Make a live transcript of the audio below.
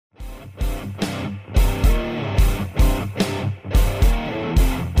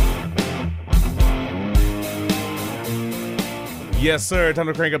Yes, sir. Time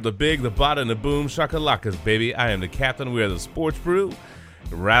to crank up the big, the bada, and the boom shakalakas, baby. I am the captain. We are the Sports Brew.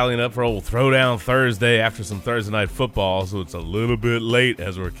 Rallying up for old Throwdown Thursday after some Thursday night football, so it's a little bit late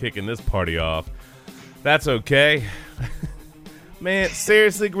as we're kicking this party off. That's okay. Man,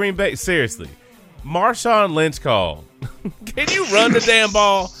 seriously, Green Bay, seriously. Marshawn Lynch call. Can you run the damn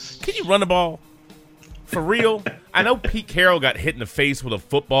ball? Can you run the ball? For real? I know Pete Carroll got hit in the face with a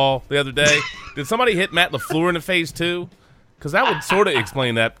football the other day. Did somebody hit Matt LaFleur in the face too? Because that would sort of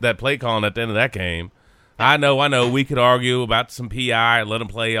explain that play calling at the end of that game. I know. We could argue about some PI, let him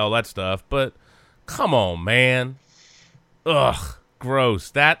play, all that stuff. But come on, man. Ugh,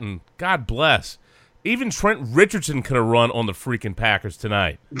 gross. That and God bless. Even Trent Richardson could have run on the freaking Packers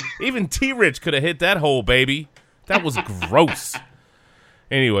tonight. Even T-Rich could have hit that hole, baby. That was gross.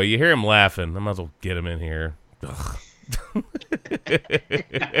 Anyway, you hear him laughing. I might as well get him in here. Ugh.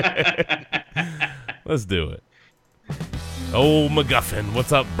 Let's do it. Oh, McGuffin,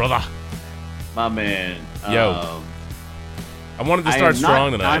 what's up, brother? My man. Yo. I wanted to start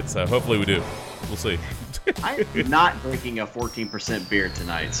strong tonight, so hopefully we do. We'll see. I'm not drinking a 14% beer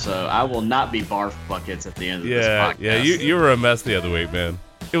tonight, so I will not be barf buckets at the end of this podcast. Yeah, you were a mess the other week, man.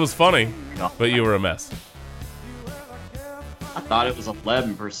 It was funny, but you were a mess. I thought it was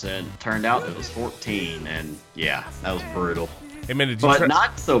 11%. Turned out it was 14, and yeah, that was brutal. Hey, man, but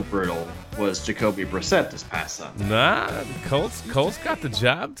not so brutal was Jacoby Brissett this past Sunday. Nah, Colts got the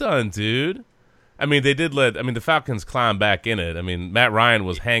job done, dude. I mean, the Falcons climbed back in it. I mean, Matt Ryan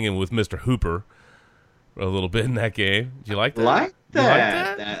was hanging with Mr. Hooper a little bit in that game. Did you like that? Like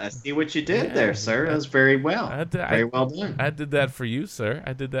that? I see what you did there, sir. That was very well. Very well done. I did that for you, sir.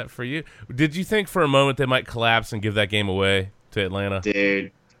 I did that for you. Did you think for a moment they might collapse and give that game away to Atlanta?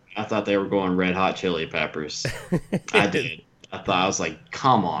 Dude, I thought they were going red hot chili peppers. I did. I was like,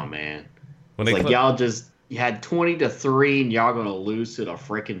 come on, man. You had 20-3 and y'all gonna lose to the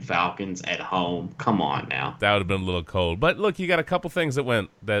freaking Falcons at home. Come on now. That would have been a little cold. But look, you got a couple things that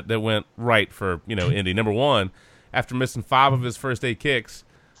went right for, Indy. Number one, after missing 5 of his first 8 kicks,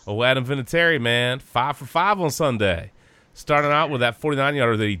 Adam Vinatieri, man, 5 for 5 on Sunday. Starting out with that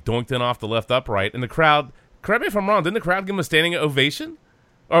 49-yarder that he doinked in off the left upright. And the crowd, correct me if I'm wrong, didn't the crowd give him a standing ovation?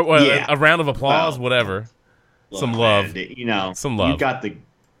 Or a round of applause, whatever. Look, some love. Man, some love. You got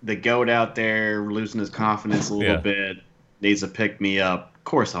the GOAT out there losing his confidence a little bit. Needs to pick me up. Of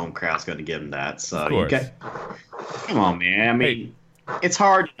course, home crowd's going to give him that. So come on, man. I mean, it's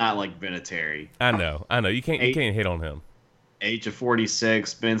hard to not like Vinatieri. I know. You can't hit on him. Age of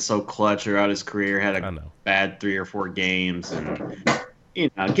 46, been so clutch throughout his career. Had a bad 3 or 4 games, and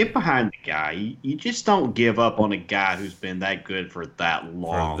get behind the guy. You just don't give up on a guy who's been that good for that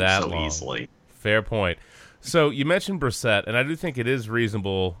long easily. Fair point. So you mentioned Brissett, and I do think it is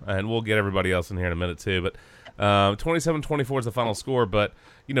reasonable, and we'll get everybody else in here in a minute too, but 27-24 is the final score, but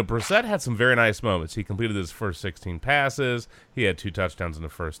Brissett had some very nice moments. He completed his first 16 passes. He had 2 touchdowns in the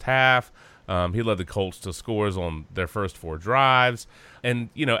first half. He led the Colts to scores on their first 4 drives. And,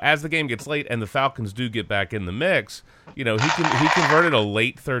 as the game gets late and the Falcons do get back in the mix, he converted a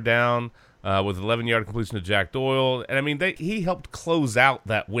late third down with an 11-yard completion to Jack Doyle. And, I mean, he helped close out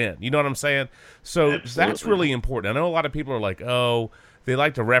that win. You know what I'm saying? So that's really important. I know a lot of people are like, they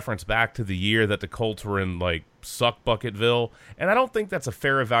like to reference back to the year that the Colts were in, Suck Bucketville. And I don't think that's a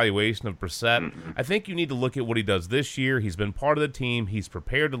fair evaluation of Brissett. Mm-hmm. I think you need to look at what he does this year. He's been part of the team. He's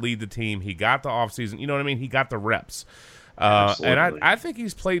prepared to lead the team. He got the offseason. You know what I mean? He got the reps. And I think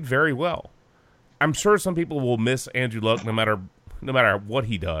he's played very well. I'm sure some people will miss Andrew Luck no matter what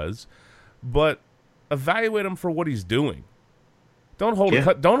he does. But evaluate him for what he's doing. Don't hold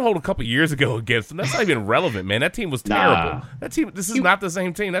a couple years ago against him. That's not even relevant, man. That team was terrible. This is not the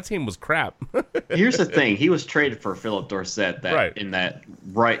same team. That team was crap. Here's the thing: he was traded for Philip Dorsett right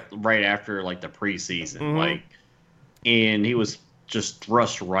after the preseason, and he was just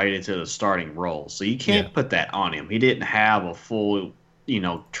thrust right into the starting role. So you can't put that on him. He didn't have a full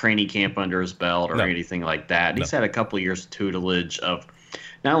training camp under his belt or anything like that. He's had a couple of years of tutelage of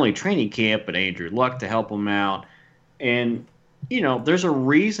not only training camp, but Andrew Luck to help him out. And, there's a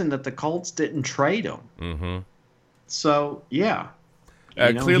reason that the Colts didn't trade him. Mm-hmm. So, yeah.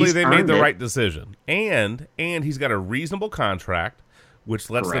 Clearly they made the right decision. And he's got a reasonable contract, which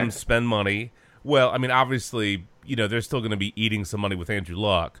lets them spend money. Well, I mean, obviously, they're still going to be eating some money with Andrew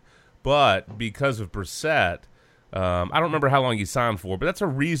Luck. But because of Brissett, I don't remember how long he signed for, but that's a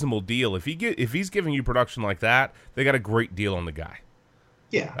reasonable deal. If he's giving you production like that, they got a great deal on the guy.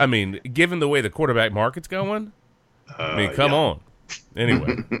 Yeah. I mean, given the way the quarterback market's going, come on.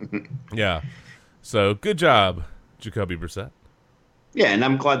 Anyway. Yeah. So, good job, Jacoby Brissett. Yeah, and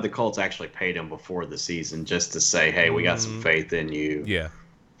I'm glad the Colts actually paid him before the season just to say, hey, we got some faith in you. Yeah.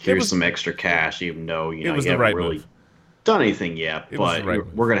 Here's some extra cash, even though, you haven't right really move. done anything yet, but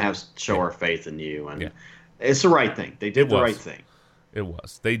we're going to have to show our faith in you. And it's the right thing. They did the right thing. It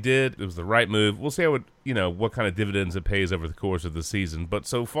was. They did. It was the right move. We'll see how what kind of dividends it pays over the course of the season. But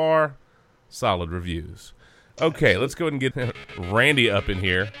so far, solid reviews. Okay, let's go ahead and get Randy up in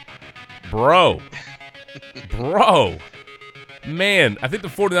here. Bro. Man, I think the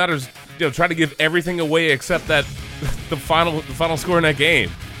 49ers tried to give everything away except that the final score in that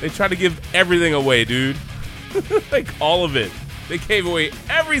game. They tried to give everything away, dude. Like all of it. They gave away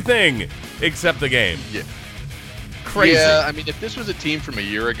everything except the game. Yeah. Crazy. Yeah, I mean, if this was a team from a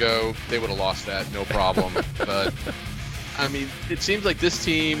year ago, they would have lost that, no problem. But, I mean, it seems like this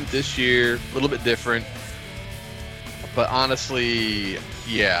team this year, a little bit different. But honestly,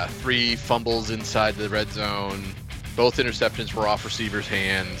 3 fumbles inside the red zone. Both interceptions were off receivers'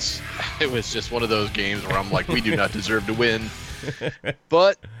 hands. It was just one of those games where I'm like, we do not deserve to win.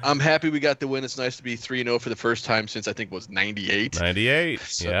 But I'm happy we got the win. It's nice to be 3-0 for the first time since I think it was 98. 98,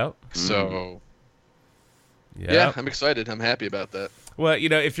 So, yeah, I'm excited. I'm happy about that. Well,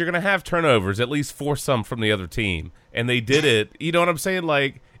 if you're going to have turnovers, at least force some from the other team. And they did it. You know what I'm saying?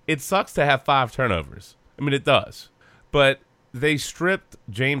 Like, it sucks to have 5 turnovers. I mean, it does. But they stripped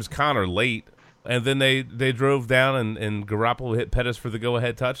James Conner late, and then they drove down and Garoppolo hit Pettis for the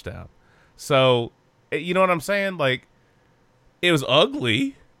go-ahead touchdown. So, you know what I'm saying? Like, it was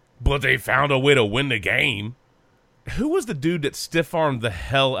ugly, but they found a way to win the game. Who was the dude that stiff-armed the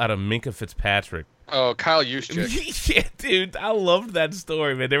hell out of Minkah Fitzpatrick? Oh, Kyle Juszczyk. Yeah, dude, I loved that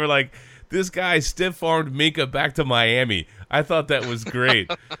story, man. They were like, this guy stiff-armed Minkah back to Miami. I thought that was great.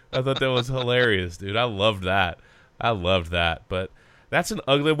 I thought that was hilarious, dude. I loved that. But that's an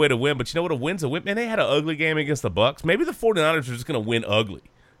ugly way to win. But you know what? A win's a win. Man, they had an ugly game against the Bucs. Maybe the 49ers are just going to win ugly.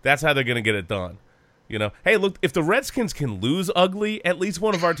 That's how they're going to get it done. Hey, look, if the Redskins can lose ugly, at least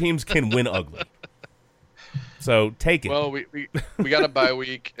one of our teams can win ugly. So take it. Well, we got a bye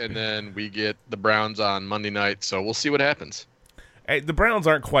week, and then we get the Browns on Monday night, so we'll see what happens. Hey, the Browns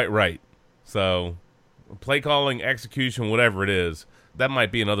aren't quite right. So play calling, execution, whatever it is, that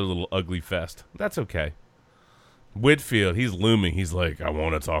might be another little ugly fest. That's okay. Whitfield, he's looming. He's like, I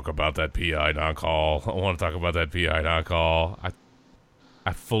want to talk about that PI non-call.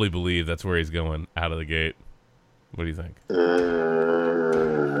 I fully believe that's where he's going out of the gate. What do you think?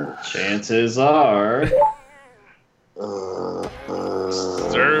 Chances are.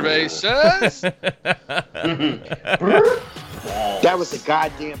 Survey says. That was a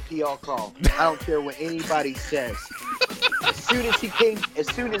goddamn PR call. I don't care what anybody says. As soon as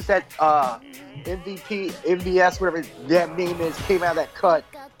that MVP, MVS, whatever that name is, came out of that cut,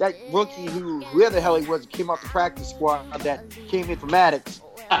 that rookie whoever the hell he was, came off the practice squad that came in from Maddox,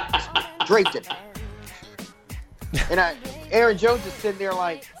 draped it. And Aaron Jones is sitting there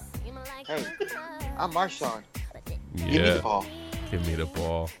like, hey, I'm Marshawn. Yeah. Give me the ball. Give me the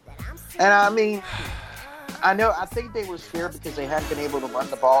ball. And I mean, I think they were scared because they hadn't been able to run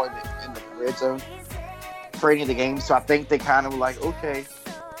the ball in the red zone for any of the games. So I think they kind of were like, okay,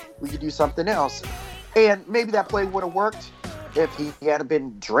 we could do something else. And maybe that play would have worked if he hadn't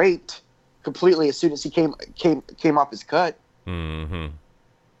been draped completely as soon as he came off his cut. Mm-hmm.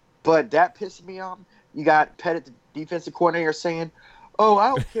 But that pissed me off. You got Pettit, the defensive coordinator, saying, "Oh, I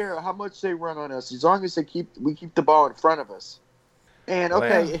don't care how much they run on us, as long as we keep the ball in front of us." And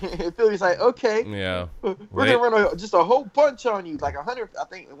okay, Philly's like, okay, yeah, we're gonna run just a whole bunch on you, like 100. I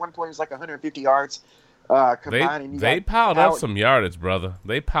think at one point it's like 150 yards combined. They piled up some yardage, brother.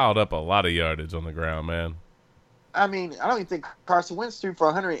 They piled up a lot of yardage on the ground, man. I mean, I don't even think Carson Wentz threw for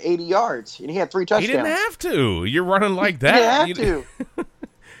 180 yards, and he had 3 touchdowns. He didn't have to. You're running like that. He didn't have to.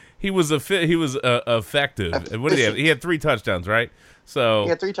 He was effective. What did he have? He had 3 touchdowns, right? So he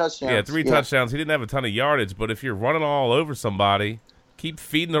had 3 touchdowns. Yeah, 3 touchdowns. He didn't have a ton of yardage, but if you're running all over somebody, keep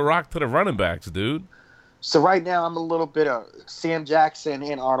feeding the rock to the running backs, dude. So right now, I'm a little bit of Sam Jackson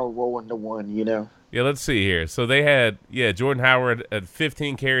and Arnold rolling to one, you know. Yeah, let's see here. So they had, Jordan Howard at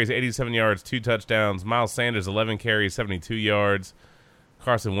 15 carries, 87 yards, 2 touchdowns. Miles Sanders, 11 carries, 72 yards.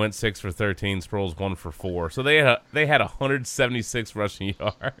 Carson Wentz 6 for 13. Sproles 1 for 4. So they had 176 rushing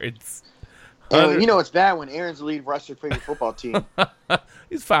yards. You know it's bad when Aaron's the lead rusher for your football team.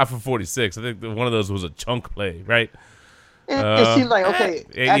 He's 5 for 46. I think one of those was a chunk play, right? It seemed like, okay.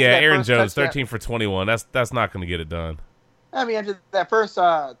 Aaron Jones, 13 for 21. That's not going to get it done. I mean, after that first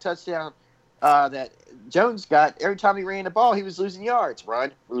touchdown that Jones got, every time he ran the ball, he was losing yards.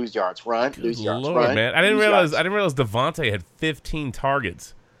 Run, lose yards. Run, lose yards. Lord, run, man. I didn't realize Devontae had 15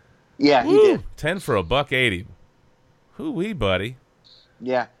 targets. Yeah, he did. 10 for $180. Hoo-wee, buddy.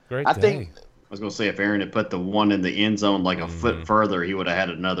 Yeah. Great I day. think I was going to say, if Aaron had put the one in the end zone like a foot further, he would have had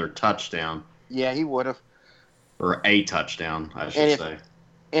another touchdown. Yeah, he would have. Or a touchdown, I should say.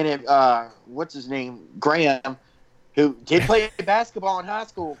 And if what's his name, Graham, who did play basketball in high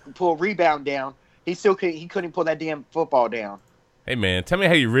school, could pull a rebound down. He couldn't pull that damn football down. Hey, man, tell me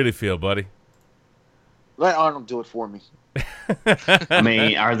how you really feel, buddy. Let Arnold do it for me. I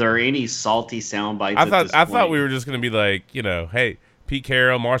mean, are there any salty sound bites? I thought we were just going to be like, hey, Pete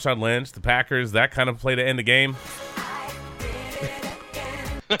Carroll, Marshawn Lynch, the Packers, that kind of play to end the game.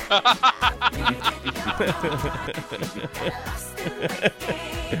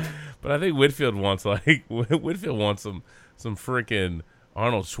 But I think Whitfield wants some freaking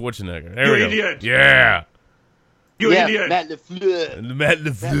Arnold Schwarzenegger. There we go. Idiot. Yeah. You idiot. Matt LaFleur. Matt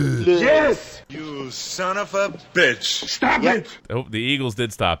LaFleur. Yes. You son of a bitch. Stop it. Oh, the Eagles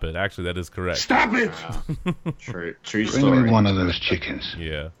did stop it. Actually, that is correct. Stop it. True Bring story. me one of those chickens.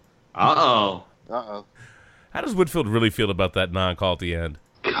 Yeah. Uh-oh. Uh-oh. How does Whitfield really feel about that non-call at the end?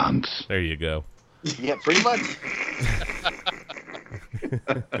 Cunts. There you go. Yeah, pretty much.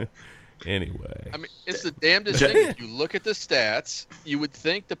 Anyway. I mean, it's the damnedest thing. If you look at the stats, you would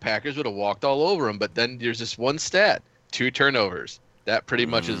think the Packers would have walked all over them, but then there's this one stat, 2 turnovers. That pretty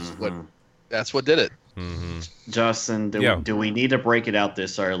much is that's what did it. Mm-hmm. Justin, do we need to break it out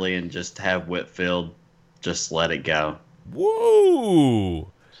this early and just have Whitfield just let it go? Whoa.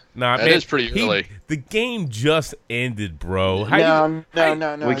 Nah, That man, is pretty early. The game just ended, bro. No.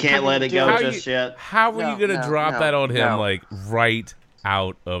 We can't let it go just yet. How are you going to drop that on him, like, right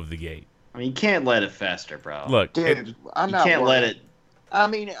out of the gate? I mean, you can't let it fester, bro. Look, Dude, I'm you not can't worried. let it. I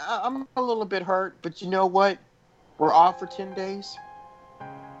mean, I'm a little bit hurt, but you know what? We're off for 10 days.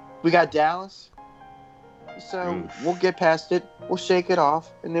 We got Dallas. So we'll get past it. We'll shake it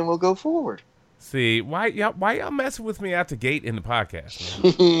off, and then we'll go forward. see, why y'all messing with me out the gate in the podcast,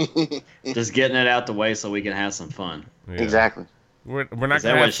 man? Just getting it out the way so we can have some fun. Yeah. Exactly. We're not Is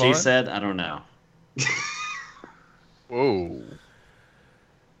that going to what have fun? she said? I don't know. Whoa.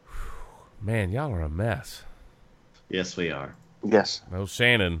 Man, y'all are a mess. Yes, we are. Yes. No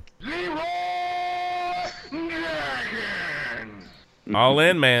Shannon. All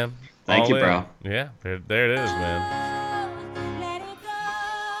in, man. Thank All you, in. bro. Yeah, there it is, man. Let it go,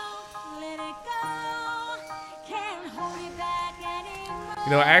 let it go. Can't hold it back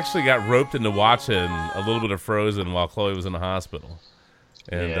anymore. I actually got roped into watching a little bit of Frozen while Chloe was in the hospital,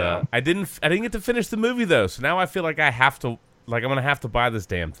 and Yeah. I didn't get to finish the movie though. So now I feel like I'm gonna have to buy this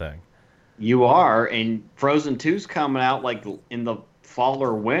damn thing. You are, and Frozen 2's coming out like in the fall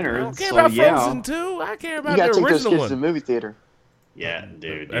or winter. I don't care so about yeah. Frozen 2. I care You about gotta the take those original kids one. to the movie theater. Yeah,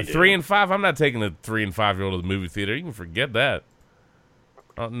 dude. At 3 and 5, I'm not taking a 3 and 5-year-old to the movie theater. You can forget that.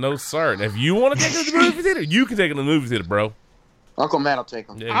 No, sir. If you want to take it to the movie theater, you can take it to the movie theater, bro. Uncle Matt will take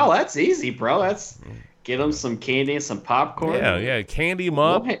them. Yeah, Oh, that's easy, bro. That's get them some candy and some popcorn. yeah. Candy them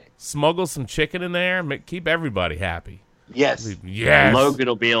up, What? smuggle some chicken in there, keep everybody happy. Yes. Yes. Logan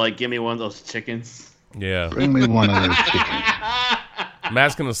will be like, "Give me one of those chickens." Yeah. Bring me one of those chickens.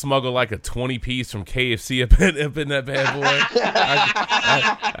 Matt's gonna smuggle like a 20-piece from KFC up in that bad boy.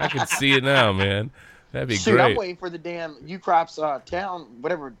 I can see it now, man. That'd be Shoot, great. I'm waiting for the damn Ukrop's town,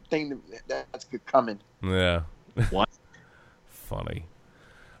 whatever thing that's coming. Yeah. What? Funny.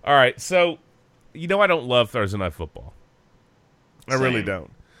 All right, so I don't love Thursday Night Football. I really Same.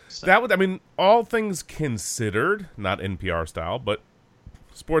 don't. That would, all things considered, not NPR style, but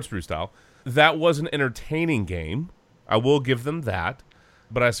Sports Brew style, that was an entertaining game. I will give them that.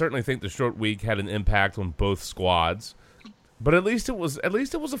 But I certainly think the short week had an impact on both squads. But at least it was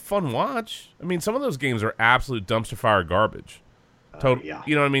a fun watch. Some of those games are absolute dumpster fire garbage. Total, yeah.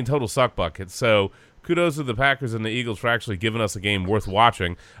 You know what I mean? Total suck buckets. So kudos to the Packers and the Eagles for actually giving us a game worth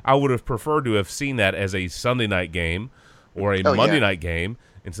watching. I would have preferred to have seen that as a Sunday night game or a Monday night game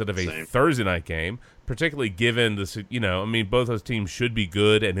instead of a Thursday night game, particularly given this, both those teams should be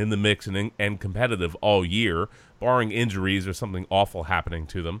good and in the mix and competitive all year, barring injuries or something awful happening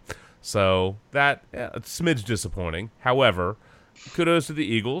to them. So that it's a smidge disappointing. However, kudos to the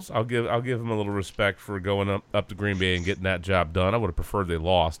Eagles. I'll give them a little respect for going up to Green Bay and getting that job done. I would have preferred they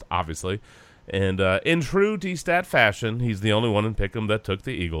lost, obviously. And in true D-Stat fashion, he's the only one in Pick'em that took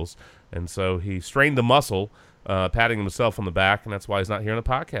the Eagles. And so he strained the muscle, patting himself on the back, and that's why he's not here on the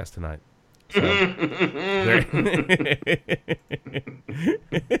podcast tonight. So,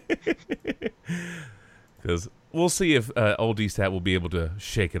 because we'll see if old D-Stat will be able to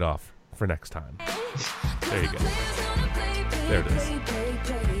shake it off for next time. There you go. There it is.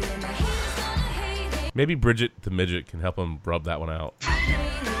 Maybe Bridget the Midget can help him rub that one out.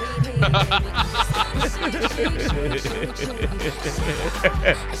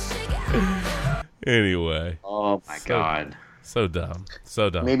 Anyway. Oh my God. So dumb. So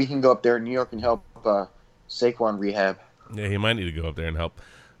dumb. Maybe he can go up there in New York and help Saquon rehab. Yeah, he might need to go up there and help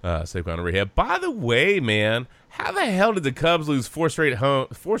Saquon rehab. By the way, man, how the hell did the Cubs lose four straight at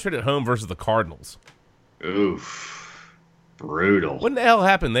home versus the Cardinals? Oof. Brutal. What the hell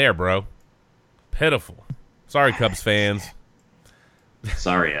happened there, bro? Pitiful. Sorry, Cubs fans.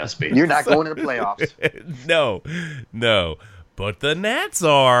 Sorry, SB. You're not going to the playoffs. No. But the Nats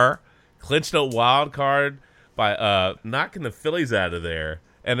are clinched a wild card by knocking the Phillies out of there.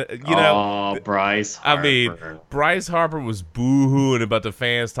 And, Bryce Harper. I mean, Bryce Harper was boo-hooing about the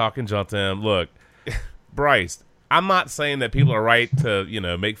fans talking junk to him. Look, Bryce, I'm not saying that people are right to,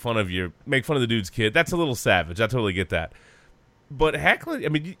 make fun of the dude's kid. That's a little savage. I totally get that. But heckling, I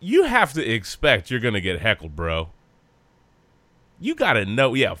mean, you have to expect you're going to get heckled, bro. You got to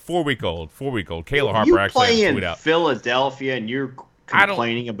know. Yeah, 4-week-old. Kayla Harper actually play had a in tweet out. Philadelphia and you're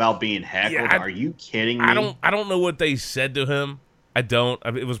complaining about being heckled. Yeah, are you kidding me? I don't know what they said to him. I don't.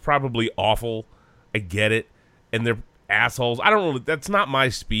 I mean, it was probably awful. I get it. And they're assholes. I don't know. That's not my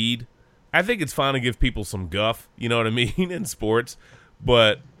speed. I think it's fine to give people some guff, you know what I mean, in sports.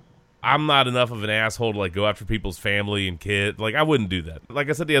 But I'm not enough of an asshole to, go after people's family and kids. I wouldn't do that. Like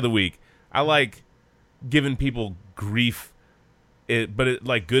I said the other week, I like giving people grief,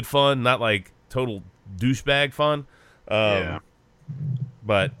 but good fun, not total douchebag fun. Yeah.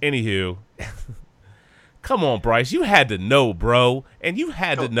 But anywho, come on, Bryce. You had to know, bro. And you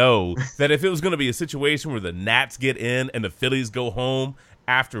had to know that if it was going to be a situation where the Nats get in and the Phillies go home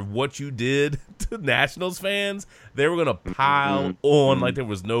after what you did to Nationals fans, they were going to pile on like there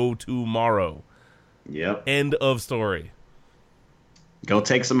was no tomorrow. Yep. End of story. Go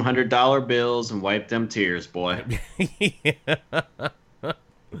take some $100 bills and wipe them tears, boy.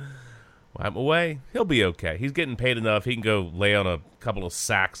 Wipe away. He'll be okay. He's getting paid enough. He can go lay on a couple of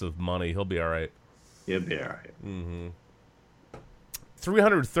sacks of money. He'll be all right. He'll be all right. Mm-hmm.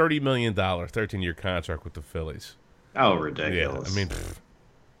 $330 million, 13-year contract with the Phillies. Oh, ridiculous. Yeah, I mean,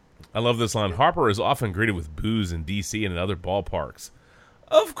 I love this line. Harper is often greeted with boos in D.C. and in other ballparks.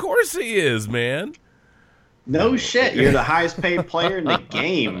 Of course he is, man. No shit. You're the highest paid player in the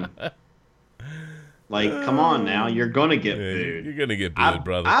game. Come on now. You're going to get booed. You're going to get booed,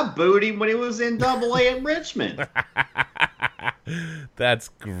 brother. I booed him when he was in Double-A in Richmond. That's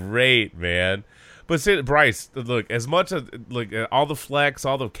great, man. But see, Bryce, look, as much as all the flex,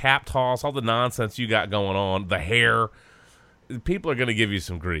 all the cap toss, all the nonsense you got going on, the hair, people are going to give you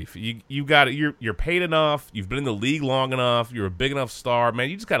some grief. You got it. You're paid enough. You've been in the league long enough. You're a big enough star,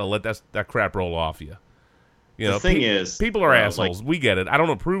 man. You just got to let that crap roll off you. The thing is, people are assholes. We get it. I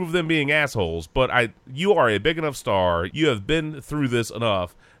don't approve of them being assholes, but you are a big enough star. You have been through this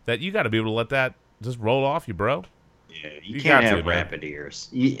enough that you got to be able to let that just roll off you, bro. Yeah, you can't have rabbit ears.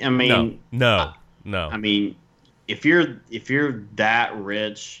 No. I mean, if you're that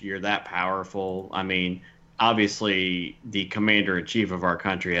rich, you're that powerful. I mean, obviously, the commander-in-chief of our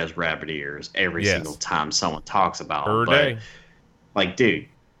country has rabbit ears every single time someone talks about him. But, dude,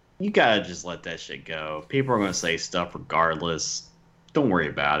 you gotta just let that shit go. People are gonna say stuff regardless. Don't worry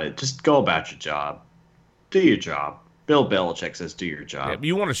about it. Just go about your job. Do your job. Bill Belichick says, "Do your job." Yeah,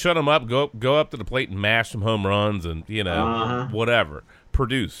 you want to shut them up? Go up to the plate and mash some home runs, and whatever.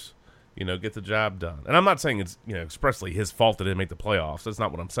 Produce. Get the job done. And I'm not saying it's expressly his fault that it didn't make the playoffs. That's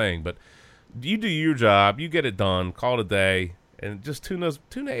not what I'm saying. But you do your job. You get it done. Call it a day, and just tune the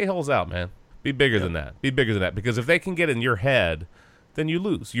a-holes out, man. Be bigger than that. Be bigger than that. Because if they can get in your head, then you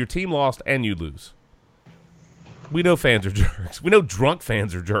lose. Your team lost, and you lose. We know fans are jerks. We know drunk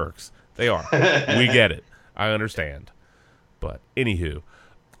fans are jerks. They are. We get it. I understand. But anywho,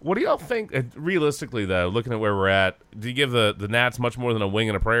 what do y'all think? Realistically, though, looking at where we're at, do you give the Nats much more than a wing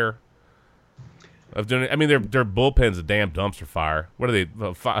and a prayer? Of doing it? I mean, their bullpen's a damn dumpster fire. What are they?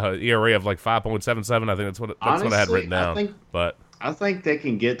 ERA of 5.77. I think that's what I had written down. I think they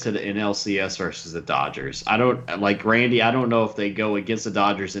can get to the NLCS versus the Dodgers. I don't Randy. I don't know if they go against the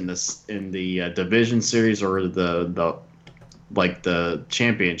Dodgers in the division series or the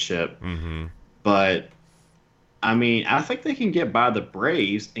championship. Mm-hmm. But I mean, I think they can get by the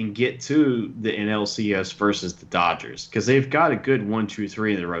Braves and get to the NLCS versus the Dodgers because they've got a good 1, 2,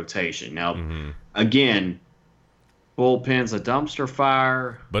 3 in the rotation. Now, again, bullpen's a dumpster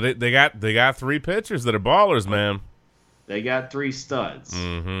fire. But they got 3 pitchers that are ballers, man. They got 3 studs.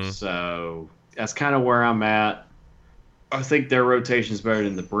 Mm-hmm. So that's kind of where I'm at. I think their rotation is better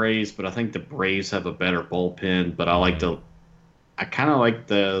than the Braves, but I think the Braves have a better bullpen. But I kind of like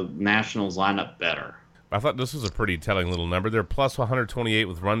the Nationals lineup better. I thought this was a pretty telling little number. They're plus 128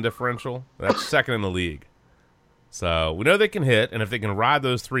 with run differential. That's second in the league. So we know they can hit, and if they can ride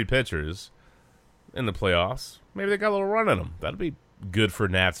those 3 pitchers in the playoffs, maybe they got a little run in them. That'd be good for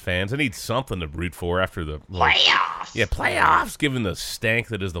Nats fans. They need something to root for after the Playoffs. Yeah, playoffs, given the stank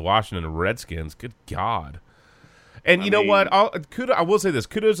that is the Washington Redskins. Good God. And you know what? I will say this.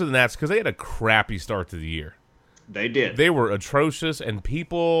 Kudos to the Nats because they had a crappy start to the year. They did. They were atrocious, and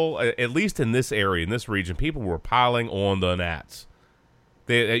people, at least in this area, in this region, people were piling on the Nats.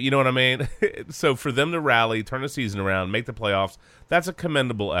 You know what I mean? So for them to rally, turn the season around, make the playoffs, that's a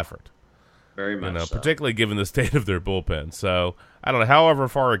commendable effort. Very much so. Particularly given the state of their bullpen. So, I don't know, however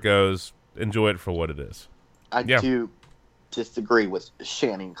far it goes, enjoy it for what it is. I do disagree with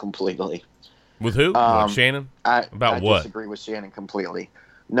Shannon completely. With who? Shannon? About what? I disagree with Shannon completely.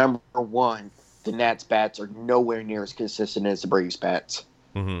 Number one, the Nats bats are nowhere near as consistent as the Braves bats.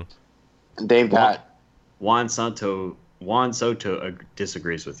 Mm-hmm. They've got Juan Soto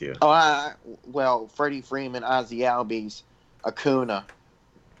disagrees with you. Well, Freddie Freeman, Ozzie Albies, Acuna,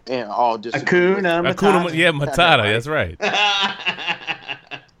 and all disagree. Acuna, Matata. That's right.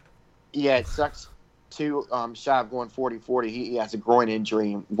 Yeah, it sucks. Shy of going 40-40. He has a groin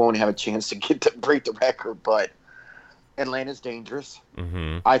injury and won't have a chance to break the record, but Atlanta's dangerous.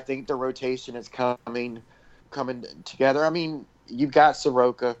 Mm-hmm. I think the rotation is coming together. I mean, you've got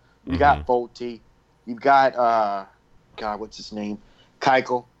Soroka, you've got Bolte, you've got what's his name?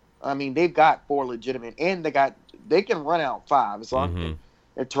 Keuchel. I mean, they've got 4 legitimate, and they can run out 5 as long as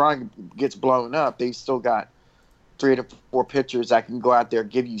if Toronto gets blown up, they still got 3 to 4 pitchers that can go out there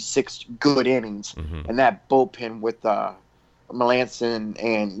give you 6 good innings, and that bullpen with Melanson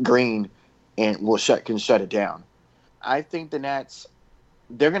and Green and can shut it down. I think the Nats,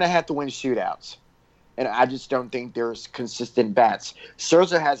 they're going to have to win shootouts, and I just don't think there's consistent bats.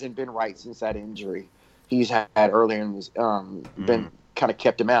 Scherzer hasn't been right since that injury he's had earlier and been kind of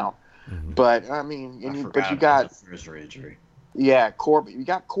kept him out. But I mean, you got Scherzer injury. Yeah, Corbin. You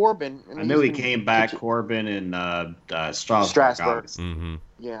got Corbin. I knew he came back. Corbin and Strasburg.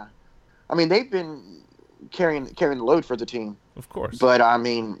 Yeah, I mean they've been carrying the load for the team, of course. But I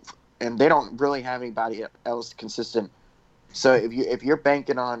mean, and they don't really have anybody else consistent. So if you're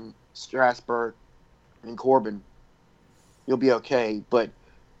banking on Strasburg and Corbin, you'll be okay. But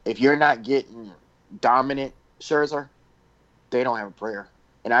if you're not getting dominant Scherzer, they don't have a prayer.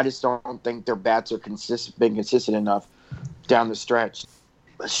 And I just don't think their bats are been consistent enough down the stretch.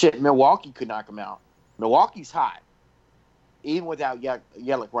 Shit, Milwaukee could knock them out. Milwaukee's hot, even without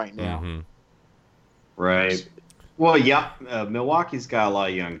Yelich right now. Right. Well, yeah, Milwaukee's got a lot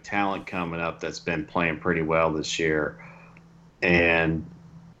of young talent coming up that's been playing pretty well this year. And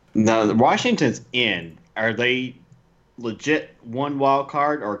now Washington's in. Are they legit 1 wild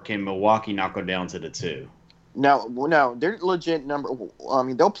card, or can Milwaukee not go down to the 2? No, they're legit number. I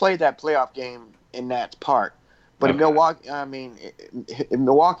mean, they'll play that playoff game in that part. But if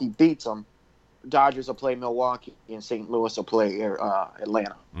Milwaukee beats them, Dodgers will play Milwaukee and St. Louis will play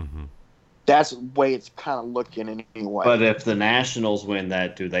Atlanta. That's the way it's kind of looking anyway. But if the Nationals win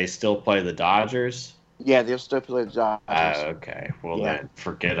that, do they still play the Dodgers? Yeah, they'll still play the Dodgers. Okay. Well, then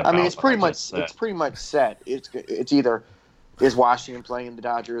forget about it. I mean, it's pretty much set. It's either is Washington playing the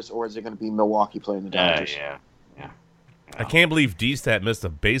Dodgers or is it going to be Milwaukee playing the Dodgers? Yeah. I can't believe D-Stat missed a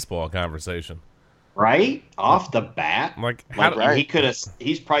baseball conversation. Right? Off the bat? He could have.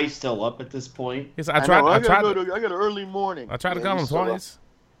 He's probably still up at this point. Yes, I got an early morning. I tried to call him twice.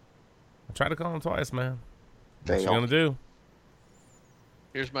 Man. What you gonna do?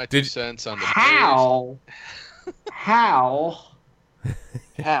 Here's my 2 cents on the How?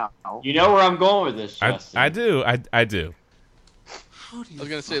 You know where I'm going with this, Justin. I do. I do. I was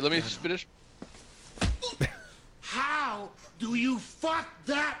gonna say, let me just finish. How do you fuck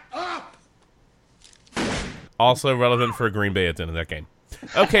that up? Also relevant for Green Bay at the end of that game.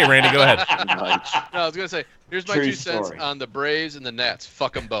 Okay, Randy, go ahead. No, I was going to say, here's my True 2 cents story. on the Braves and the Nets.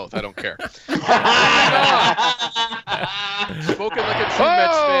 Fuck them both. I don't care. Spoken like a true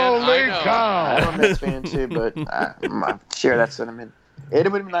Mets fan. I know. I'm a Mets fan too, but I share that sentiment. It would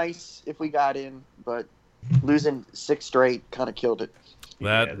have been nice if we got in, but losing 6 straight kind of killed it.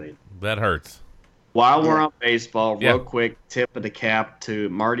 That hurts. While we're on baseball, real quick, tip of the cap to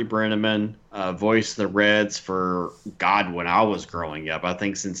Marty Brenneman, voiced the Reds for, when I was growing up. I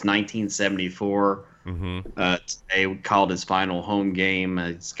think since 1974. They called his final home game.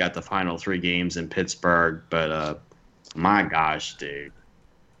 He's got the final 3 games in Pittsburgh. But, my gosh, dude.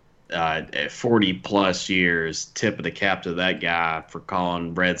 At 40-plus years, tip of the cap to that guy for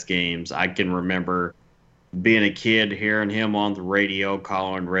calling Reds games. I can remember being a kid, hearing him on the radio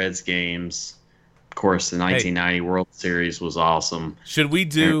calling Reds games. course, the 1990 World Series was awesome. Should we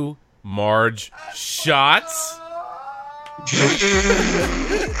do Marge shots?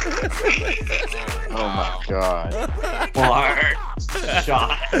 Oh my God.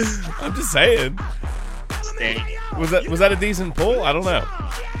 Shots. I'm just saying. Stadium. Was that a decent pull? I don't know.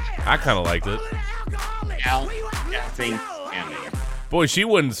 I kind of liked it. I think. Boy, she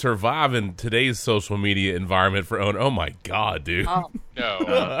wouldn't survive in today's social media environment for own. Oh my God, dude. No.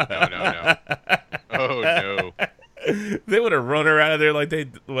 Oh no. They would have run her out of there like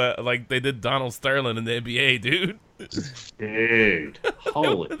they did Donald Sterling in the NBA, dude. Dude,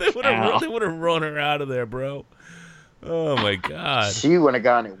 holy They would have run her out of there, bro. Oh my God. She would have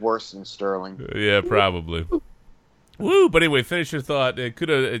gotten it worse than Sterling. Yeah, probably. Woo! But anyway, finish your thought. It could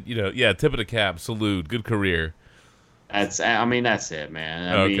have, tip of the cap. Salute. Good career. that's it, man.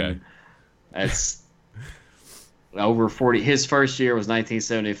 I Okay. mean, that's over 40. His first year was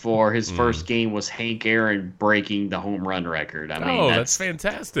 1974. His first game was Hank Aaron breaking the home run record. I mean, that's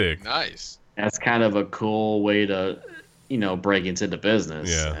fantastic. Nice. that's kind of a cool way to, break into the business.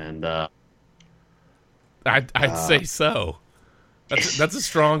 Yeah. And I'd say so. That's a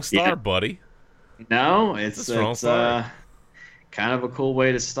strong start, Yeah. buddy. no, it's a strong start. kind of a cool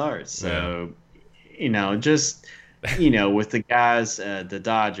way to start. So, just with the guys, the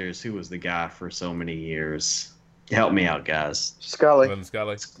Dodgers, who was the guy for so many years? Help me out, guys. Scully. Vin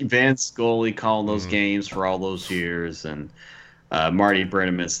Scully. Vince Scully calling those games for all those years, and Marty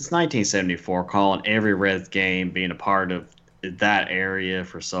Brenneman since 1974 calling every Reds game, being a part of that area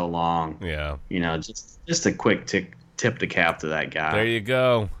for so long. Yeah. Just a quick tip the cap to that guy. There you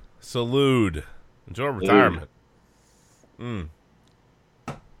go. Salute. Enjoy retirement.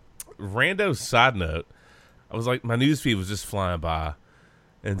 Rando side note. I was like, my newsfeed was just flying by.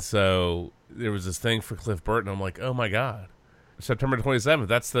 And so there was this thing for Cliff Burton. I'm like, oh my God. September 27th.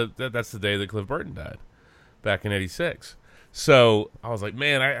 That's the day that Cliff Burton died back in 86. So I was like,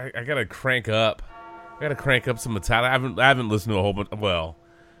 man, I got to crank up. I got to crank up some Metallica. I haven't listened to a whole bunch. Well,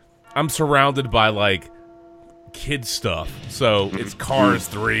 I'm surrounded by like kid stuff. So it's Cars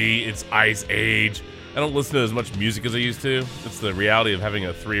 3. It's Ice Age. I don't listen to as much music as I used to. It's the reality of having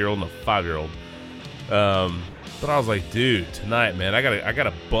a 3-year-old and a 5-year-old. But I was like, dude, tonight, man, I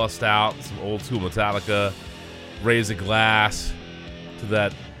gotta bust out some old school Metallica, raise a glass to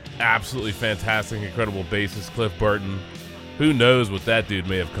that absolutely fantastic, incredible bassist Cliff Burton. Who knows what that dude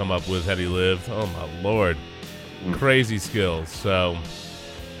may have come up with had he lived? Oh my Lord, crazy skills. So,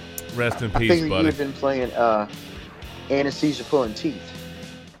 rest in I peace, figured buddy. you've been playing anesthesia pulling teeth.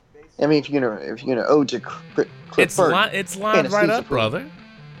 I mean, if you're gonna ode to Cliff Burton, It's lined right anesthesia up, brother.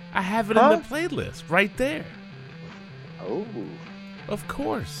 I have it in the playlist right there. Oh, Of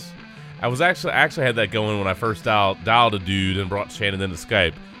course. I actually had that going when I first dialed a dude and brought Shannon into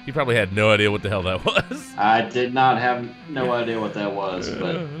Skype. He probably had no idea what the hell that was. I did not have no idea what that was,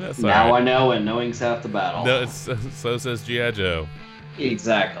 but That's now all right. I know, and knowing's half the battle. No, so says G.I. Joe.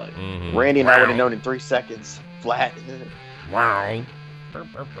 Exactly. Mm-hmm. Randy and I would have known in 3 seconds flat. Wow.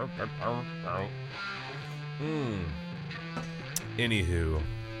 Anywho,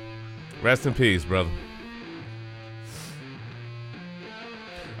 rest in peace, brother.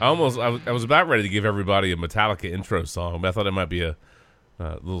 I was about ready to give everybody a Metallica intro song, but I thought it might be a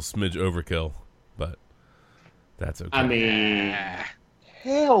little smidge overkill, but that's okay. I mean,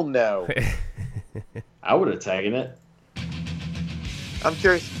 Hell no. I would have taken it. I'm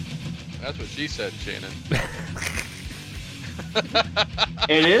curious. That's what she said, Shannon.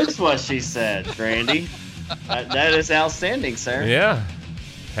 It is what she said, Randy. That is outstanding, sir. Yeah.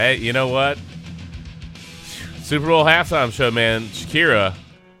 Hey, you know what? Super Bowl halftime show, man. Shakira.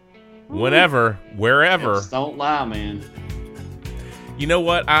 Whenever, wherever. Just don't lie, man. You know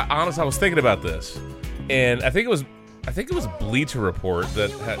what? I was thinking about this, and I think it was Bleacher Report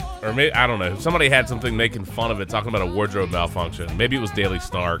that had, or maybe I don't know. Somebody had something making fun of it, talking about a wardrobe malfunction. Maybe it was Daily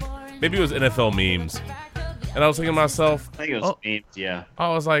Snark. Maybe it was NFL memes. And I was thinking to myself, I think it was memes, yeah. I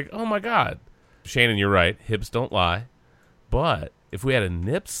was like, oh my God. Shannon, you're right. Hips don't lie. But if we had a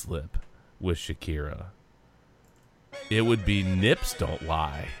nip slip with Shakira, it would be Nips Don't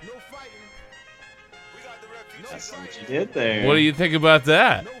Lie. That's what you did there. What do you think about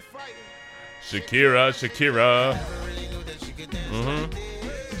that? Shakira.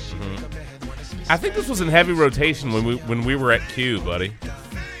 I think this was in heavy rotation when we were at Q, buddy.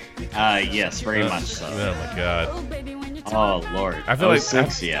 Yes, very much so. Oh my God. Oh Lord. I feel like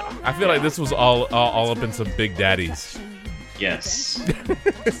yeah. I feel like this was all up in some Big Daddies. Yes.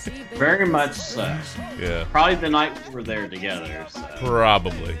 Very much so. Yeah. Probably the night we were there together. So.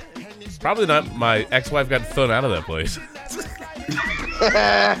 Probably not. My ex-wife got thrown out of that place.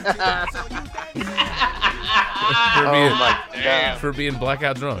 for being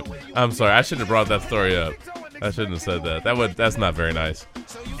blackout drunk. I'm sorry, I shouldn't have brought that story up. I shouldn't have said that. That's not very nice.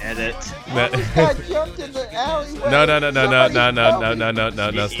 Edit. Guy jumped in the alleyway. No.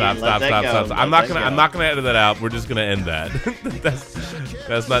 Stop. I'm not gonna edit that out. We're just gonna end that.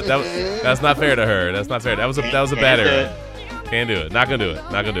 that's not fair to her. That's not fair. That was a bad error. Can't do it. Not gonna do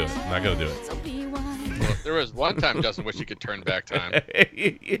it. There was one time Justin wished he could turn back time.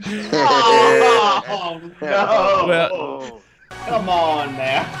 Oh, no. Well, come on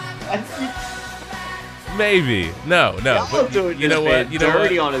now. maybe. No. But you know what?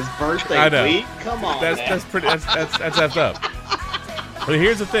 Dirty on his birthday I know. week. Come on. That's effed up. But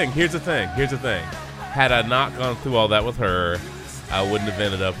here's the thing. Had I not gone through all that with her, I wouldn't have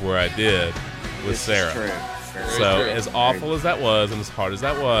ended up where I did with Sarah. True. So as awful as that was, and as hard as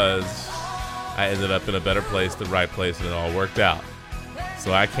that was, I ended up in a better place, the right place, and it all worked out.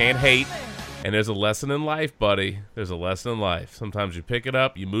 So I can't hate. And there's a lesson in life, buddy. There's a lesson in life. Sometimes you pick it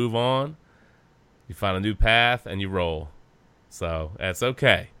up, you move on, you find a new path, and you roll. So that's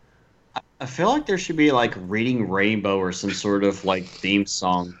okay. I feel like there should be like Reading Rainbow or some sort of like theme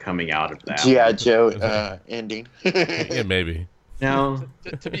song coming out of that. G.I. Joe ending. Yeah, maybe. No.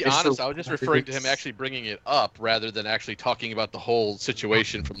 To be honest, I was just referring to him actually bringing it up rather than actually talking about the whole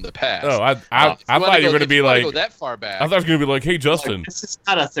situation from the past. Oh, I thought you were going to be like, go that far back. I thought you were going to be like, hey, Justin. This is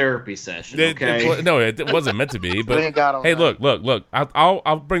not a therapy session, okay? It wasn't meant to be. But hey, look.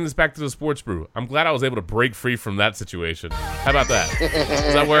 I'll bring this back to the sports brew. I'm glad I was able to break free from that situation. How about that?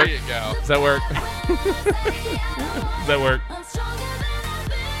 Does that work? There you go. Does that work? Does that work?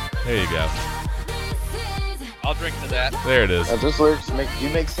 There you go. I'll drink to that. There it is. Those lyrics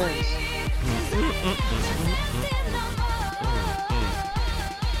make sense.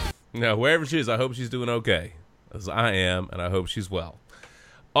 Now, wherever she is, I hope she's doing okay, as I am, and I hope she's well.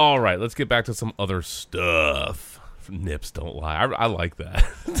 All right, let's get back to some other stuff. Nips don't lie. I like that.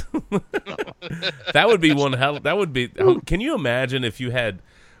 That would be one hell. That would be. Can you imagine if you had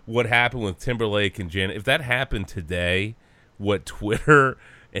what happened with Timberlake and Janet? If that happened today, what Twitter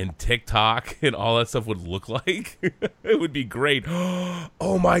and TikTok and all that stuff would look like? It would be great.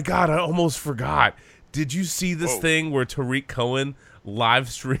 Oh my God, I almost forgot. Did you see this thing where Tariq Cohen live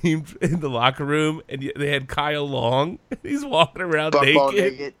streamed in the locker room and they had Kyle Long? He's walking around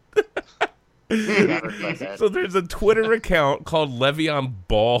naked. So there's a Twitter account called Le'Veon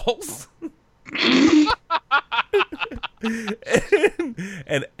Balls.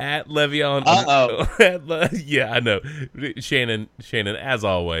 and at Le'Veon. Yeah, I know. Shannon, as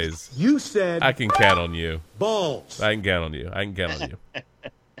always. You said I can count on you. Balls. I can count on you.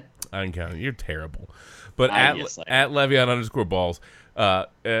 You're terrible. But at Le'Veon _balls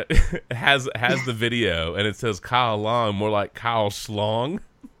has the video and it says Kyle Long, more like Kyle Schlong.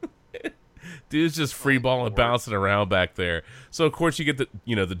 Dude's just free balling, bouncing around back there. So of course you get the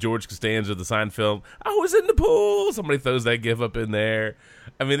George Costanza, the Seinfeld. I was in the pool. Somebody throws that gif up in there.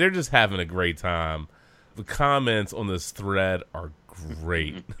 I mean, they're just having a great time. The comments on this thread are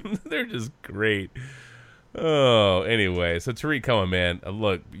great. They're just great. Oh, anyway, so Tariq Cohen, man,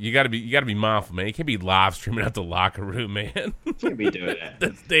 look, you gotta be mindful, man. You can't be live streaming out the locker room, man. Can't be doing that.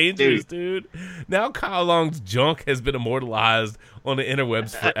 That's dangerous, dude. Now Kyle Long's junk has been immortalized on the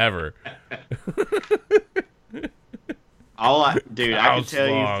interwebs forever. I can tell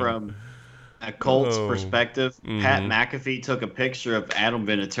you from a Colts perspective, Pat McAfee took a picture of Adam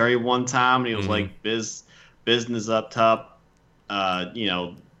Vinatieri one time, and he was like, business up top,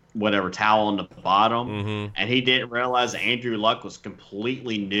 whatever, towel on the bottom, and he didn't realize Andrew Luck was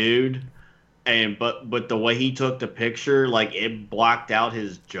completely nude, but the way he took the picture, like, it blocked out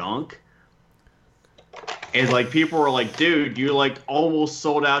his junk. And like people were like, dude, you like almost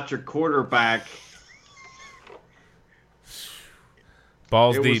sold out your quarterback.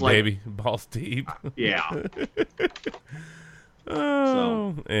 Balls deep, baby. Balls deep. Yeah.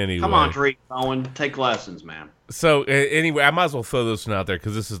 Anyway. Come on, Tariq Cohen, take lessons, man. So anyway, I might as well throw this one out there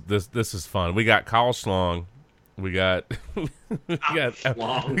because this is fun. We got Kyle Schlong. We got Kyle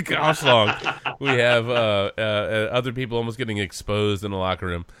Schlong. We have other people almost getting exposed in the locker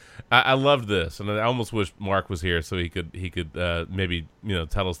room. I loved this, and I almost wish Mark was here so he could maybe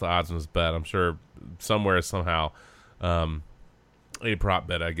tell us the odds on his bet. I'm sure somewhere somehow. A prop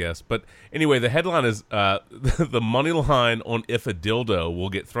bet, I guess. But anyway, the headline is the money line on if a dildo will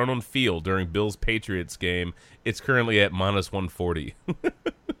get thrown on field during Bills-Patriots game. It's currently at -140.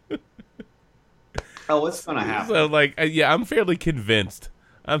 Oh, what's going to happen? So, I'm fairly convinced.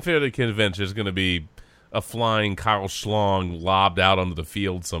 There's going to be a flying Kyle Schlong lobbed out onto the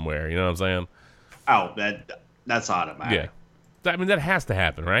field somewhere. You know what I'm saying? Oh, that's automatic. Yeah. I mean, that has to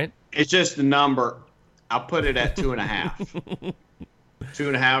happen, right? It's just the number. I'll put it at 2.5. 2.5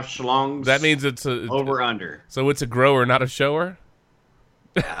 schlongs. That means it's a over under. So it's a grower, not a shower.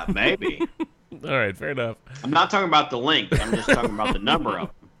 Maybe. All right, fair enough. I'm not talking about the length. I'm just talking about the number of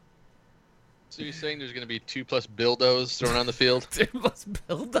them. So you're saying there's going to be 2+ dildos thrown on the field? 2+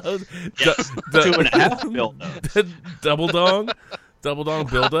 dildos. Yes. 2.5 dildos. Double dong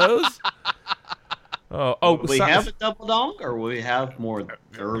dildos. Oh, will we have a double dong, or will we have more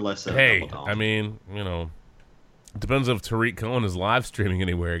or less of a double dong? I mean, it depends if Tariq Cohen is live streaming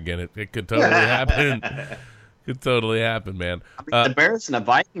anywhere again. It could totally happen. Could totally happen, man. I mean, the Bears and the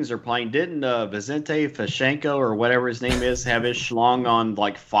Vikings are playing. Didn't Vicente Fashenko or whatever his name is have his schlong on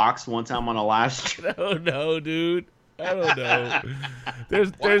like Fox one time on a live stream? I don't know, dude. I don't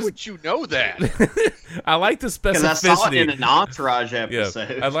know. Why would you know that? I like the specificity. Because I saw it in an Entourage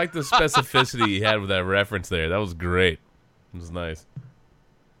episode. Yeah, I like the specificity he had with that reference there. That was great. It was nice.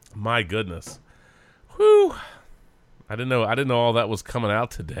 My goodness. Whew. I didn't know all that was coming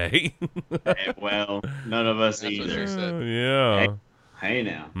out today. Well, none of us either. Yeah. Hey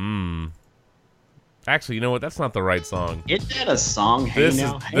now. Actually, you know what? That's not the right song. Isn't that a song?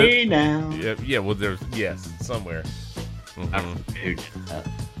 Hey now. Yeah. Well, yes, somewhere.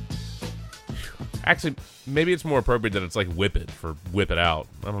 Actually, maybe it's more appropriate that it's like "Whip It" for "Whip It Out."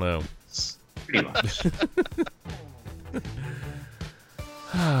 I don't know. Pretty much.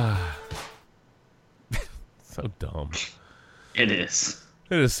 So dumb. It is.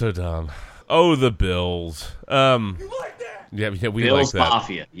 It is so dumb. Oh, the Bills. You like that? Yeah, we Bills like that.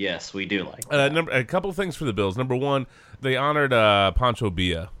 Mafia. Yes, we do like that. A couple of things for the Bills. Number one, they honored Pancho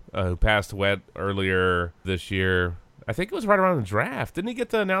Villa, who passed away earlier this year. I think it was right around the draft. Didn't he get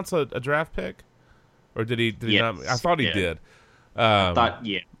to announce a draft pick? Or did he yes, not? I thought he did. I thought,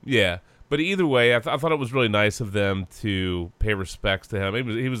 yeah. Yeah. But either way, I thought it was really nice of them to pay respects to him.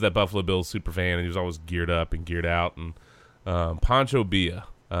 He was that Buffalo Bills super fan, and he was always geared up and geared out. And Pancho Villa,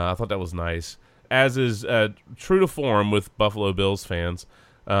 I thought that was nice. As is true to form with Buffalo Bills fans,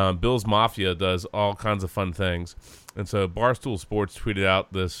 Bills Mafia does all kinds of fun things. And so Barstool Sports tweeted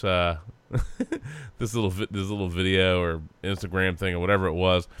out this this little video or Instagram thing or whatever it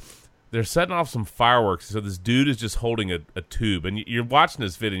was. They're setting off some fireworks. So this dude is just holding a tube, and you're watching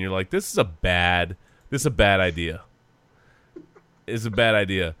this video, and you're like, "This is a bad idea. It's a bad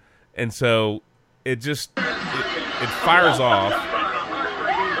idea." And so it fires off.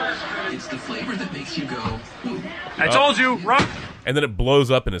 It's the flavor that makes you go. I told you, run. And then it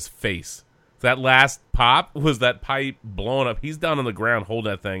blows up in his face. That last pop was that pipe blowing up. He's down on the ground holding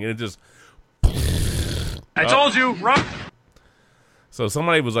that thing, and it just. I told you, run. So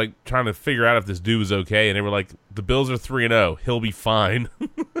somebody was like trying to figure out if this dude was okay, and they were like, "The Bills are 3-0. He'll be fine."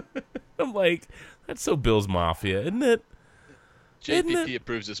 I'm like, "That's so Bills Mafia, isn't it?" JPP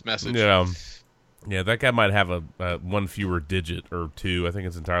approves this message. Yeah, that guy might have a one fewer digit or two. I think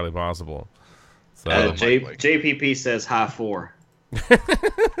it's entirely possible. So JPP says high 4.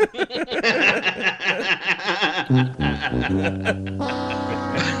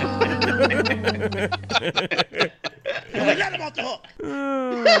 Let him off the hook.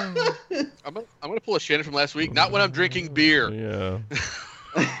 I'm gonna pull a Shannon from last week. Not when I'm drinking beer. Yeah.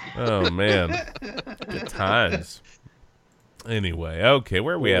 Oh man, good times. Anyway, okay,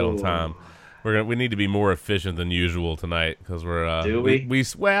 where are we at on time? We need to be more efficient than usual tonight because we're do we? We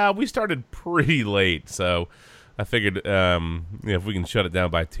started pretty late, so I figured if we can shut it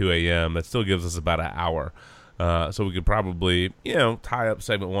down by 2 a.m., that still gives us about an hour. So we could probably, tie up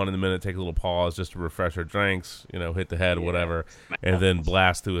segment 1 in a minute, take a little pause just to refresh our drinks, hit the head or whatever, and then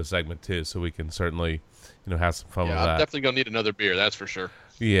blast through a segment 2 so we can certainly, have some fun with that. I'm definitely going to need another beer, that's for sure.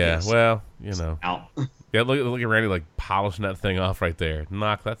 Yeah, Yes. well, Out. Yeah, look at Randy like polishing that thing off right there.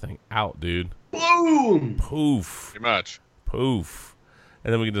 Knock that thing out, dude. Boom! Poof. Pretty much. Poof.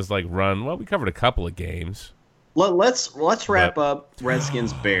 And then we can just like run. Well, we covered a couple of games. Let's wrap up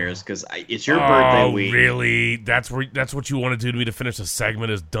Redskins Bears because it's your birthday week. Really? That's what you want to do to me to finish the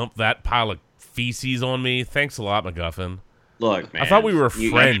segment is dump that pile of feces on me? Thanks a lot, McGuffin. Look, man. I thought we were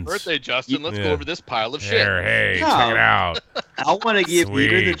Happy friends. birthday, Justin. Let's Yeah. go over this pile of shit. There, hey, No. check it out. I want to give you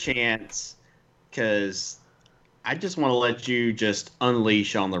the Sweet. chance because I just want to let you just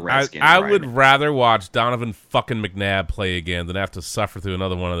unleash on the Redskins. I right would now. rather watch Donovan fucking McNabb play again than have to suffer through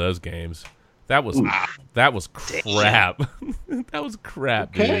another one of those games. That was crap. That was crap,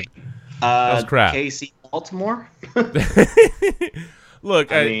 Okay. dude. That was crap. KC Baltimore.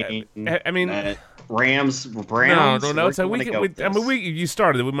 Look, I mean, Rams, Browns. No. So you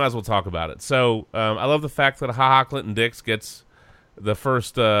started it. We might as well talk about it. So I love the fact that HaHa Clinton Dix gets the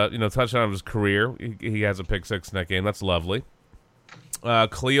first touchdown of his career. He has a pick 6 in that game. That's lovely.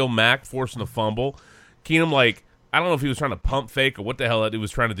 Khalil Mack forcing a fumble. Keenum, like, I don't know if he was trying to pump fake or what the hell he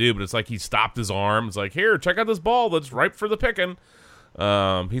was trying to do, but it's like he stopped his arm. It's like, here, check out this ball that's ripe for the picking.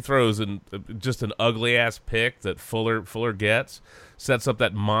 He throws just an ugly-ass pick that Fuller gets, sets up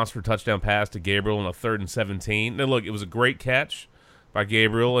that monster touchdown pass to Gabriel on a 3rd and 17. And look, it was a great catch by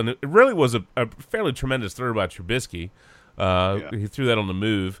Gabriel, and it really was a fairly tremendous throw by Trubisky. He threw that on the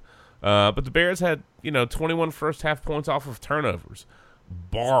move. But the Bears had, 21 first-half points off of turnovers.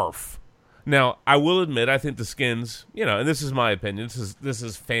 Barf. Now, I will admit, I think the Skins, and this is my opinion, this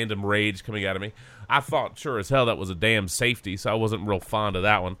is fandom rage coming out of me. I thought sure as hell that was a damn safety, so I wasn't real fond of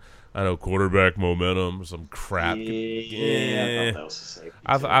that one. I know quarterback momentum or some crap. Yeah, I thought that was a safety.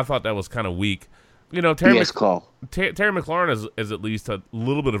 I thought that was kind of weak. Terry McLaurin is at least a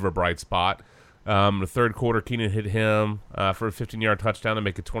little bit of a bright spot. The third quarter, Keenan hit him for a 15-yard touchdown to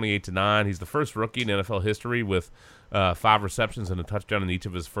make it 28-9. He's the first rookie in NFL history with 5 receptions and a touchdown in each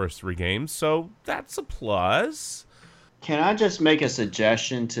of his first 3 games. So that's a plus. Can I just make a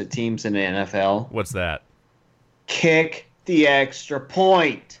suggestion to teams in the NFL? What's that? Kick the extra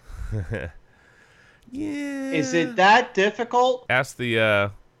point. Yeah. Is it that difficult? Ask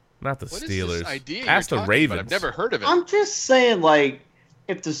the not the What Steelers. is this idea Ask the you're talking Ravens. about? I've never heard of it. I'm just saying, like,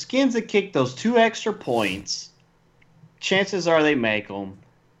 if the Skins had kicked those 2 extra points, chances are they make them.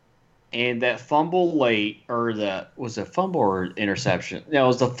 And that fumble late, was it fumble or interception? No, it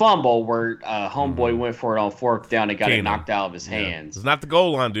was the fumble where homeboy went for it on 4th down and got it knocked out of his hands. It's not the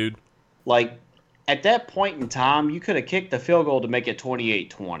goal line, dude. Like, at that point in time, you could have kicked the field goal to make it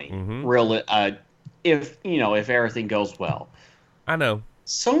 28-20. Really, if everything goes well. I know.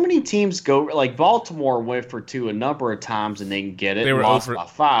 So many teams go, like Baltimore went for 2 a number of times and they didn't get it. They were lost by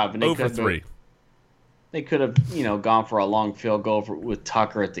 5. And they for 3. They could have, gone for a long field goal with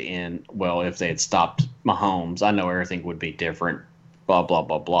Tucker at the end. Well, if they had stopped Mahomes, I know everything would be different. Blah blah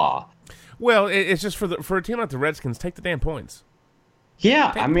blah blah. Well, it's just for a team like the Redskins, take the damn points.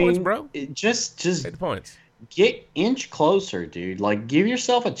 Yeah, Take the points, bro. Just Take the points. Get inch closer, dude. Like, give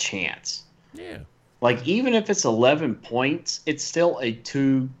yourself a chance. Yeah. Like, even if it's 11 points, it's still a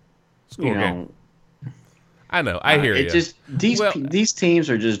 2 Score game. I know. I hear you. These teams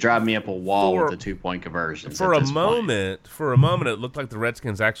are just driving me up a wall with the 2-point conversions. For a moment, it looked like the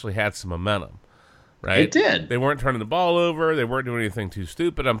Redskins actually had some momentum. Right? It did. They weren't turning the ball over. They weren't doing anything too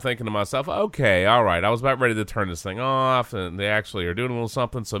stupid. I'm thinking to myself, okay, all right. I was about ready to turn this thing off, and they actually are doing a little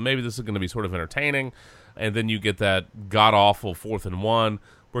something, so maybe this is going to be sort of entertaining. And then you get that god-awful 4th and 1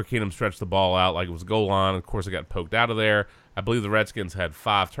 where Keenum stretched the ball out like it was a goal line. Of course, it got poked out of there. I believe the Redskins had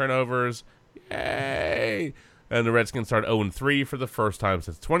 5 turnovers. Yay! And the Redskins started 0-3 for the first time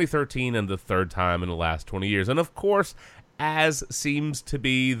since 2013 and the 3rd time in the last 20 years. And, of course, as seems to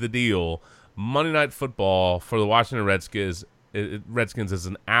be the deal, Monday Night Football for the Washington Redskins is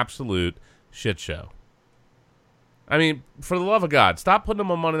an absolute shit show. I mean, for the love of God, stop putting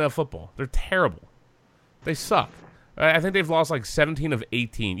them on Monday Night Football. They're terrible. They suck. I think they've lost like 17 of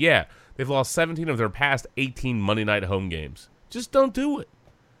 18. Yeah, they've lost 17 of their past 18 Monday night home games. Just don't do it.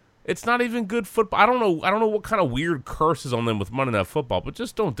 It's not even good football. I don't know what kind of weird curse is on them with Monday Night Football, but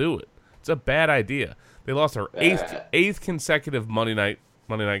just don't do it. It's a bad idea. They lost their eighth consecutive Monday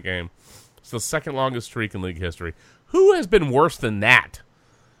night game. It's the 2nd longest streak in league history. Who has been worse than that?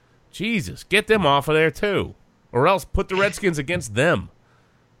 Jesus, get them off of there too, or else put the Redskins against them.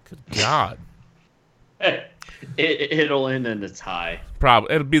 Good God. It'll end in a tie.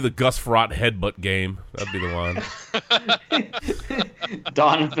 Probably. It'll be the Gus Frerotte headbutt game. That'd be the one.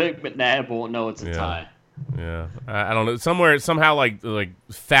 Donovan McNabb won't know it's a tie. Yeah. I don't know. Somehow, like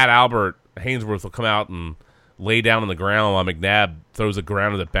Fat Albert Hainsworth will come out and lay down on the ground while McNabb throws a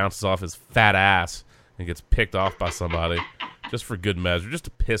grounder that bounces off his fat ass and gets picked off by somebody. Just for good measure. Just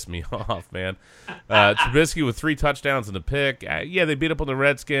to piss me off, man. Trubisky with 3 touchdowns and a pick. Yeah, they beat up on the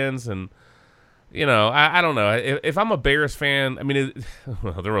Redskins and... I don't know. If I'm a Bears fan, I mean,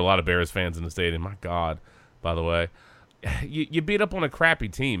 there were a lot of Bears fans in the stadium. My God, by the way. You beat up on a crappy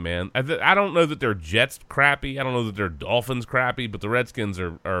team, man. I don't know that their Jets crappy. I don't know that their Dolphins crappy, but the Redskins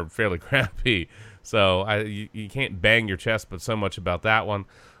are fairly crappy. So you can't bang your chest but so much about that one.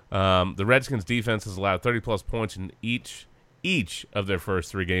 The Redskins defense has allowed 30-plus points in each of their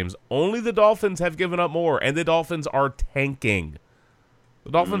first 3 games. Only the Dolphins have given up more, and the Dolphins are tanking. The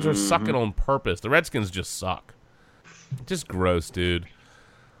Dolphins are sucking on purpose. The Redskins just suck. Just gross, dude.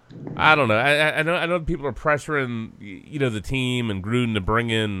 I don't know. I know people are pressuring the team and Gruden to bring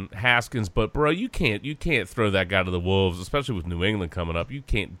in Haskins, but bro, you can't throw that guy to the wolves, especially with New England coming up. You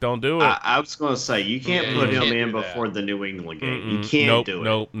can't. Don't do it. I was going to say you can't put him in before the New England game. You can't do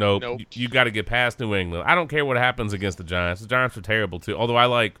it. Nope. You got to get past New England. I don't care what happens against the Giants. The Giants are terrible too. Although I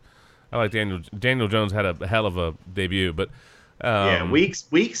like I like Daniel Jones had a hell of a debut, but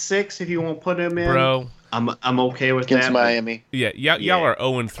week 6 if you won't put him in, bro. I'm okay with Against that. Miami. Yeah, y'all are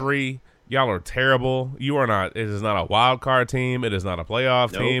 0-3. Y'all are terrible. You are not. It is not a wild card team. It is not a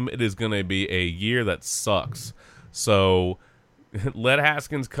playoff team. It is going to be a year that sucks. So let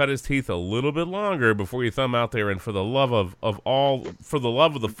Haskins cut his teeth a little bit longer before you throw him out there. And for the love of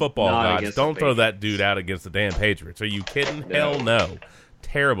the football gods, don't throw that dude out against the damn Patriots. Are you kidding? No. Hell no.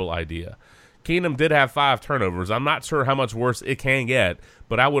 Terrible idea. Keenum did have 5 turnovers. I'm not sure how much worse it can get,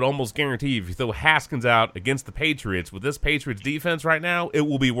 but I would almost guarantee if you throw Haskins out against the Patriots with this Patriots defense right now, it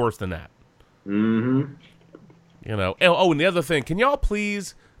will be worse than that. Mm-hmm. You know. Oh, and the other thing, can y'all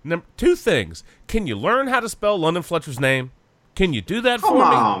please 2 things? Can you learn how to spell London Fletcher's name? Can you do that for me?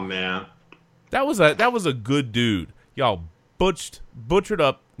 Come on, man. That was a good dude. Y'all butchered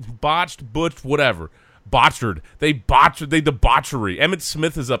up, botched, whatever. Botchered. They debauchery. Emmitt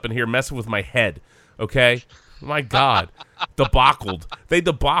Smith is up in here messing with my head. Okay? My God. Debacled. They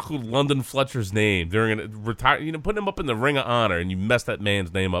debacled London Fletcher's name. They're going to retire, putting him up in the Ring of Honor, and you mess that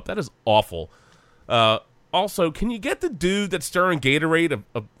man's name up. That is awful. Also, can you get the dude that's stirring Gatorade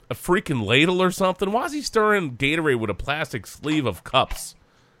a freaking ladle or something? Why is he stirring Gatorade with a plastic sleeve of cups?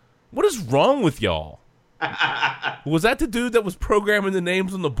 What is wrong with y'all? Was that the dude that was programming the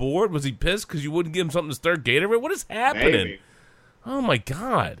names on the board? Was he pissed because you wouldn't give him something to stir Gatorade? What is happening? Maybe. Oh my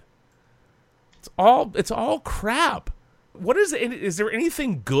God! It's all crap. What is it? Is there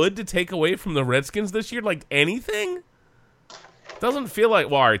anything good to take away from the Redskins this year? Like anything? Doesn't feel like.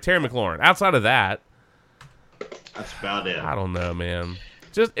 Well, all right, Terry McLaurin. Outside of that, that's about it. I don't know, man.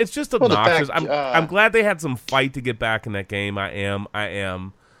 It's just obnoxious. I'm glad they had some fight to get back in that game. I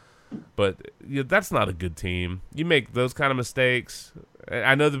am. But that's not a good team. You make those kind of mistakes.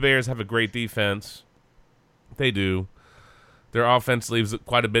 I know the Bears have a great defense. They do. Their offense leaves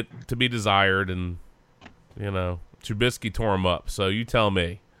quite a bit to be desired, and, Trubisky tore them up. So you tell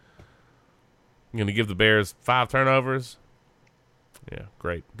me. You're going to give the Bears 5 turnovers? Yeah,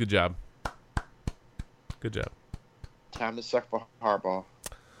 great. Good job. Good job. Time to suck for Harbaugh.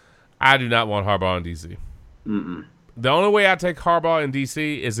 I do not want Harbaugh in D.C. Mm-mm. The only way I take Harbaugh in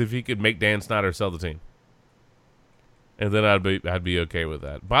D.C. is if he could make Dan Snyder sell the team, and then I'd be okay with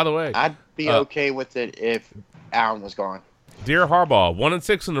that. By the way, I'd be okay with it if Allen was gone. Dear Harbaugh,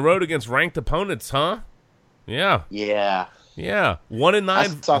 1-6 on the road against ranked opponents, huh? Yeah. 1-9. I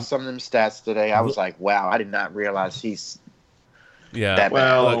saw some of them stats today. I was like, wow, I did not realize he's that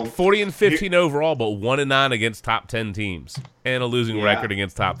bad. Look, 40-15 overall, but 1-9 against top 10 teams, and a losing record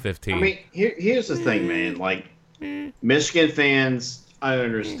against top 15. I mean, here's the thing, man. Like, Michigan fans, I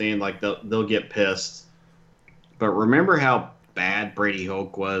understand, like, they'll get pissed. But remember how bad Brady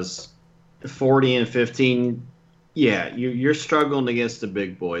Hoke was? 40-15. Yeah, you're struggling against the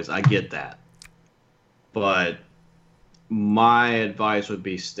big boys. I get that. But my advice would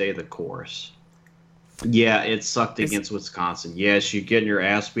be stay the course. Yeah, it sucked against Wisconsin. Yes, you're getting your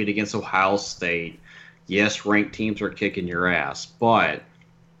ass beat against Ohio State. Yes, ranked teams are kicking your ass. But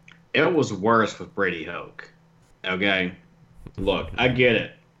it was worse with Brady Hoke. Okay? Look, I get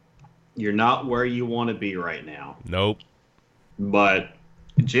it. You're not where you want to be right now. Nope. But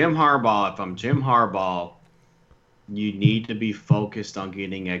Jim Harbaugh, if I'm Jim Harbaugh, you need to be focused on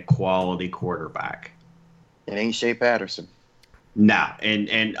getting a quality quarterback. It ain't Shea Patterson. Nah,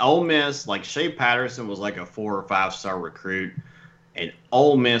 and Ole Miss, like Shea Patterson was like a 4 or 5 star recruit, and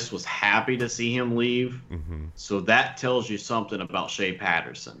Ole Miss was happy to see him leave. Mm-hmm. So that tells you something about Shea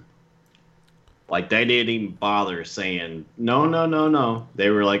Patterson. Like, they didn't even bother saying, no. They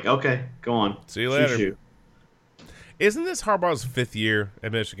were like, okay, go on. See you later. Shoot. Isn't this Harbaugh's 5th year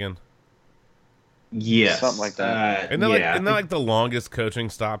at Michigan? Yes. Something like that. Isn't that like the longest coaching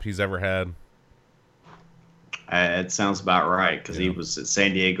stop he's ever had? It sounds about right, because he was at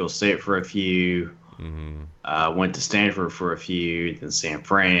San Diego State for a few, went to Stanford for a few, then San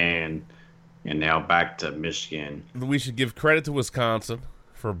Fran, and now back to Michigan. We should give credit to Wisconsin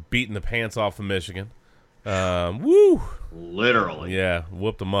for beating the pants off of Michigan. Woo! Literally. Yeah,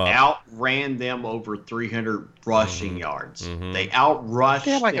 whooped them up. Outran them over 300 rushing yards. Mm-hmm. They outrushed them.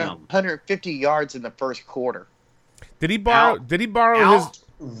 They had like them. 150 yards in the first quarter. Did he borrow his...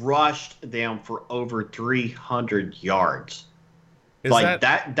 Rushed them for over 300 yards. Is like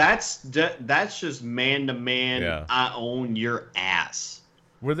that's just man to man. Yeah. I own your ass.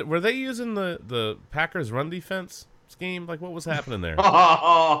 Were they using the Packers run defense scheme? Like, what was happening there? Did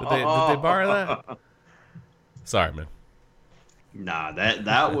they borrow that? Sorry, man. Nah,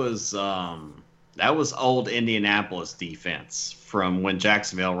 that was old Indianapolis defense from when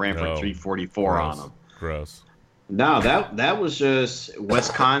Jacksonville ran for 344 on them. Gross. No, that was just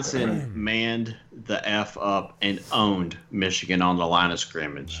Wisconsin manned the F up and owned Michigan on the line of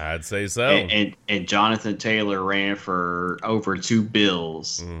scrimmage. I'd say so. And Jonathan Taylor ran for over 2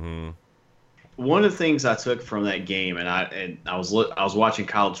 bills. Mm-hmm. One of the things I took from that game, and I was watching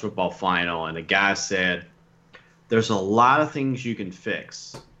college football final, and the guy said, "There's a lot of things you can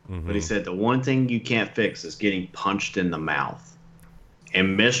fix, but he said the one thing you can't fix is getting punched in the mouth."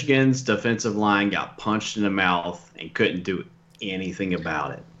 And Michigan's defensive line got punched in the mouth and couldn't do anything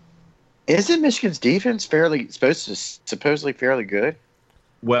about it. Isn't Michigan's defense supposedly fairly good?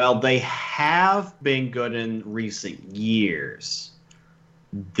 Well, they have been good in recent years.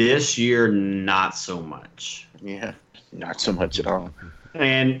 This year, not so much. Yeah, not so much at all.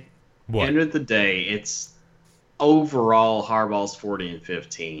 And end of the day, it's overall Harbaugh's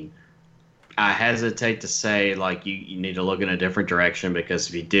 40-15. I hesitate to say, like, you need to look in a different direction, because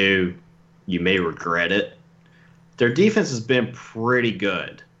if you do, you may regret it. Their defense has been pretty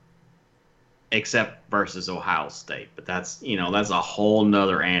good, except versus Ohio State. But that's a whole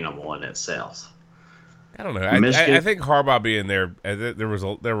nother animal in itself. I don't know. I think Harbaugh being there, there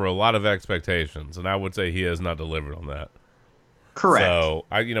were a lot of expectations, and I would say he has not delivered on that. Correct. So,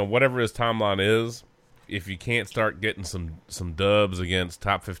 whatever his timeline is, if you can't start getting some dubs against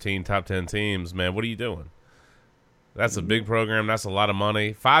top 15, top 10 teams, man, what are you doing? That's a big program. That's a lot of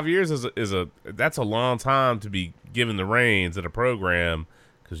money. 5 years that's a long time to be given the reins at a program,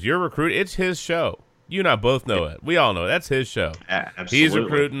 because you're recruiting. It's his show. You and I both know it. We all know it. That's his show. Absolutely. He's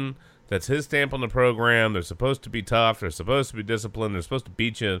recruiting. That's his stamp on the program. They're supposed to be tough. They're supposed to be disciplined. They're supposed to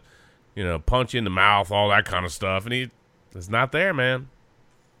beat you, punch you in the mouth, all that kind of stuff. And it's not there, man.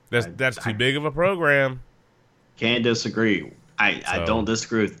 That's too big of a program. Can't disagree. I don't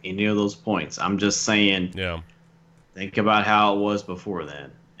disagree with any of those points. I'm just saying, think about how it was before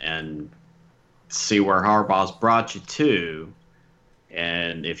then and see where Harbaugh's brought you to.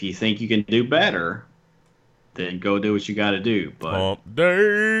 And if you think you can do better, then go do what you got to do. But hump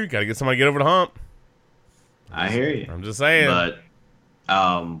day. Got to get somebody to get over the hump. I hear you. I'm just saying. But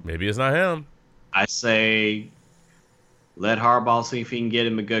maybe it's not him. I say let Harbaugh see if he can get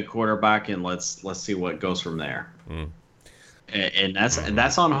him a good quarterback, and let's see what goes from there. And that's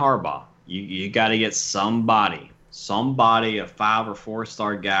on Harbaugh. You got to get somebody, a 5 or 4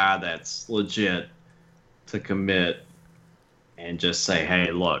 star guy that's legit to commit, and just say,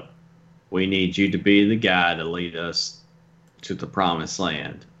 hey, look, we need you to be the guy to lead us to the promised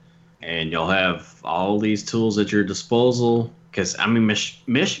land, and you'll have all these tools at your disposal. Because,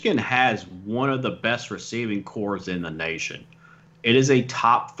 Michigan has one of the best receiving cores in the nation. It is a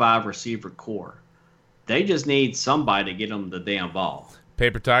top 5 receiver core. They just need somebody to get them the damn ball.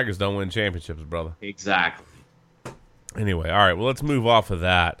 Paper Tigers don't win championships, brother. Exactly. Anyway, all right, well, let's move off of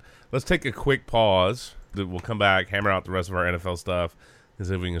that. Let's take a quick pause. We'll come back, hammer out the rest of our NFL stuff, and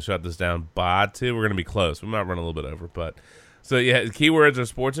see if we can shut this down by 2. We're going to be close. We might run a little bit over. But so, yeah, the keywords are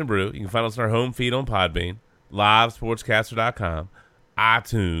sports and brew. You can find us on our home feed on Podbean, livesportscaster.com,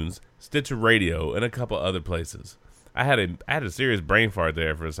 iTunes, Stitcher Radio, and a couple other places. I had a serious brain fart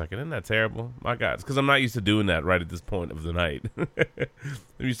there for a second. Isn't that terrible? My God, it's because I'm not used to doing that right at this point of the night. It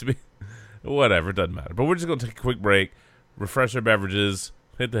used to be whatever. It doesn't matter. But we're just going to take a quick break, refresh our beverages,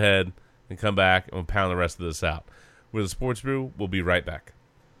 hit the head, and come back, and we'll pound the rest of this out. With the Sports Brew, we'll be right back.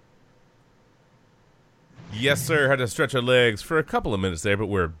 Yes, sir. Had to stretch our legs for a couple of minutes there, but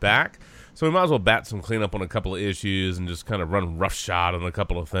we're back. So we might as well bat some cleanup on a couple of issues and just kind of run roughshod on a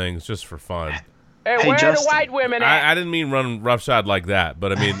couple of things just for fun. Hey, where are the white women at? I didn't mean run roughshod like that,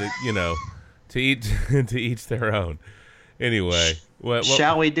 but I mean, to each their own. Anyway.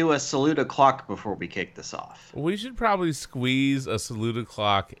 Shall we do a salute o'clock before we kick this off? We should probably squeeze a salute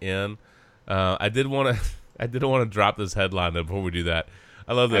o'clock in. I did want to drop this headline though before we do that.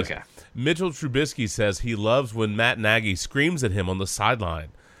 I love this. Okay. Mitchell Trubisky says he loves when Matt Nagy screams at him on the sideline.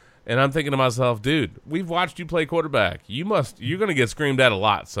 And I'm thinking to myself, dude, we've watched you play quarterback. You're going to get screamed at a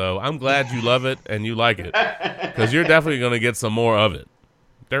lot. So I'm glad you love it and you like it, because you're definitely going to get some more of it.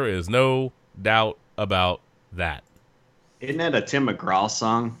 There is no doubt about that. Isn't that a Tim McGraw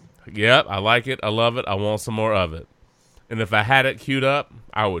song? Yep, I like it. I love it. I want some more of it. And if I had it queued up,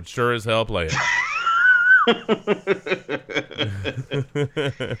 I would sure as hell play it.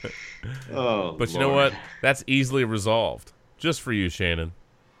 But you know what? That's easily resolved. Just for you, Shannon.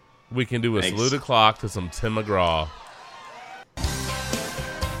 We can do a salute o'clock to some Tim McGraw.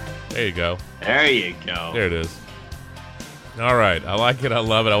 There you go. There you go. There it is. All right. I like it. I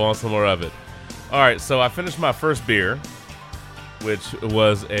love it. I want some more of it. All right. So I finished my first beer, which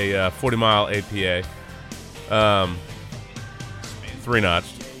was a 40-mile APA.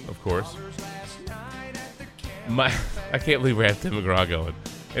 3-notched, of course. I can't believe we have Tim McGraw going.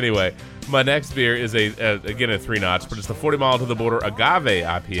 Anyway, my next beer is again a 3-notch, but it's the 40 Mile to the Border Agave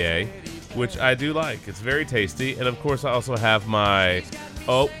IPA, which I do like. It's very tasty, and of course I also have my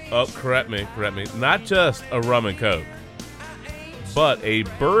correct me, not just a rum and coke, but a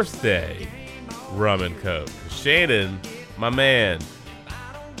birthday rum and coke. Shannon, my man,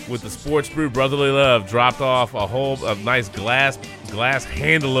 with the Sports Brew Brotherly Love, dropped off a nice glass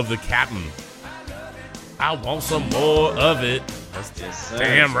handle of the Captain. I want some more of it. That's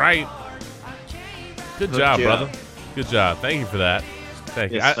damn right. Good job, brother. Good job. Thank you for that.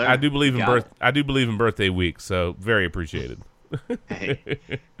 Thank you. I do believe in birthday week, so very appreciated. Hey,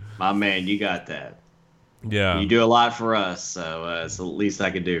 my man, you got that. Yeah. You do a lot for us, so it's the least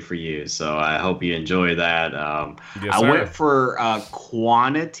I could do for you. So I hope you enjoy that. Yes, I went for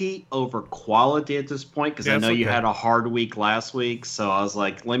quantity over quality at this point because I know you had a hard week last week. So I was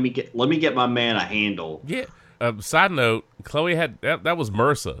like, let me get my man a handle. Yeah. Side note, Chloe had that was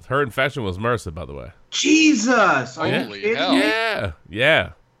MRSA. Her infection was MRSA, by the way. Jesus! Holy hell!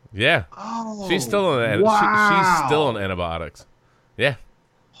 Yeah. Oh, she's still on she's still on antibiotics. Yeah.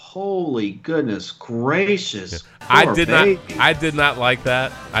 Holy goodness gracious! I did not like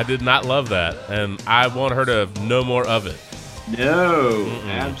that. I did not love that, and I want her to know more of it. No,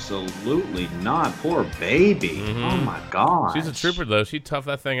 absolutely not. Poor baby. Mm-hmm. Oh my god. She's a trooper though. She toughed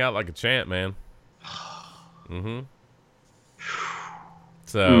that thing out like a champ, man.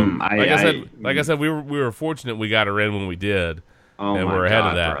 So, like I said, we were fortunate we got her in when we did, and we're ahead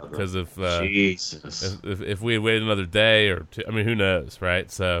of that because if we had waited another day or two, I mean, who knows,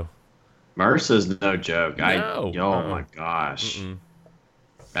 right? So, MRSA's no joke. Oh my gosh,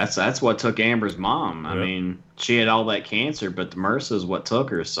 that's what took Amber's mom. I mean, she had all that cancer, but the MRSA is what took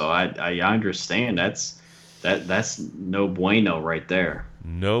her. So I understand. That's no bueno right there.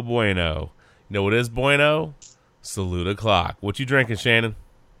 No bueno. You know what is bueno? Salute o'clock. What you drinking, Shannon?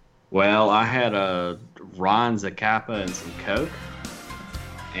 Well, I had a Ron Zacapa and some Coke.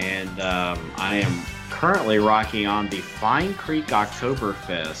 And I am currently rocking on the Fine Creek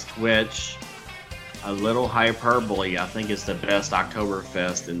Oktoberfest, which, a little hyperbole, I think is the best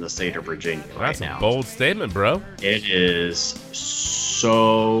Oktoberfest in the state of Virginia right now. That's a bold statement, bro. It is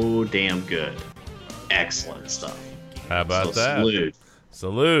so damn good. Excellent stuff. How about that?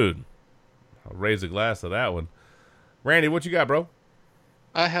 Salute. I'll raise a glass to that one. Randy, what you got, bro?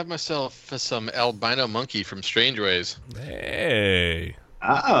 I have myself some albino monkey from Strange Ways. Hey.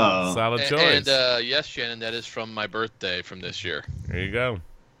 Oh. Solid choice. And yes, Shannon, that is from my birthday from this year. There you go.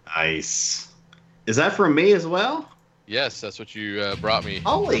 Nice. Is that from me as well? Yes, that's what you brought me.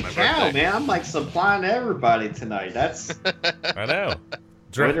 Holy cow, birthday. Man. I'm like supplying everybody tonight. That's. I know.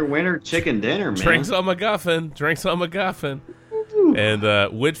 Winter chicken dinner, man. Drinks on McGuffin.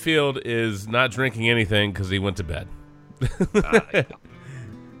 And Whitfield is not drinking anything because he went to bed.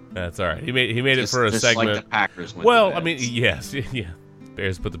 That's all right. He made it for a segment. Like the Packers went well, to bed. I mean, yes, yeah.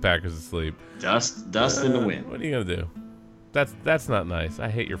 Bears put the Packers to sleep. Dust in the wind. What are you gonna do? That's not nice. I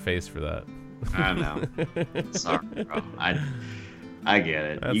hate your face for that. I know. Sorry, bro. I get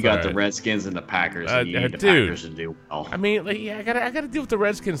it. That's you got right. the Redskins and the Packers, and you need the dude, Packers to do well. I mean, like, yeah, I gotta deal with the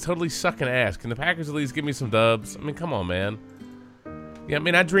Redskins totally sucking ass. Can the Packers at least give me some dubs? I mean, come on, man. Yeah, I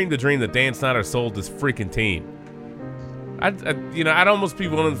mean, I dreamed the dream that Dan Snyder sold this freaking team. I'd almost be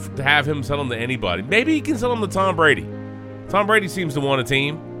willing to have him sell them to anybody. Maybe he can sell them to Tom Brady. Tom Brady seems to want a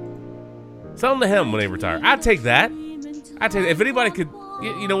team. Sell them to him when they retire. I'd take that. If anybody could,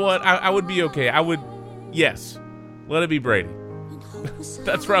 you know what? I would be okay. Yes. Let it be Brady.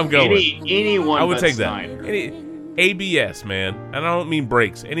 That's where I'm going. Anyone I would take Snyder. that. ABS, man. And I don't mean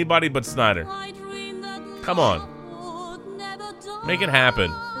breaks. Anybody but Snyder. Come on. Make it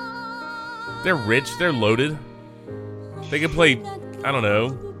happen. They're rich. They're loaded. They can play, I don't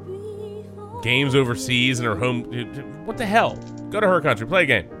know, games overseas in her home. What the hell? Go to her country. Play a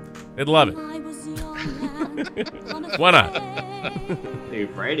game. They'd love it. Why not?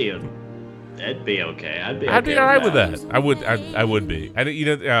 Dude, Brady, that'd be okay. I'd be all right with that. I would be.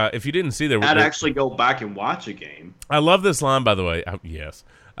 If you didn't see there, I'd actually go back and watch a game. I love this line, by the way. Yes,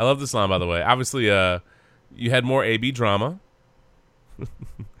 I love this line, by the way. Obviously, you had more AB drama.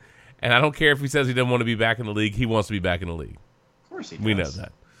 And I don't care if he says he doesn't want to be back in the league. He wants to be back in the league. Of course he does. We know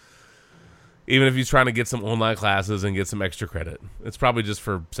that. Even if he's trying to get some online classes and get some extra credit. It's probably just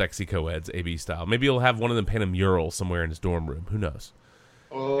for sexy co-eds, AB style. Maybe he'll have one of them paint a mural somewhere in his dorm room. Who knows?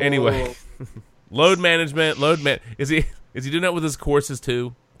 Oh. Anyway, load management. Is he doing that with his courses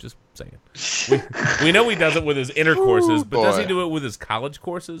too? Just saying. We know he does it with his inner courses, but does he do it with his college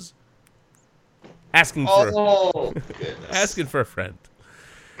courses? Asking for a friend.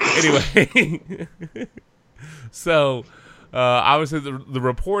 Anyway, So, obviously, the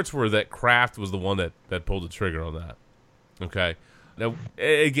reports were that Kraft was the one that pulled the trigger on that. Okay. Now,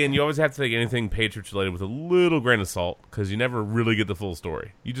 again, you always have to take anything Patriots related with a little grain of salt because you never really get the full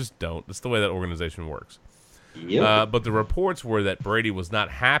story. You just don't. That's the way that organization works. Yep. But the reports were that Brady was not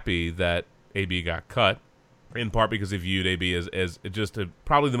happy that AB got cut, in part because he viewed AB as just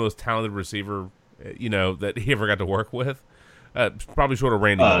probably the most talented receiver, that he ever got to work with. Probably short of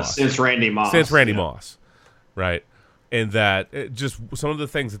Randy Moss. Since Randy Moss. Right. And that just some of the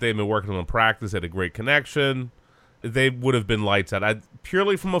things that they've been working on in practice had a great connection. They would have been lights out.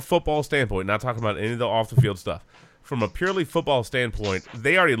 Purely from a football standpoint, not talking about any of the off-the-field stuff. From a purely football standpoint,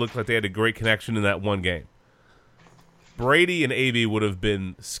 they already looked like they had a great connection in that one game. Brady and AB would have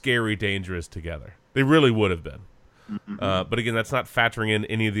been scary dangerous together. They really would have been. Mm-hmm. But again, that's not factoring in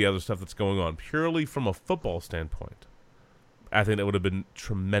any of the other stuff that's going on. Purely from a football standpoint, I think that would have been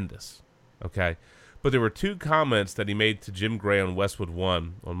tremendous. Okay? But there were two comments that he made to Jim Gray on Westwood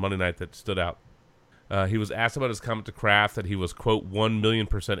One on Monday night that stood out. He was asked about his comment to Kraft that he was, quote,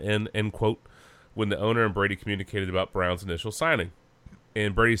 1,000,000% in, end quote, when the owner and Brady communicated about Brown's initial signing.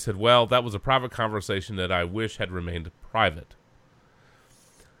 And Brady said, well, that was a private conversation that I wish had remained private.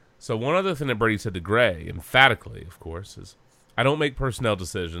 So one other thing that Brady said to Gray, emphatically, of course, is, I don't make personnel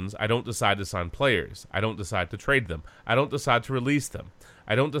decisions. I don't decide to sign players. I don't decide to trade them. I don't decide to release them.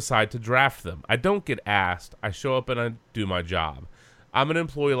 I don't decide to draft them. I don't get asked. I show up and I do my job. I'm an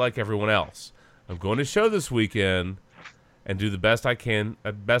employee like everyone else. I'm going to show this weekend and do the best I can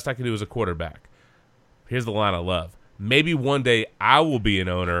do as a quarterback. Here's the line I love. Maybe one day I will be an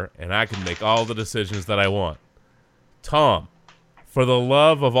owner and I can make all the decisions that I want. Tom, for the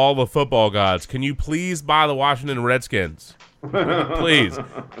love of all the football gods, can you please buy the Washington Redskins? Please.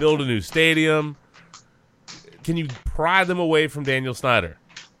 Build a new stadium. Can you pry them away from Daniel Snyder?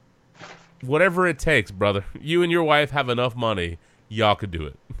 Whatever it takes, brother. You and your wife have enough money. Y'all could do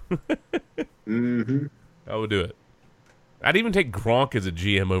it. Mm-hmm. I would do it. I'd even take Gronk as a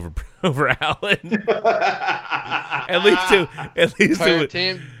GM over Allen. at least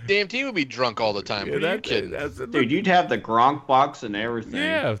damn team would be drunk all the time. Yeah, what are you kidding? Dude, you'd have the Gronk box and everything.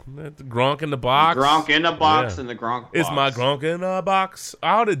 Yeah, the Gronk in the box. Gronk in the box and the Gronk box. Is my Gronk in the box?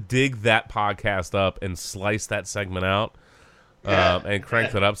 I ought to dig that podcast up and slice that segment out and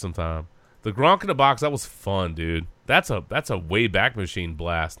crank that up sometime. The Gronk in the box, that was fun, dude. That's a way back machine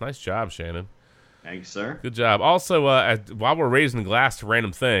blast. Nice job, Shannon. Thanks, sir. Good job. Also, while we're raising the glass to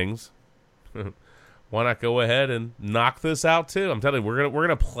random things, why not go ahead and knock this out too? I'm telling you, we're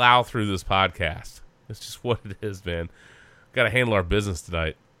gonna plow through this podcast. It's just what it is, man. Got to handle our business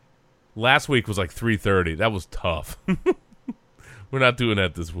tonight. Last week was like 3:30. That was tough. We're not doing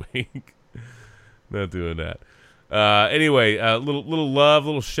that this week. Not doing that. Anyway, little love,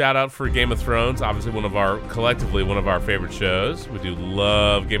 little shout out for Game of Thrones. Obviously, collectively one of our favorite shows. We do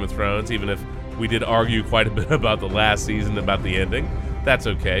love Game of Thrones, even if we did argue quite a bit about the last season, about the ending. That's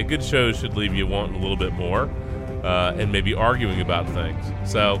okay. Good shows should leave you wanting a little bit more, and maybe arguing about things.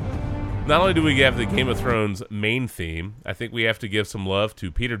 So, not only do we have the Game of Thrones main theme, I think we have to give some love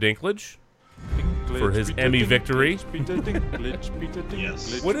to Peter Dinklage for his Emmy victory.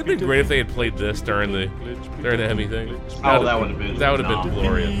 Yes. Would it have been great if they had played this during the Emmy thing? That would have been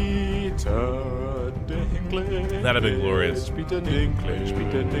glorious. That'd have been glorious. Peter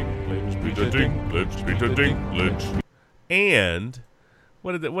Dinklage. And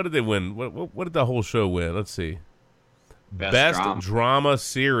what did they win? What did the whole show win? Let's see. Best drama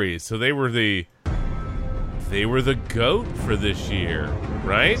series. So they were the GOAT for this year,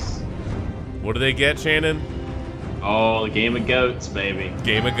 right? What do they get, Shannon? Oh, the Game of Goats, baby.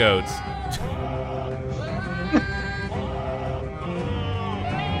 Game of Goats.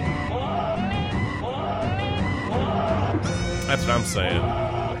 That's what I'm saying.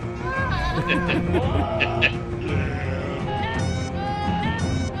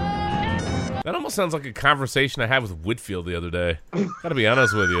 That almost sounds like a conversation I had with Whitfield the other day. Gotta be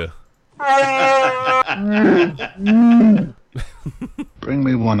honest with you. Bring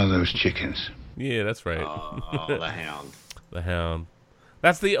me one of those chickens. Yeah, that's right. Oh, the Hound. The Hound.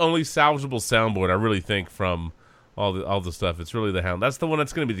 That's the only salvageable soundboard I really think from all the stuff. It's really the Hound. That's the one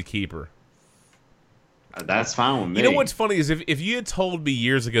that's going to be the keeper. That's fine with me. You know what's funny is if you had told me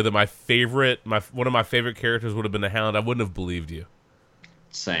years ago that one of my favorite characters would have been the Hound, I wouldn't have believed you.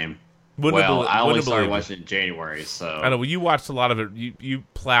 Same. I only started watching it in January, so I know. Well, you watched a lot of it. You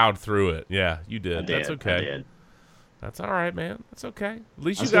plowed through it. Yeah, you did. That's okay. I did. That's all right, man. That's okay. At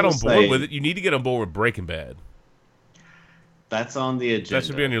least you got on board with it. You need to get on board with Breaking Bad. That's on the agenda. That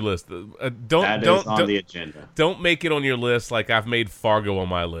should be on your list. That is on the agenda. Don't make it on your list like I've made Fargo on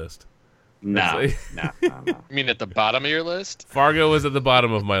my list. No. You mean at the bottom of your list? Fargo was at the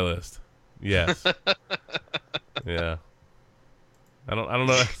bottom of my list. Yes. Yeah. I don't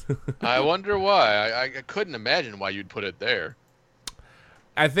know. I wonder why. I couldn't imagine why you'd put it there.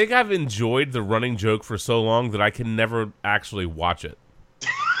 I think I've enjoyed the running joke for so long that I can never actually watch it.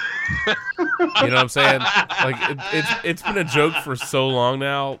 You know what I'm saying? Like it's been a joke for so long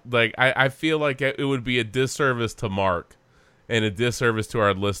now. Like I feel like it would be a disservice to Mark and a disservice to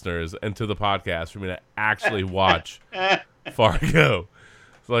our listeners and to the podcast for me to actually watch Fargo.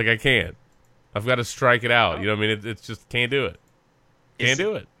 So like I can't. I've got to strike it out. You know what I mean? It's just can't do it. Can't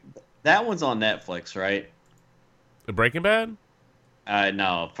do it. That one's on Netflix, right? The Breaking Bad?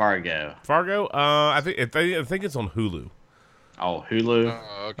 No, Fargo. Fargo? I think it's on Hulu. Oh, Hulu.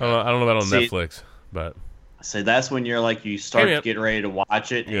 Okay. I don't know about on Netflix, but so that's when you're like you start to get ready to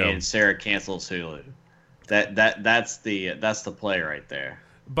watch it, and Sarah cancels Hulu. That's the play right there.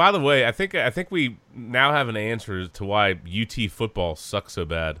 By the way, I think we now have an answer to why UT football sucks so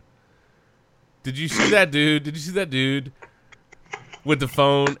bad. Did you see that dude? Did you see that dude with the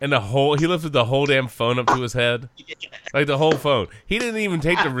phone and he lifted the whole damn phone up to his head, like the whole phone. He didn't even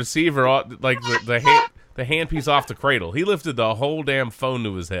take the receiver off, like the handpiece off the cradle. He lifted the whole damn phone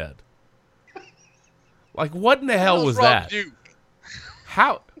to his head. Like, what in the hell was that? Dude?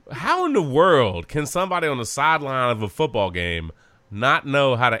 How in the world can somebody on the sideline of a football game not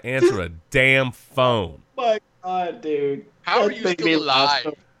know how to answer a damn phone? Oh my God, dude. How are you still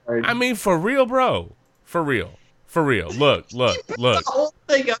alive? I mean, for real, bro. For real. Look. The whole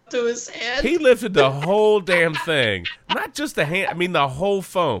thing up to his head. He lifted the whole damn thing. Not just the hand. I mean, the whole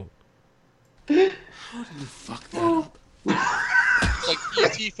phone. How did you fuck that up? It's like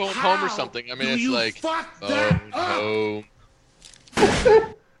E.T. phone home or something. I mean, it's like, home.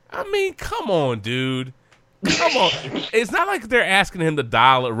 I mean, come on, dude. Come on. It's not like they're asking him to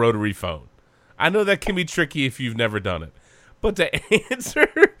dial a rotary phone. I know that can be tricky if you've never done it. But to answer,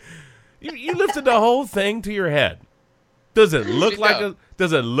 you lifted the whole thing to your head. Does it look like a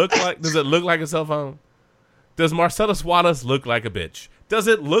cell phone? Does Marcellus Wallace look like a bitch? Does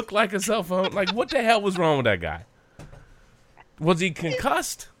it look like a cell phone? Like, what the hell was wrong with that guy? Was he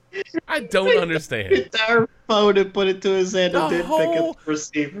concussed? I don't understand. He took our phone and put it to his head and didn't pick up the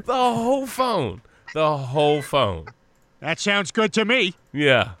receiver. The whole phone. That sounds good to me.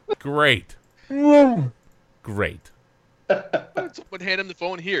 Yeah, great. Great. Someone hand him the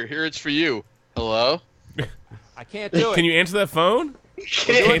phone. Here, it's for you. Hello? I can't do it. Can you answer that phone?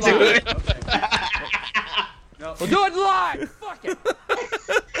 Can't do it. No. We'll do it live. Fuck it.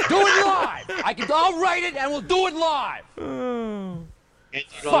 Do it live. I'll write it and we'll do it live.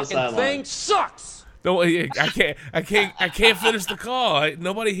 Fucking thing sucks. No, I can't finish the call.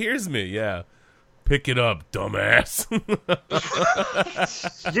 Nobody hears me. Yeah. Pick it up, dumbass.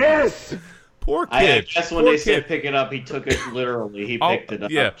 Yes. Poor kid. I guess when they said pick it up, he took it literally. He picked it up.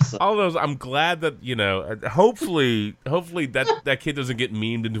 Yeah. So. All those. I'm glad that hopefully that kid doesn't get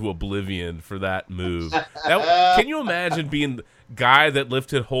memed into oblivion for that move. Can you imagine being the guy that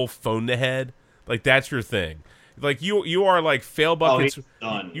lifted whole phone to head? Like that's your thing. Like you are like fail buckets. He's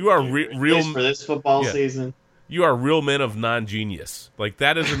done. You are real for this football season. You are real men of non-genius. Like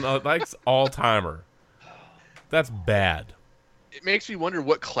that is like all timer. That's bad. It makes me wonder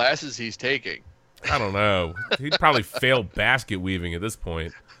what classes he's taking. I don't know. He'd probably fail basket weaving at this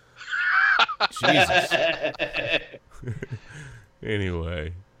point. Jesus.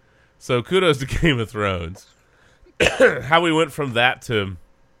 Anyway, so kudos to Game of Thrones. How we went from that to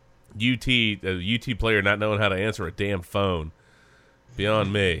a UT player not knowing how to answer a damn phone,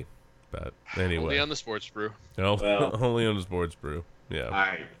 beyond me. But anyway, only on the Sports Brew. No, only on the Sports Brew. Yeah. All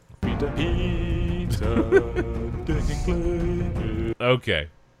right. Okay.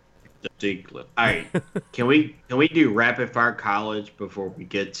 All right. Can we do rapid fire college before we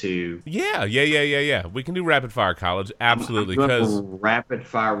get to? Yeah. We can do rapid fire college. Absolutely. I'm going rapid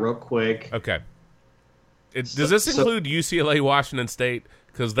fire real quick. Okay. Does this include UCLA, Washington State?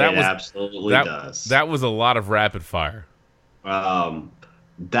 Because that absolutely does. That was a lot of rapid fire.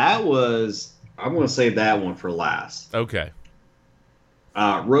 That was. I'm going to save that one for last. Okay.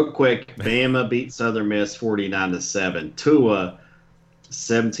 Real quick, Bama beat Southern Miss 49-7. Tua,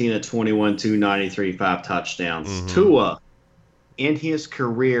 17 of 21, 293, 5 touchdowns. Mm-hmm. Tua, in his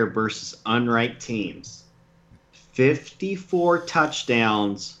career versus unranked teams, 54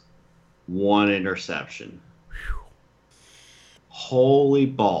 touchdowns, 1 interception. Whew. Holy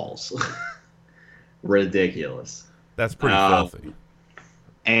balls. Ridiculous. That's pretty filthy.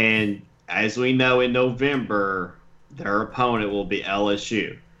 And as we know, in November, their opponent will be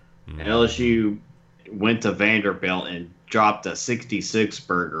LSU. Mm-hmm. LSU went to Vanderbilt and dropped a 66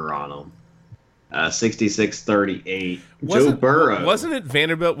 burger on them. 66-38. Joe Burrow. Wasn't it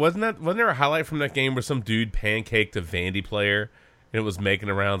Vanderbilt? Wasn't there a highlight from that game where some dude pancaked a Vandy player and it was making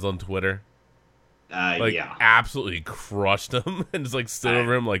the rounds on Twitter? Yeah. Absolutely crushed him and just stood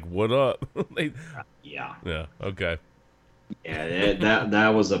over him like, what up? Yeah. Yeah, okay. Yeah, that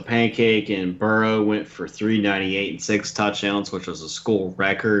was a pancake, and Burrow went for 398 and 6 touchdowns, which was a school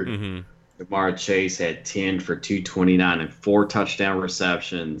record. Mm-hmm. Jamar Chase had 10 for 229 and 4 touchdown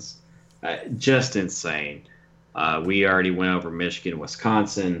receptions. Just insane. We already went over Michigan,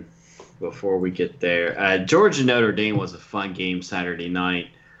 Wisconsin before we get there. Georgia Notre Dame was a fun game Saturday night.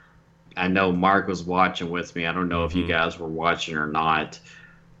 I know Mark was watching with me. I don't know if you guys were watching or not.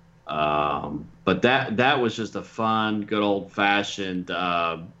 But that was just a fun, good old fashioned,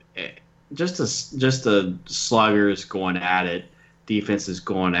 just a sluggers going at it, defenses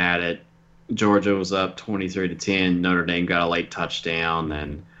going at it. Georgia was up 23-10. Notre Dame got a late touchdown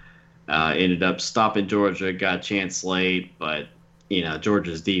and ended up stopping Georgia. Got a chance late, but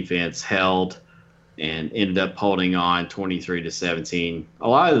Georgia's defense held and ended up holding on 23-17. A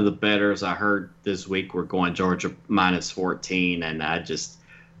lot of the bettors I heard this week were going Georgia -14, and I just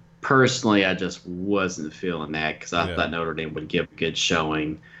wasn't feeling that because I thought Notre Dame would give a good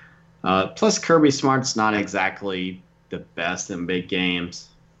showing. Plus, Kirby Smart's not exactly the best in big games.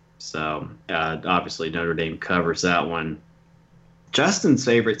 So, obviously, Notre Dame covers that one. Justin's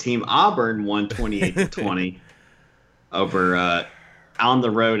favorite team, Auburn, won 28-20 over on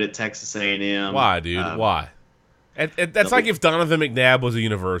the road at Texas A&M. Why, dude? Why? That's like if Donovan McNabb was a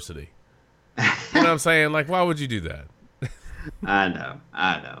university. You know what I'm saying? Why would you do that? I know.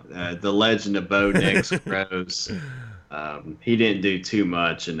 The legend of Bo Nix Rose. He didn't do too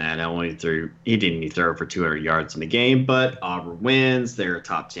much in that. He didn't even throw for 200 yards in the game, but Auburn wins. They're a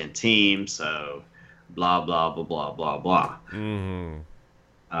top 10 team, so blah, blah, blah, blah, blah, blah. Mm-hmm.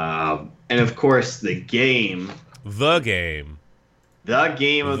 And, of course, the game of the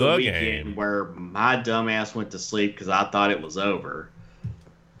weekend where my dumbass went to sleep because I thought it was over.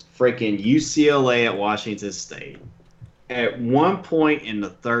 Freaking UCLA at Washington State. At one point in the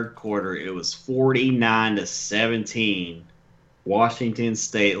third quarter, it was 49-17. Washington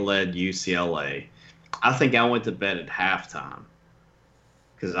State led UCLA. I think I went to bed at halftime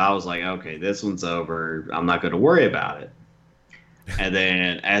because I was like, okay, this one's over. I'm not going to worry about it. And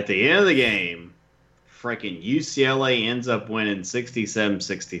then at the end of the game, freaking UCLA ends up winning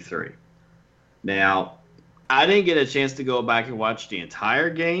 67-63. Now, I didn't get a chance to go back and watch the entire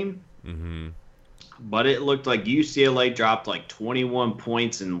game. Mm-hmm. But it looked like UCLA dropped 21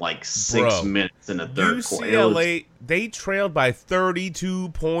 points in 6 minutes in the third quarter. UCLA, they trailed by 32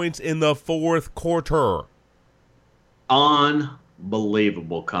 points in the fourth quarter.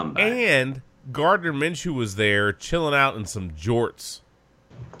 Unbelievable comeback. And Gardner Minshew was there chilling out in some jorts.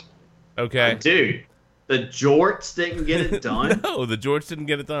 Okay? Dude, the jorts didn't get it done? No, the jorts didn't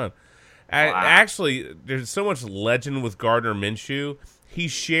get it done. Wow. Actually, there's so much legend with Gardner Minshew. He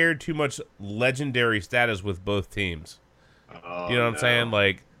shared too much legendary status with both teams. You know what I'm saying?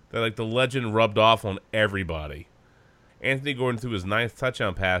 The legend rubbed off on everybody. Anthony Gordon threw his 9th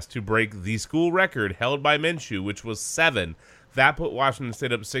touchdown pass to break the school record held by Minshew, which was 7. That put Washington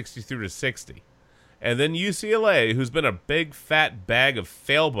State up 63-60. And then UCLA, who's been a big fat bag of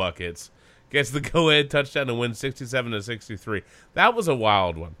fail buckets, gets the go-ahead touchdown to win 67-63. That was a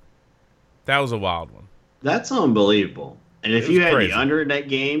wild one. That's unbelievable. And if you had the under in that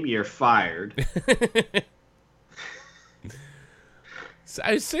game, you're fired.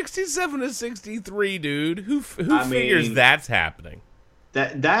 67-63, dude. Who figures that's happening?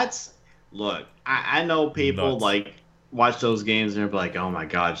 Look. I know people watch those games and they're like, "Oh my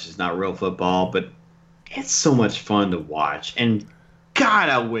gosh, it's not real football," but it's so much fun to watch. And God,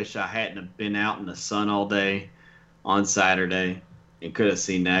 I wish I hadn't have been out in the sun all day on Saturday. And could have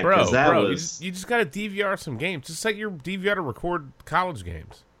seen that because you just got to DVR some games. Just like your DVR to record college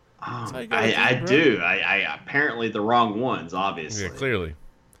games. I do. I apparently the wrong ones, obviously. Yeah, clearly.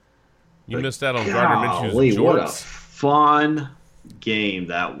 You missed out on Gardner Minshew's jorts. What a fun game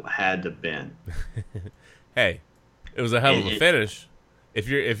that had to have been. Hey, it was a hell of a finish. If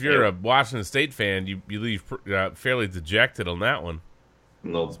you're a Washington State fan, you leave fairly dejected on that one. A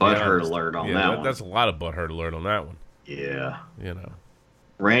little butthurt alert on that one. That's a lot of butthurt alert on that one. Yeah.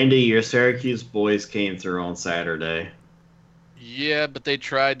 Randy, your Syracuse boys came through on Saturday. Yeah, but they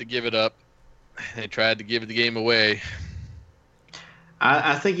tried to give it up. They tried to give the game away.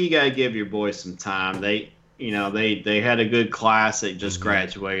 I think you got to give your boys some time. They had a good class. They just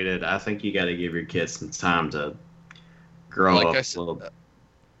graduated. I think you got to give your kids some time to grow up a little bit.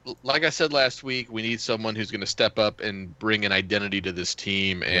 Like I said last week, we need someone who's going to step up and bring an identity to this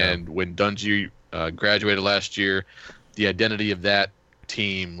team. And when Dungy graduated last year. The identity of that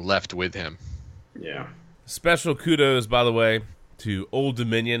team left with him. Yeah. Special kudos, by the way, to Old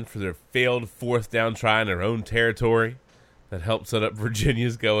Dominion for their failed fourth down try in their own territory that helped set up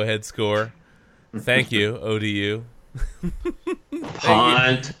Virginia's go-ahead score. Thank you, ODU.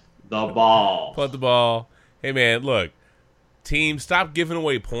 Punt the ball. Punt the ball. Hey, man, look. Team, stop giving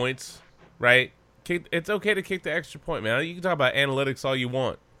away points, right? It's okay to kick the extra point, man. You can talk about analytics all you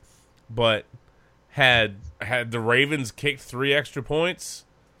want. But had the Ravens kicked 3 extra points,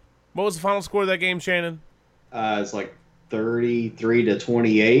 what was the final score of that game, Shannon? It's like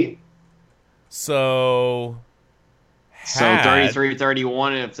 33-28. So 33-31,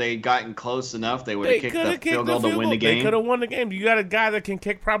 and if they had gotten close enough, they would have kicked the field goal to win the game. They could have won the game. You got a guy that can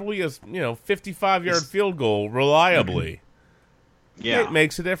kick probably a 55-yard field goal reliably. Yeah. It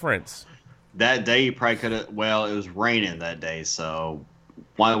makes a difference. That day you probably could have. Well, it was raining that day, so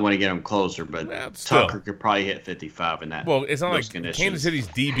why want to get him closer? But Tucker could probably hit 55 in that. Well, it's not like conditions. Kansas City's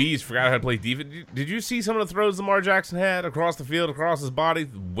DBs forgot how to play defense. Did you see some of the throws Lamar Jackson had across the field, across his body,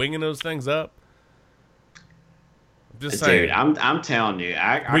 winging those things up? Just saying. Dude, I'm telling you,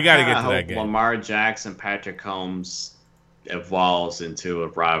 we got to get to that game. Lamar Jackson, Patrick Holmes evolves into a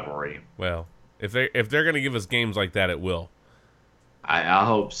rivalry. Well, if they're going to give us games like that, it will. I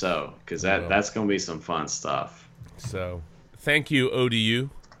hope so, because that's going to be some fun stuff. So, thank you,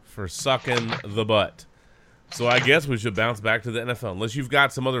 ODU, for sucking the butt. So I guess we should bounce back to the NFL. Unless you've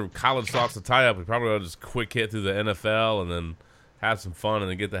got some other college thoughts to tie up, we probably ought to just quick hit through the NFL and then have some fun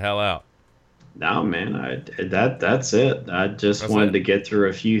and then get the hell out. No, man, that's it. I just wanted to get through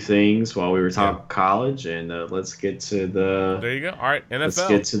a few things while we were talking college, and let's get to the. There you go. All right, NFL. Let's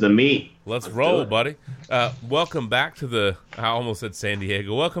get to the meat. Let's roll, buddy. Welcome back to the. I almost said San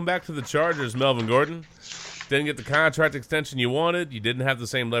Diego. Welcome back to the Chargers, Melvin Gordon. Didn't get the contract extension you wanted. You didn't have the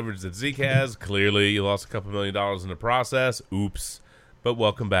same leverage that Zeke has. Clearly, you lost a couple $1 million in the process. Oops. But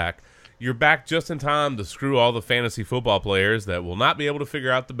welcome back. You're back just in time to screw all the fantasy football players that will not be able to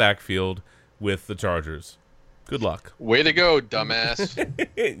figure out the backfield with the Chargers. Good luck. Way to go, dumbass.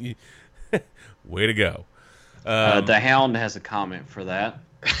 Way to go. The Hound has a comment for that.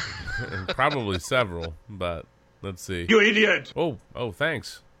 Probably several, but let's see. You idiot! Oh,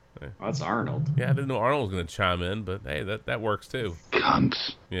 thanks. That's Arnold. Yeah, I didn't know Arnold was going to chime in, but hey, that works too.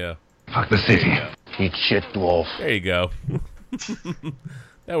 Cunts. Yeah. Fuck the city. Yeah. Eat shit, dwarf. There you go.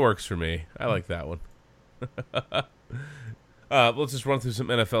 That works for me. I like that one. Let's just run through some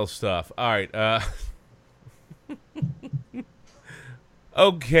NFL stuff. All right.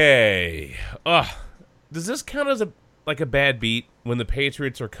 Okay. Does this count as a bad beat when the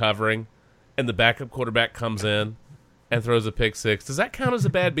Patriots are covering and the backup quarterback comes in and throws a pick six? Does that count as a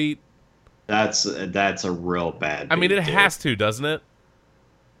bad beat? That's a real bad beat. I mean, it has to, doesn't it?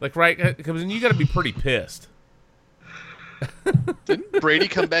 Right? Because you got to be pretty pissed. Didn't Brady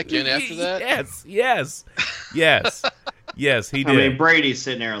come back in after that? Yes, he did. I mean, Brady's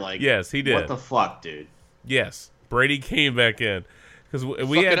sitting there like, yes, he did. What the fuck, dude? Yes, Brady came back in because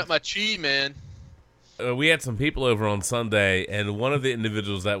we had up my chi, man. We had some people over on Sunday, and one of the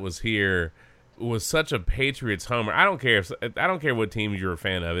individuals that was here was such a Patriots homer. I don't care what team you're a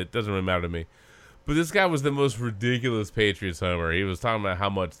fan of; it doesn't really matter to me. But this guy was the most ridiculous Patriots homer. He was talking about how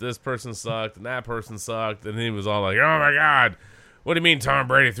much this person sucked and that person sucked, and he was all like, "Oh my God, what do you mean Tom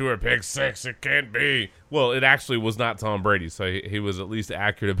Brady threw a pick six? It can't be." Well, it actually was not Tom Brady, so he was at least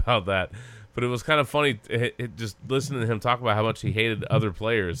accurate about that. But it was kind of funny just listening to him talk about how much he hated other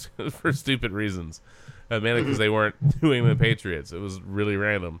players for stupid reasons, mainly because they weren't doing the Patriots. It was really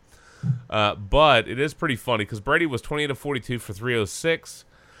random. But it is pretty funny because Brady was 28 of 42 for 306.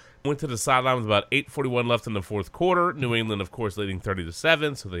 Went to the sideline with about 8:41 left in the fourth quarter. New England, of course, leading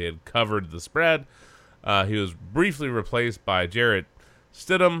 30-7, so they had covered the spread. He was briefly replaced by Jarrett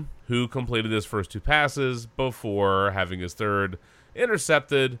Stidham, who completed his first 2 passes before having his third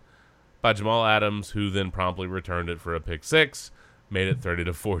intercepted by Jamal Adams, who then promptly returned it for a pick six, made it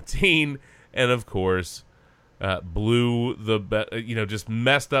 30-14, and of course blew just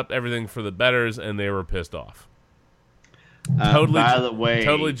messed up everything for the bettors, and they were pissed off. By the way,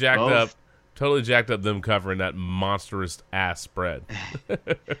 totally jacked up them covering that monstrous ass spread.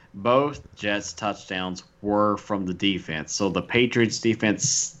 Both Jets touchdowns were from the defense, so the Patriots defense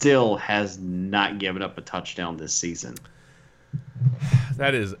still has not given up a touchdown this season.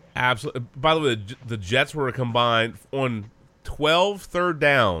 That is absolutely. By the way, the Jets were combined on 12 third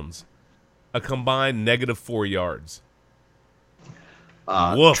downs, a combined -4 yards.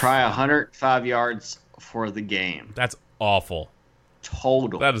 Try 105 yards for the game. That's awful.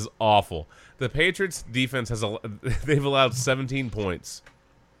 Total. That is awful. The Patriots defense they've allowed 17 points.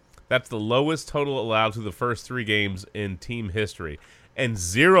 That's the lowest total allowed through the first 3 games in team history. And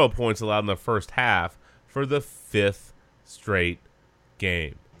 0 points allowed in the first half for the 5th straight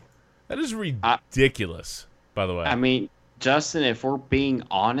game. That is ridiculous, by the way. I mean, Justin, if we're being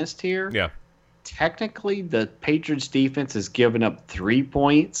honest here, yeah, technically the Patriots defense has given up 3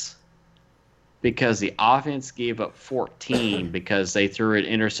 points because the offense gave up 14 because they threw an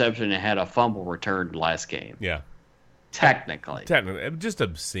interception and had a fumble returned last game. Yeah. Technically, just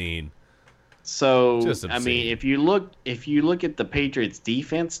obscene. So I mean, if you look at the Patriots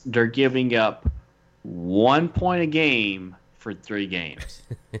defense, they're giving up 1 point a game for 3 games.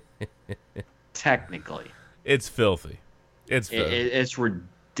 Technically, it's filthy. It's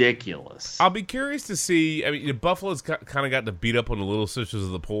ridiculous. I'll be curious to see. I mean, Buffalo's kind of got to beat up on the little sisters of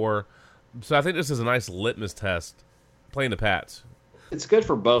the poor, so I think this is a nice litmus test. Playing the Pats, it's good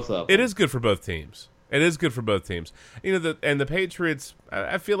for both of them. It is good for both teams. It is good for both teams. You know, the Patriots,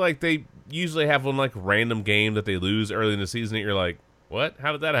 I feel like they usually have one like random game that they lose early in the season that you're like, what?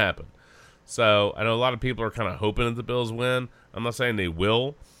 How did that happen? So I know a lot of people are kind of hoping that the Bills win. I'm not saying they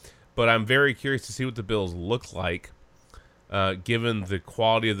will, but I'm very curious to see what the Bills look like given the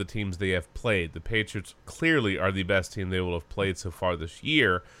quality of the teams they have played. The Patriots clearly are the best team they will have played so far this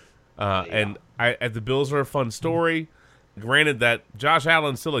year. And the Bills are a fun story. Granted that Josh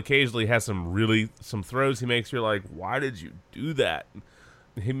Allen still occasionally has some throws he makes. You're like, why did you do that?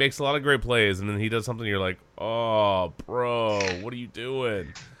 He makes a lot of great plays, and then he does something you're like, oh, bro, what are you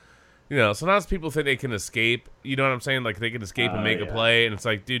doing? You know, sometimes people think they can escape. You know what I'm saying? Like they can escape and make a play, and it's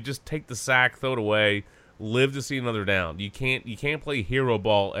like, dude, just take the sack, throw it away, live to see another down. You can't play hero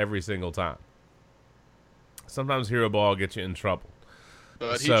ball every single time. Sometimes hero ball gets you in trouble.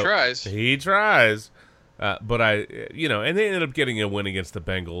 But he tries. He tries. But and they ended up getting a win against the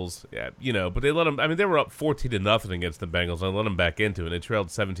Bengals. Yeah, but they let them. I mean, they were up 14-0 against the Bengals. And let them back into it. They trailed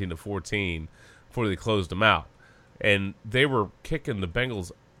 17-14 before they closed them out, and they were kicking the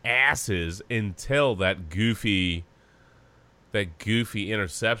Bengals' asses until that goofy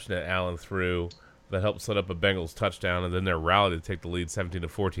interception that Allen threw that helped set up a Bengals touchdown, and then their rally to take the lead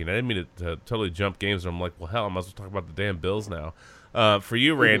 17-14. I didn't mean to totally jump games. And I'm like, well, hell, I might as well talk about the damn Bills now. For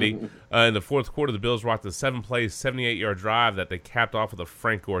you, Randy, in the fourth quarter, the Bills rocked a 7-play, 78-yard drive that they capped off with a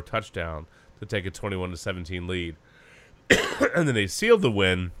Frank Gore touchdown to take a 21-17 lead. And then they sealed the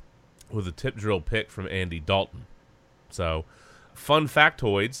win with a tip drill pick from Andy Dalton. So, fun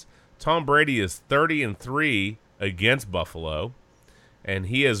factoids, Tom Brady is 30-3 against Buffalo, and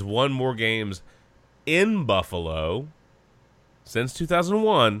he has won more games in Buffalo since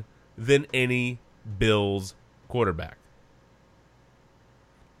 2001 than any Bills quarterback.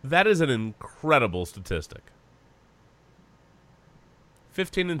 That is an incredible statistic.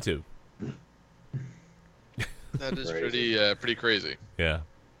 15-2. That is pretty crazy. Yeah.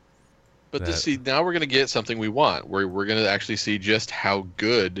 But now we're going to get something we want, where we're going to actually see just how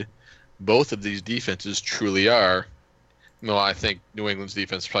good both of these defenses truly are. Well, I think New England's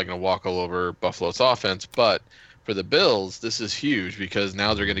defense is probably going to walk all over Buffalo's offense, but for the Bills, this is huge because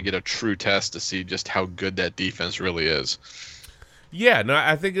now they're going to get a true test to see just how good that defense really is. Yeah, no,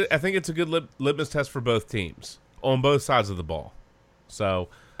 I think it's a good litmus test for both teams on both sides of the ball. So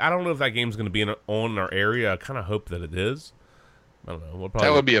I don't know if that game's going to be on our area. I kind of hope that it is. I don't know.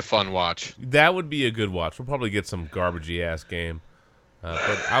 That would be a fun watch. That would be a good watch. We'll probably get some garbagey ass game,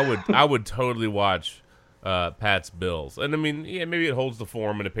 but I would totally watch Pat's Bills. And I mean, yeah, maybe it holds the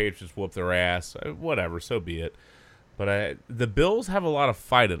form and the Patriots whoop their ass. Whatever, so be it. But the Bills have a lot of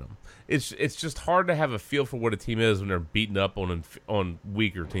fight in them. It's just hard to have a feel for what a team is when they're beating up on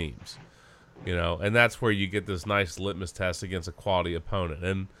weaker teams, and that's where you get this nice litmus test against a quality opponent,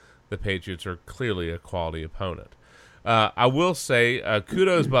 and the Patriots are clearly a quality opponent. I will say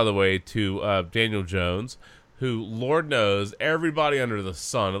kudos, by the way, to Daniel Jones, who, Lord knows, everybody under the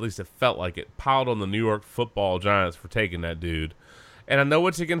sun, at least it felt like it, piled on the New York Football Giants for taking that dude. And I know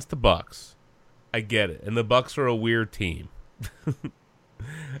it's against the Bucs. I get it, and the Bucs are a weird team.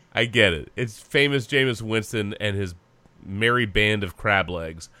 I get it. It's famous Jameis Winston and his merry band of crab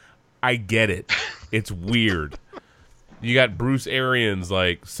legs. I get it. It's weird. You got Bruce Arians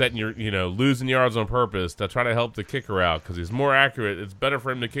setting losing yards on purpose to try to help the kicker out because he's more accurate. It's better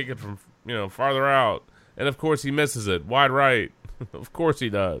for him to kick it from farther out. And of course he misses it wide right. Of course he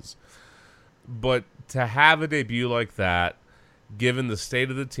does. But to have a debut like that, given the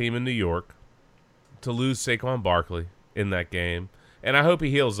state of the team in New York, to lose Saquon Barkley in that game. And I hope he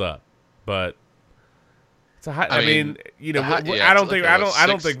heals up, but I don't think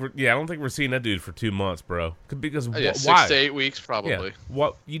we're seeing that dude for 2 months, bro. Because why? 6 to 8 weeks probably.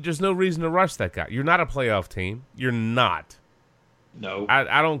 Yeah. There's no reason to rush that guy. You're not a playoff team. You're not. No.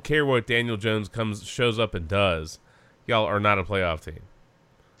 I don't care what Daniel Jones shows up and does. Y'all are not a playoff team.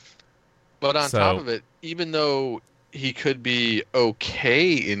 But on top of it, even though he could be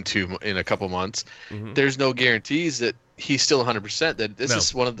okay in a couple months, there's no guarantees that he's still 100%. That this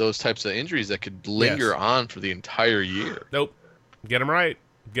is one of those types of injuries that could linger on for the entire year. Nope. Get him right.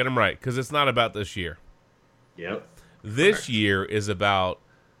 Get him right, because it's not about this year. Yep. This year is about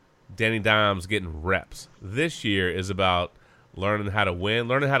Danny Dimes getting reps. This year is about learning how to win,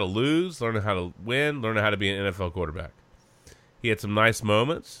 learning how to lose, learning how to win, learning how to be an NFL quarterback. He had some nice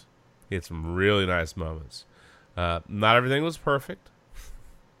moments. He had some really nice moments. Not everything was perfect.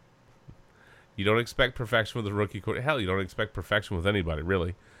 You don't expect perfection with a rookie quarterback. Hell, you don't expect perfection with anybody,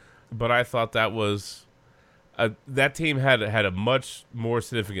 really. But I thought that was that team had a much more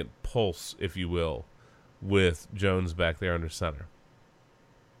significant pulse, if you will, with Jones back there under center.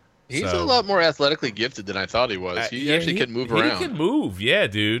 He's a lot more athletically gifted than I thought he was. He actually can move around. He can move, yeah,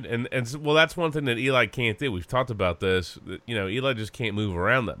 dude. And well, that's one thing that Eli can't do. We've talked about this. Eli just can't move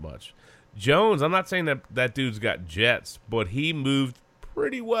around that much. Jones, I'm not saying that dude's got jets, but he moved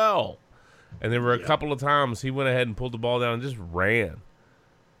pretty well. And there were a couple of times he went ahead and pulled the ball down and just ran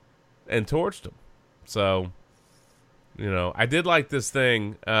and torched him. So, I did like this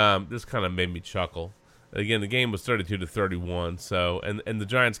thing. This kind of made me chuckle. Again, the game was 32-31. So, and the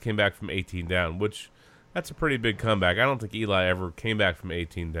Giants came back from 18 down, which that's a pretty big comeback. I don't think Eli ever came back from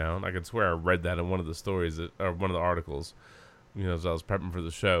 18 down. I could swear I read that in one of the stories or one of the articles, as I was prepping for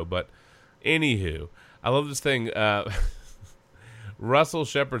the show. But anywho, I love this thing. Russell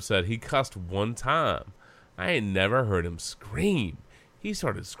Shepard said he cussed one time. I ain't never heard him scream. He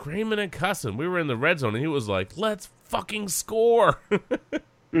started screaming and cussing. We were in the red zone, and he was like, "Let's fucking score." I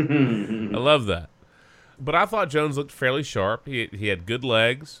love that. But I thought Jones looked fairly sharp. He had good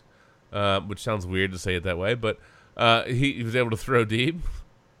legs, which sounds weird to say it that way, but he was able to throw deep.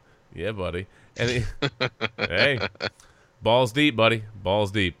 Yeah, buddy. And hey, balls deep, buddy.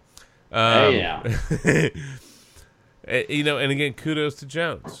 Balls deep. Yeah. And again, kudos to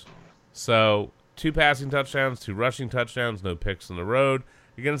Jones. So 2 passing touchdowns, 2 rushing touchdowns, no picks on the road.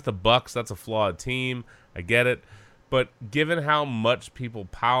 Against the Bucs, that's a flawed team. I get it. But given how much people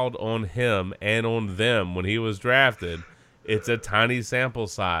piled on him and on them when he was drafted, it's a tiny sample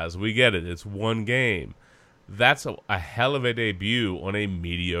size. We get it. It's one game. That's a hell of a debut on a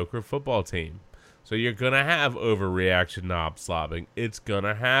mediocre football team. So you're going to have overreaction knob slobbing. It's going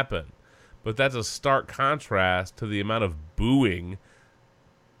to happen. But that's a stark contrast to the amount of booing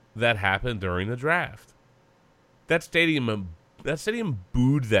that happened during the draft. That stadium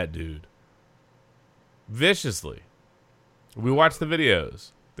booed that dude viciously. We watched the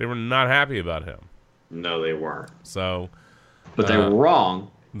videos. They were not happy about him. No, they weren't. So, but they were wrong.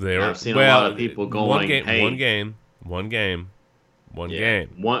 I've seen a lot of people going, one game. But a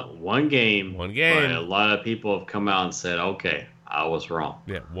lot of people have come out and said, okay, I was wrong.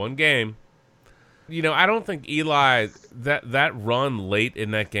 Yeah, one game. I don't think Eli, that run late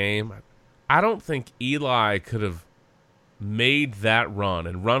in that game, I don't think Eli could have made that run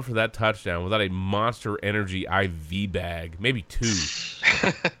and run for that touchdown without a Monster Energy IV bag, maybe 2,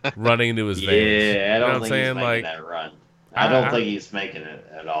 running into his veins. Yeah, I don't think he's making that run. I don't think he's making it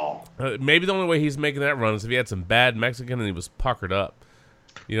at all. Maybe the only way he's making that run is if he had some bad Mexican and he was puckered up.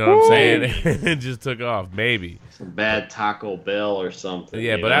 You know what I'm saying? And just took off, maybe. Some bad Taco Bell or something.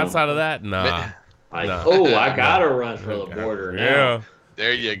 Yeah, but outside of that, nah. I gotta run for the border now. Yeah.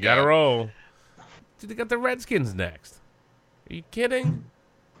 There you go. Gotta roll. Dude, they got the Redskins next. Are you kidding?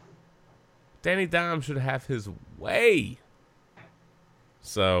 Danny Dimes should have his way.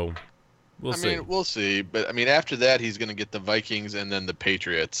 So, we'll see. We'll see. But, after that, he's going to get the Vikings and then the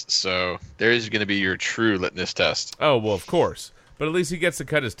Patriots. So, there is going to be your true litmus test. Oh, well, of course. But at least he gets to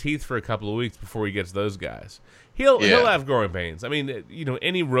cut his teeth for a couple of weeks before he gets those guys. He'll have growing pains.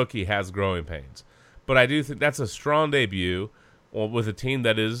 Any rookie has growing pains. But I do think that's a strong debut with a team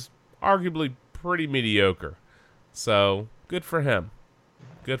that is arguably pretty mediocre. So, good for him.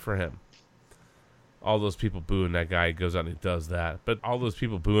 Good for him. All those people booing that guy, he goes out and he does that. But all those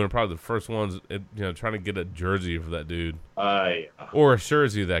people booing are probably the first ones, trying to get a jersey for that dude. Or a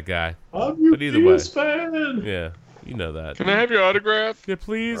jersey of that guy. But either way. Fan. Yeah, you know that. Can I have your autograph? Yeah,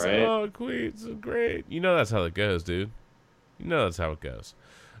 please. Right. Oh, Queens, great. That's how it goes, dude. That's how it goes.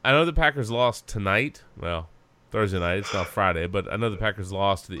 I know the Packers lost tonight. Well, Thursday night. It's not Friday, but I know the Packers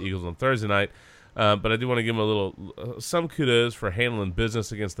lost to the Eagles on Thursday night. But I do want to give them some kudos for handling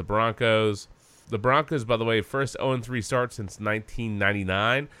business against the Broncos. The Broncos, by the way, first 0-3 start since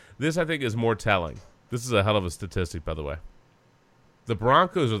 1999. This, I think, is more telling. This is a hell of a statistic, by the way. The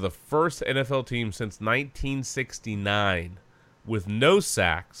Broncos are the first NFL team since 1969 with no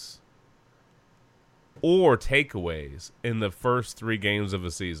sacks or takeaways in the first 3 games of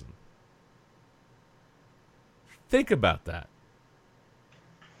a season. Think about that.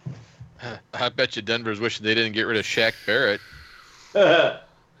 I bet you Denver's wishing they didn't get rid of Shaq Barrett. Bro,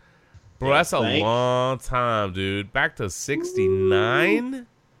 that's a long time, dude. Back to 69?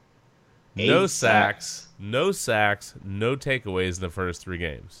 No sacks, no takeaways in the first 3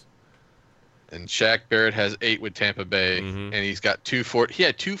 games. And Shaq Barrett has 8 with Tampa Bay, and he's got he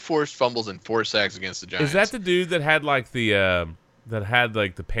had 2 forced fumbles and 4 sacks against the Giants. Is that the dude that had like the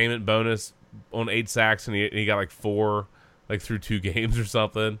payment bonus on 8 sacks and he got like 4 like through 2 games or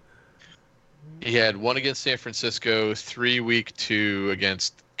something? He had 1 against San Francisco, 3 week 2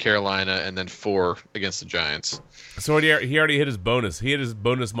 against Carolina, and then 4 against the Giants. So he already hit his bonus. He hit his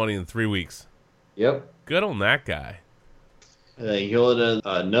bonus money in 3 weeks. Yep. Good on that guy. He'll hit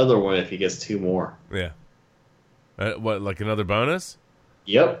another one if he gets 2 more. Yeah. What, like another bonus?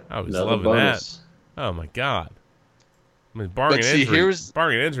 Yep. I was loving bonus. That. Oh my God. I mean, barring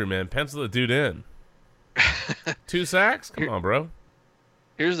an injury, man, pencil the dude in. 2 sacks? Come on, bro.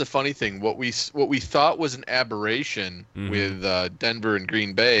 Here's the funny thing: what we thought was an aberration with Denver and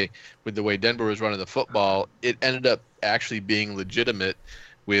Green Bay, with the way Denver was running the football, it ended up actually being legitimate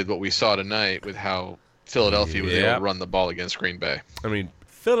with what we saw tonight, with how Philadelphia was able to run the ball against Green Bay. I mean,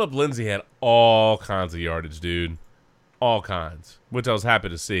 Phillip Lindsay had all kinds of yardage, dude, all kinds, which I was happy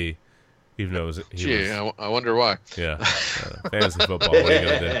to see, even though I wonder why. Yeah, fantasy football. What are you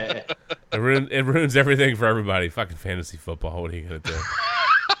gonna do? It ruins everything for everybody. Fucking fantasy football. What are you gonna do?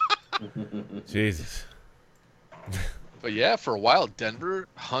 Jesus. But yeah, for a while, Denver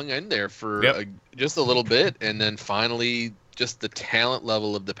hung in there for just a little bit, and then finally, just the talent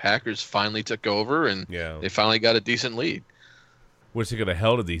level of the Packers finally took over, and they finally got a decent lead. Wish they could have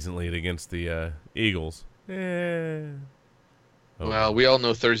held a decent lead against the Eagles. Well, we all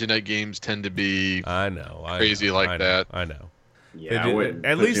know Thursday night games tend to be crazy like that. I know. Yeah, I wouldn't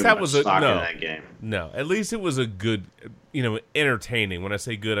at least that was a in that game. No, at least it was a good, entertaining. When I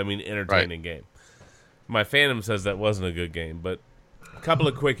say good, I mean entertaining game. My fandom says that wasn't a good game, but a couple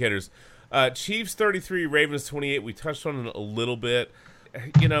of quick hitters. Chiefs 33, Ravens 28. We touched on it a little bit.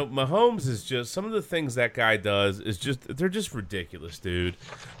 Mahomes is just, some of the things that guy does is just, they're just ridiculous, dude.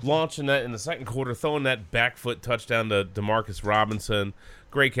 Launching that in the second quarter, throwing that back foot touchdown to Demarcus Robinson.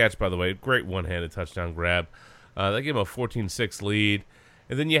 Great catch, by the way. Great one-handed touchdown grab. They gave him a 14-6 lead.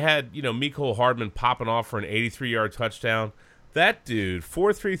 And then you had, Mecole Hardman popping off for an 83-yard touchdown. That dude,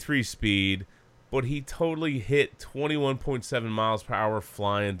 4.33 speed, but he totally hit 21.7 miles per hour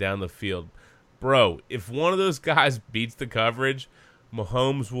flying down the field. Bro, if one of those guys beats the coverage,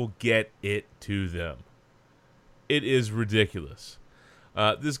 Mahomes will get it to them. It is ridiculous.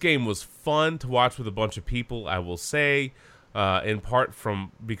 This game was fun to watch with a bunch of people, I will say, in part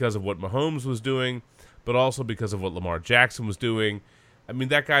because of what Mahomes was doing, but also because of what Lamar Jackson was doing. I mean,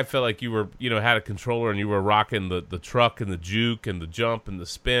 that guy felt like you were, had a controller and you were rocking the truck and the juke and the jump and the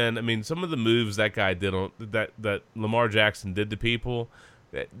spin. I mean, some of the moves that guy did that Lamar Jackson did to people,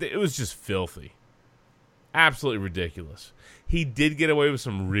 it was just filthy. Absolutely ridiculous. He did get away with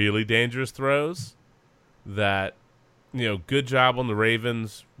some really dangerous throws that, good job on the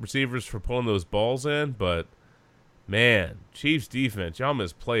Ravens receivers for pulling those balls in, but man, Chiefs defense, y'all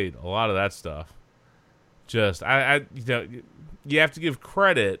misplayed a lot of that stuff. Just, you have to give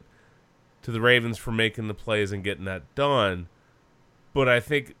credit to the Ravens for making the plays and getting that done. But I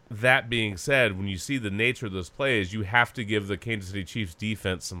think that being said, when you see the nature of those plays, you have to give the Kansas City Chiefs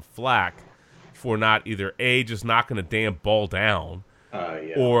defense some flack for not either just knocking a damn ball down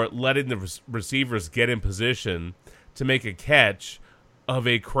or letting the receivers get in position to make a catch of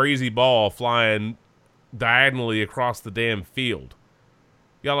a crazy ball flying diagonally across the damn field.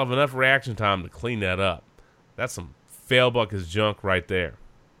 Y'all have enough reaction time to clean that up. That's some fail-bucket junk right there.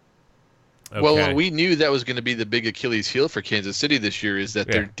 Okay. Well, we knew that was going to be the big Achilles heel for Kansas City this year, is that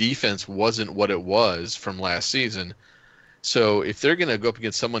their defense wasn't what it was from last season. So if they're going to go up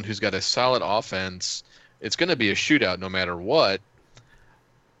against someone who's got a solid offense, it's going to be a shootout no matter what.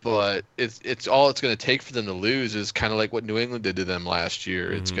 But it's all it's going to take for them to lose is kind of like what New England did to them last year.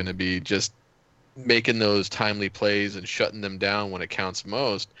 Mm-hmm. It's going to be just making those timely plays and shutting them down when it counts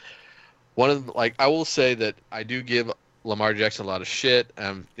most. I will say that I do give Lamar Jackson a lot of shit,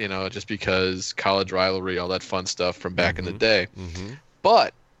 just because college rivalry, all that fun stuff from back in the day. Mm-hmm.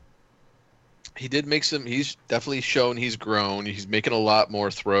 But he did make he's definitely shown he's grown. He's making a lot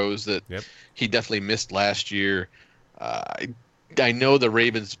more throws that he definitely missed last year. I know the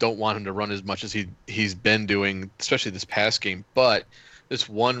Ravens don't want him to run as much as he's been doing, especially this past game, but This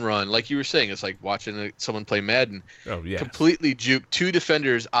one run, like you were saying, it's like watching someone play Madden. Oh, yeah. Completely juke two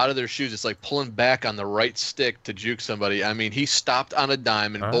defenders out of their shoes. It's like pulling back on the right stick to juke somebody. I mean, he stopped on a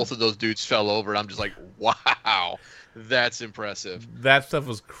dime, and both of those dudes fell over. And I'm just like, wow, that's impressive. That stuff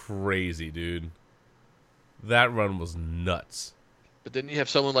was crazy, dude. That run was nuts. But then you have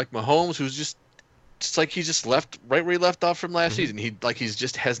someone like Mahomes, who's just like he just left right where he left off from last season. He's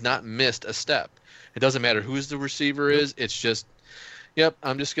just has not missed a step. It doesn't matter who the receiver is. It's just, yep,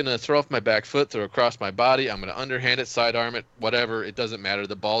 I'm just going to throw off my back foot, throw across my body. I'm going to underhand it, sidearm it, whatever. It doesn't matter.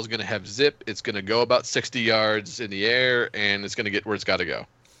 The ball's going to have zip. It's going to go about 60 yards in the air, and it's going to get where it's got to go.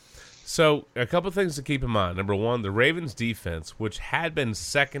 So a couple things to keep in mind. Number one, the Ravens defense, which had been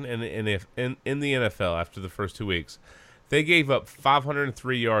second in the NFL after the first 2 weeks, they gave up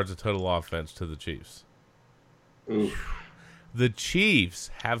 503 yards of total offense to the Chiefs. Oof. The Chiefs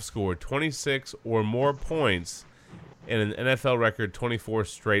have scored 26 or more points in an NFL record 24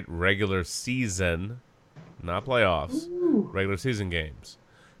 straight regular season, not playoffs, regular season games.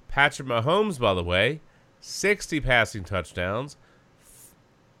 Patrick Mahomes, by the way, 60 passing touchdowns,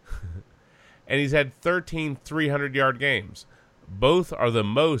 and he's had 13 300-yard games. Both are the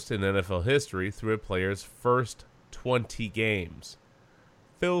most in NFL history through a player's first 20 games.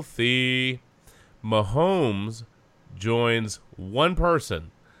 Filthy. Mahomes joins one person,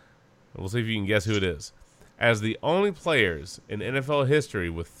 we'll see if you can guess who it is, as the only players in NFL history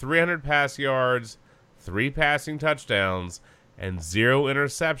with 300 pass yards, 3 passing touchdowns, and 0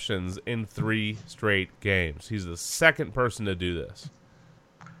 interceptions in 3 straight games. He's the second person to do this.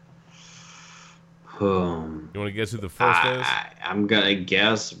 You want to guess who the first is? I'm going to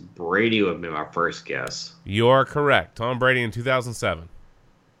guess Brady would be my first guess. You're correct. Tom Brady in 2007.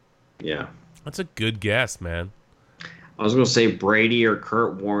 Yeah. That's a good guess, man. I was going to say Brady or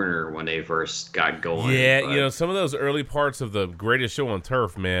Kurt Warner when they first got going. Yeah, you know, some of those early parts of the Greatest Show on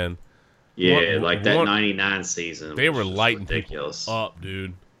Turf, man. Yeah, like that 99 season. They were lighting ridiculous. people up,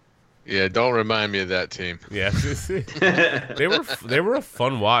 dude. Yeah, don't remind me of that team. Yeah. they were a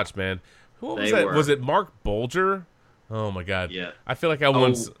fun watch, man. Who was that? Was it Mark Bulger? Oh, my God. Yeah. I feel like I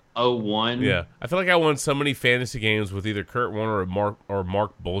won... 01. Yeah. I feel like I won so many fantasy games with either Kurt Warner or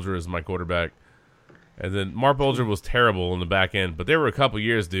Mark Bulger as my quarterback. And then Mark Bulger was terrible in the back end, but there were a couple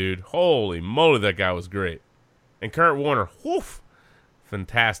years, dude. Holy moly, that guy was great. And Kurt Warner, whoof,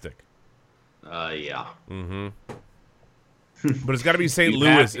 fantastic. Yeah. Mm-hmm. But it's got to be St.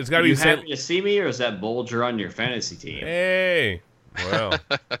 Louis. It's got to be St. Happy to see me, or is that Bulger on your fantasy team? Hey. Well,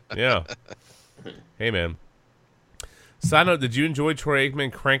 yeah. Hey, man. Side note, did you enjoy Troy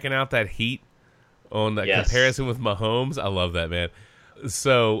Aikman cranking out that heat on that comparison with Mahomes? I love that, man.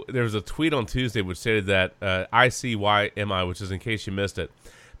 So there was a tweet on Tuesday which stated that ICYMI, which is in case you missed it,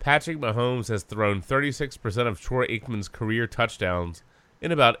 Patrick Mahomes has thrown 36% of Troy Aikman's career touchdowns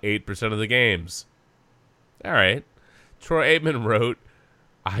in about 8% of the games. All right. Troy Aikman wrote,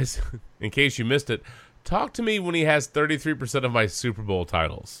 in case you missed it, talk to me when he has 33% of my Super Bowl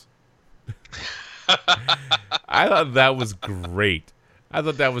titles. I thought that was great.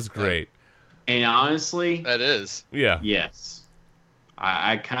 And honestly, that is. Yeah. Yes.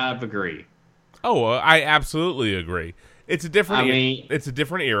 I kind of agree. Oh, I absolutely agree. It's a different. It's a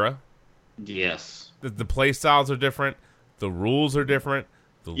different era. Yes. The play styles are different. The rules are different.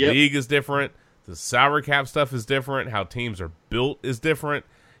 The league is different. The salary cap stuff is different. How teams are built is different.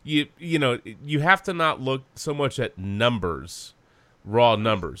 You know, you have to not look so much at numbers, raw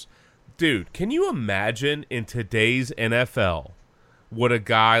numbers. Dude, can you imagine in today's NFL what a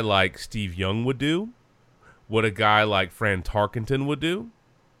guy like Steve Young would do? What a guy like Fran Tarkenton would do?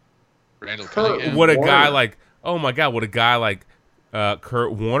 What a guy like, oh my God, what a guy like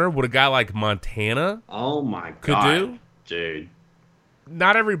Kurt Warner, what a guy like Montana oh my God, could do? Dude.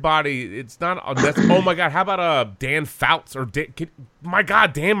 Not everybody, it's not, that's, oh my God, how about Dan Fouts or, my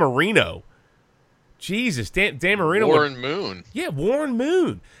God, Dan Marino. Jesus, Dan Marino. Warren Moon. Yeah, Warren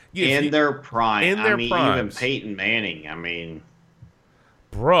Moon. Yeah, in their prime. Even Peyton Manning,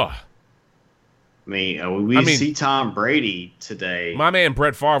 bruh. We see Tom Brady today. My man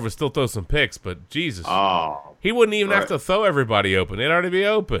Brett Favre would still throw some picks, but Jesus. Oh. He wouldn't even have to throw everybody open. They'd already be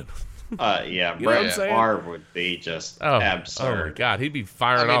open. Yeah, Brett Favre would be just absurd. Oh, my God. He'd be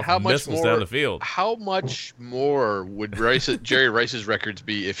firing off missiles down the field. How much more would Jerry Rice's records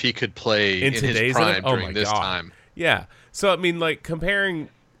be if he could play in his prime during this time? Yeah. So, I mean, like, comparing,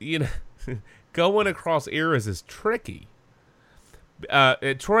 going across eras is tricky.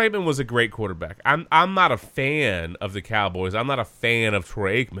 Troy Aikman was a great quarterback. I'm not a fan of the Cowboys. I'm not a fan of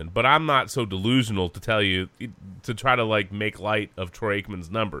Troy Aikman, but I'm not so delusional to tell you to try to like make light of Troy Aikman's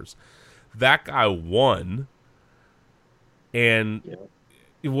numbers. That guy won, and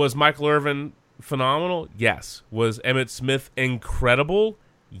Was Michael Irvin phenomenal? Yes. Was Emmitt Smith incredible?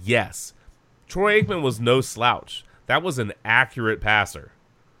 Yes. Troy Aikman was no slouch. That was an accurate passer.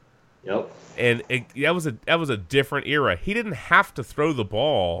 Yep. And that was a different era. He didn't have to throw the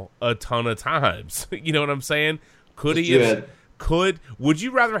ball a ton of times. You know what I'm saying? Would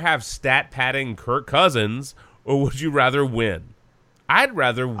you rather have stat padding Kirk Cousins, or would you rather win? I'd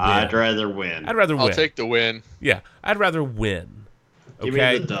rather win. I'll take the win. Yeah, I'd rather win. Okay? Give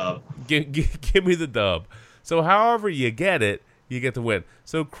me the dub. Give me the dub. So however you get it, you get the win.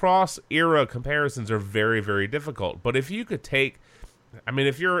 So cross-era comparisons are very, very difficult. But if you could take, I mean,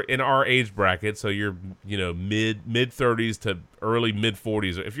 if you're in our age bracket, so you're, mid-30s to early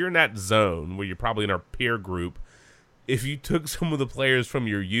mid-40s, if you're in that zone where you're probably in our peer group, if you took some of the players from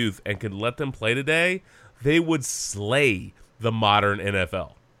your youth and could let them play today, they would slay the modern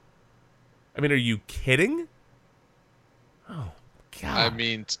NFL. I mean, are you kidding? Oh, God. I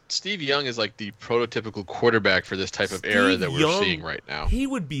mean, Steve Young is like the prototypical quarterback for this type of era that we're seeing right now. He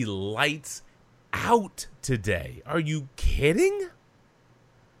would be lights out today. Are you kidding?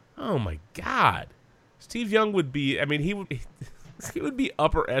 Oh, my God. Steve Young would be, I mean, he would be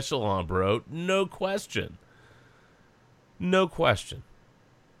upper echelon, bro. No question. No question.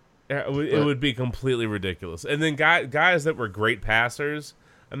 It would be completely ridiculous. And then guys that were great passers,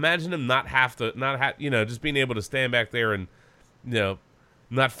 imagine them just being able to stand back there and,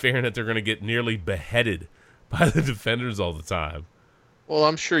 not fearing that they're going to get nearly beheaded by the defenders all the time. Well,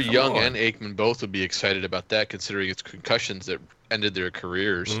 I'm sure Young and Aikman both would be excited about that, considering it's concussions that ended their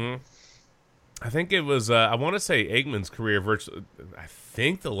careers. Mm-hmm. I think it was, I want to say Aikman's career virtually, I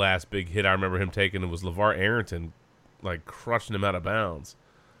think the last big hit I remember him taking was LeVar Arrington, crushing him out of bounds.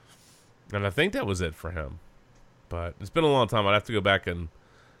 And I think that was it for him. But it's been a long time. I'd have to go back and,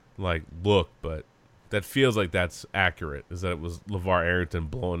 look, but that feels like that's accurate, is that it was LeVar Arrington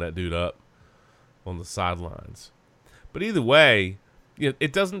blowing that dude up on the sidelines. But either way,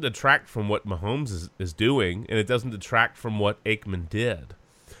 it doesn't detract from what Mahomes is doing, and it doesn't detract from what Aikman did.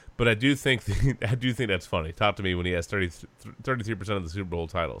 But I do think that's funny. Talk to me when he has 33% of the Super Bowl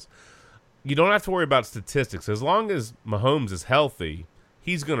titles. You don't have to worry about statistics. As long as Mahomes is healthy,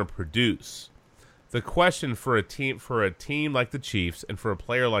 he's going to produce. The question for a team like the Chiefs and for a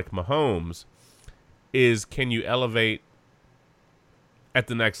player like Mahomes is, can you elevate at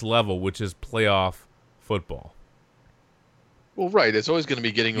the next level, which is playoff football? Well, right. It's always going to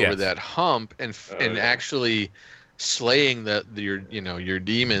be getting over that hump and actually slaying your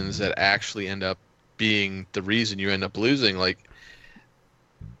demons that actually end up being the reason you end up losing.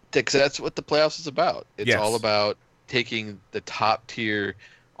 Because that's what the playoffs is about. It's all about taking the top tier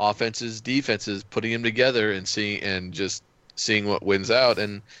offenses, defenses, putting them together and seeing what wins out.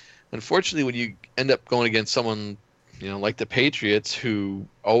 And unfortunately, when you end up going against someone, like the Patriots, who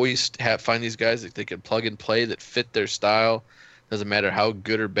always find these guys that they can plug and play that fit their style, doesn't matter how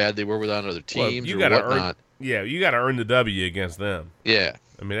good or bad they were with on other teams or whatnot. You got to earn the W against them. Yeah.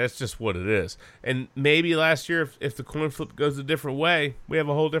 I mean, that's just what it is. And maybe last year, if the coin flip goes a different way, we have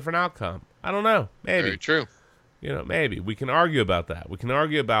a whole different outcome. I don't know. Maybe. Very true. Maybe. We can argue about that. We can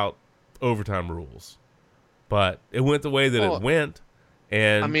argue about overtime rules. But it went the way that it went.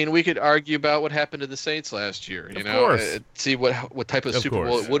 And I mean, we could argue about what happened to the Saints last year. Of course. See what type of Super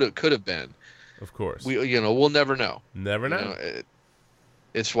Bowl it could have been. Of course. We'll never know. Never know.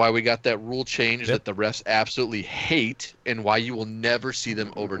 It's why we got that rule change that the refs absolutely hate, and why you will never see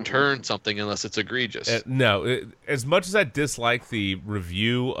them overturn something unless it's egregious. As much as I dislike the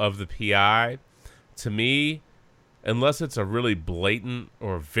review of the PI, to me, unless it's a really blatant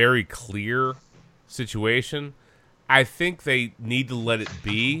or very clear situation, I think they need to let it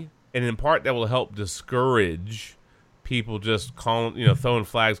be, and in part that will help discourage people just throwing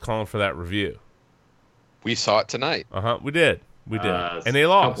flags, calling for that review. We saw it tonight. We did. We did. And they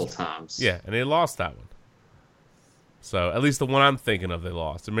lost. A couple times. Yeah, and they lost that one. So, at least the one I'm thinking of, they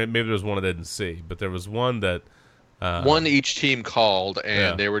lost. And maybe there was one I didn't see, but there was one that... one each team called,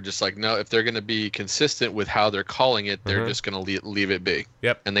 and they were just like, no, if they're going to be consistent with how they're calling it, they're just going to leave it be.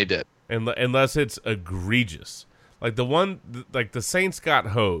 Yep. And they did. Unless it's egregious. The Saints got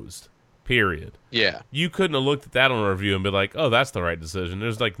hosed, period. Yeah. You couldn't have looked at that on a review and be like, oh, that's the right decision.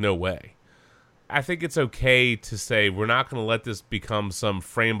 There's, no way. I think it's okay to say we're not going to let this become some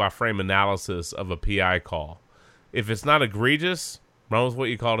frame-by-frame analysis of a PI call. If it's not egregious, run with what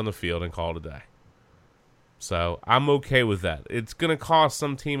you called in the field and call it a day. So I'm okay with that. It's going to cost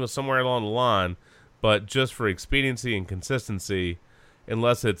some team somewhere along the line, but just for expediency and consistency,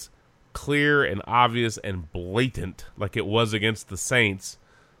 unless it's clear and obvious and blatant like it was against the Saints,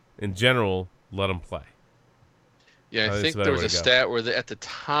 in general, let them play. Yeah, I think there was a stat where at the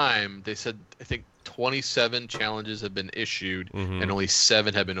time they said, I think 27 challenges have been issued and only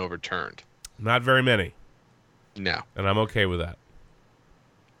 7 have been overturned. Not very many. No. And I'm okay with that.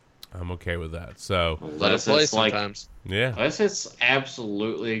 So let us play sometimes. Yeah. Unless it's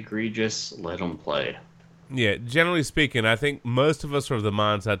absolutely egregious, let them play. Yeah, generally speaking, I think most of us are of the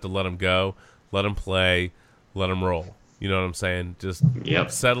mindset to let them go, let them play, let them roll. You know what I'm saying? Just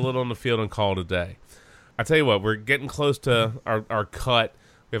settle it on the field and call it a day. I tell you what, we're getting close to our cut.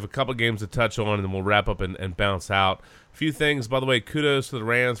 We have a couple games to touch on, and then we'll wrap up and bounce out. A few things, by the way, kudos to the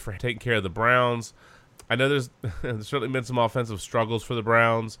Rams for taking care of the Browns. I know there's certainly been some offensive struggles for the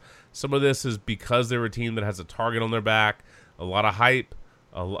Browns. Some of this is because they're a team that has a target on their back, a lot of hype,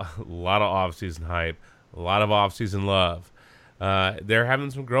 a lot of offseason hype, a lot of offseason love. They're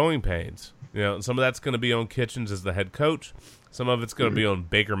having some growing pains. You know, some of that's going to be on Kitchens as the head coach. Some of it's going to be on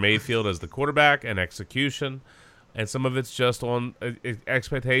Baker Mayfield as the quarterback and execution. And some of it's just on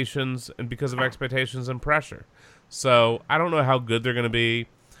expectations and because of expectations and pressure. So I don't know how good they're going to be.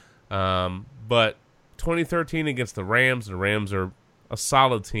 But 2013 against the Rams are a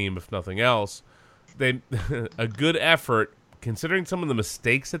solid team, if nothing else. They a good effort, considering some of the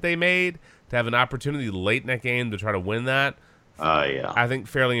mistakes that they made, to have an opportunity late in that game to try to win that. Yeah. I think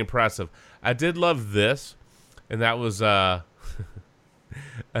fairly impressive. I did love this, and that was Aqib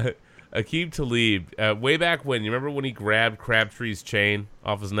Talib. Way back when, you remember when he grabbed Crabtree's chain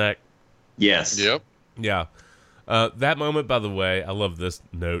off his neck? Yes. Yep. Yeah. That moment, by the way, I love this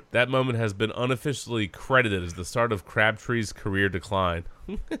note. That moment has been unofficially credited as the start of Crabtree's career decline.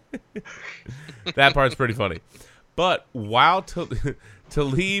 That part's pretty funny. But while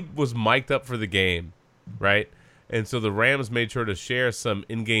Talib was mic'd up for the game, right? And so the Rams made sure to share some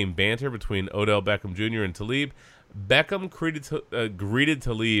in-game banter between Odell Beckham Jr. and Talib. Beckham greeted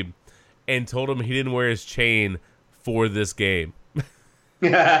Talib and told him he didn't wear his chain for this game.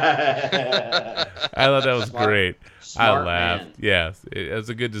 I thought that was great. Smart I laughed. Man. Yeah, it was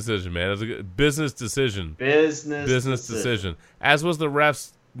a good decision, man. It was a good business decision. Business decision. As was the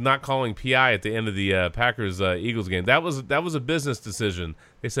refs not calling PI at the end of the Packers Eagles game. That was a business decision.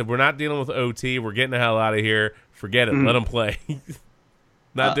 They said, we're not dealing with OT. We're getting the hell out of here. Forget it. Let them play.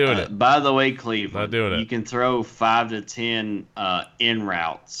 Not doing it. By the way, Cleveland, not doing it. You can throw 5 to 10 in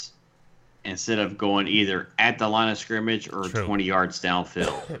routes instead of going either at the line of scrimmage or 20 yards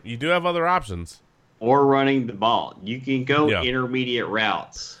downfield. You do have other options. Or running the ball. You can go intermediate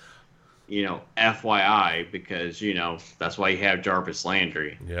routes. You know, FYI, because, you know, that's why you have Jarvis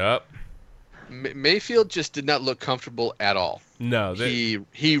Landry. Yep. Mayfield just did not look comfortable at all. No.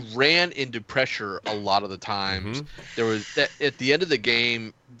 He ran into pressure a lot of the times. There was at the end of the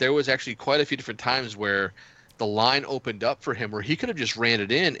game, there was actually quite a few different times where the line opened up for him where he could have just ran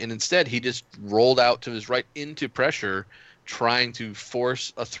it in, and instead he just rolled out to his right into pressure, trying to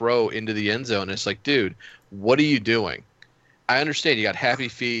force a throw into the end zone. It's like, dude, what are you doing? I understand you got happy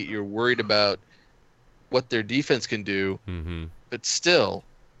feet. You're worried about what their defense can do, but still,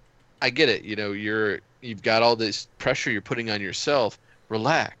 I get it. You know, you've got all this pressure you're putting on yourself.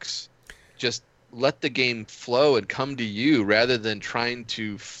 Relax. Just let the game flow and come to you rather than trying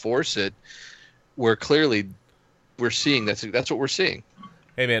to force it. Where clearly we're seeing that's what we're seeing.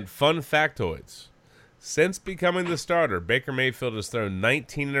 Hey man, fun factoids. Since becoming the starter, Baker Mayfield has thrown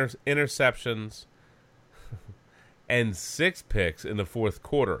 19 interceptions and 6 picks in the fourth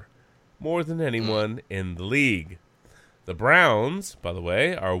quarter, more than anyone in the league. The Browns, by the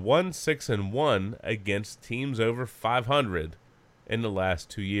way, are 1-6-1 against teams over 500 in the last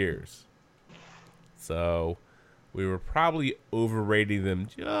 2 years. So we were probably overrating them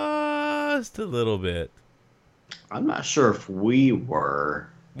just a little bit. I'm not sure if we were.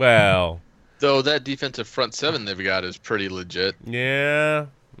 Well, though that defensive front seven they've got is pretty legit. Yeah.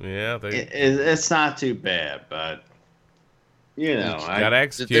 It's not too bad, but you know, gotta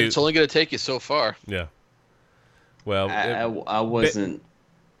execute. It's only going to take you so far. Yeah. Well, I wasn't.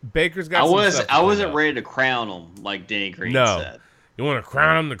 Baker's got. I wasn't ready to crown them like Danny Green said. You want to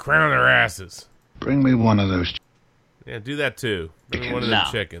crown them? To crown their asses. Bring me one of those. Yeah, do that too. Bring me one of them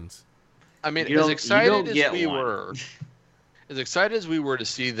chickens. I mean, as excited as we were to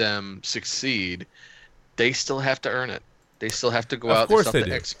see them succeed, they still have to earn it. They still have to go out. They still have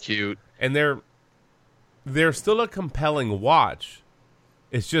to execute. And they're still a compelling watch.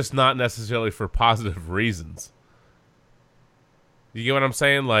 It's just not necessarily for positive reasons. You get what I'm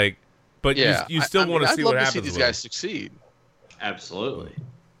saying? Like, but yeah, you still want to see what happens. I'd love to see these guys succeed. Absolutely.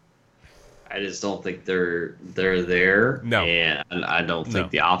 I just don't think they're there. No. And I don't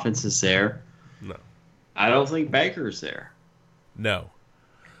think the offense is there. No. I don't think Baker's there. No.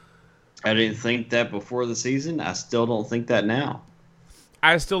 I didn't think that before the season. I still don't think that now.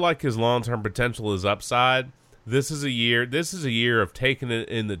 I still like his long-term potential, his upside. This is a year of taking it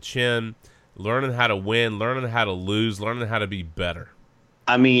in the chin, learning how to win, learning how to lose, learning how to be better.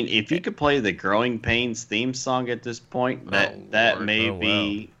 I mean, if you could play the Growing Pains theme song at this point, that may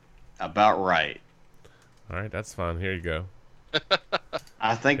be about right. All right, that's fine. Here you go.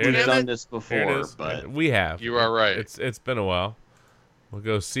 I think we've done this before, but we have. You are right. It's been a while. We'll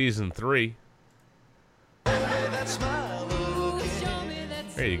go season 3.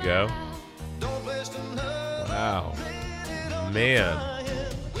 There you go. Wow. Man.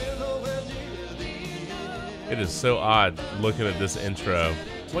 It is so odd looking at this intro.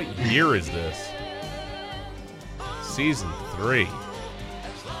 What year is this? Season 3.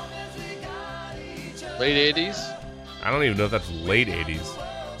 Late 80s? I don't even know if that's late 80s.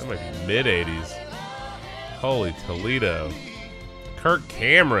 That might be mid 80s. Holy Toledo. Kirk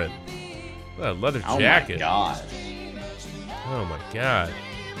Cameron. What a leather jacket. Oh my God. Oh my God.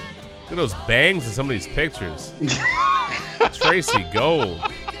 Look at those bangs in some of these pictures. Tracy Gold.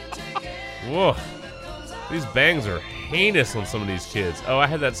 Whoa. These bangs are heinous on some of these kids. Oh, I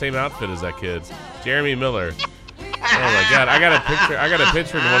had that same outfit as that kid. Jeremy Miller. Oh my God. I got a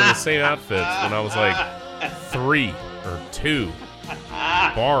picture in one of the same outfits when I was like 3 or 2.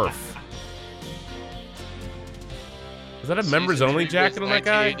 Barf. Is that a members only jacket on that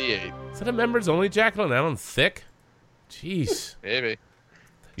guy? Is that a members only jacket on Alan Thicke? Jeez. Maybe.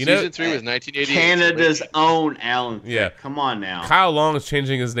 Season 3 was 1988. Canada's own Alan Thicke. Yeah. Come on now. Kyle Long is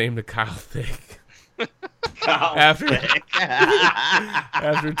changing his name to Kyle Thicke. After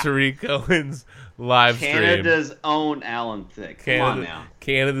Tariq Cohen's live stream. Canada's own Alan Thicke. Come on now.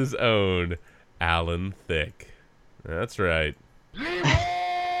 Canada's own Alan Thicke. That's right.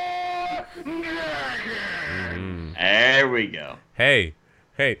 There we go. Hey,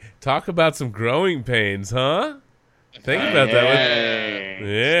 talk about some growing pains, huh? Think about that.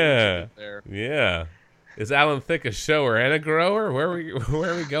 Yeah. Is Alan Thicke a shower and a grower? Where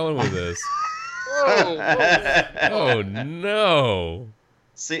are we going with this? Oh no.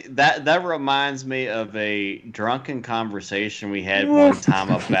 See, that reminds me of a drunken conversation we had one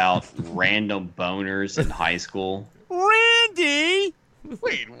time about random boners in high school. Randy!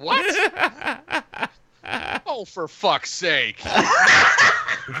 Wait, what? Oh, for fuck's sake.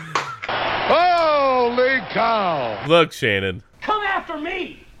 Holy cow! Look, Shannon. Come after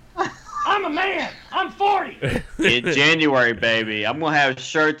me. I'm a man. I'm 40. In January, baby. I'm going to have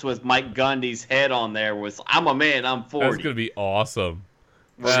shirts with Mike Gundy's head on there with I'm a man, I'm 40. That's going to be awesome.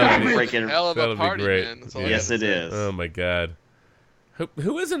 Freaking hell of a party, great. man. Yes, it is. Oh, my God.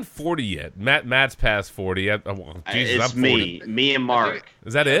 Who isn't 40 yet? Matt's past 40. Jesus, it's I'm 40. Me and Mark.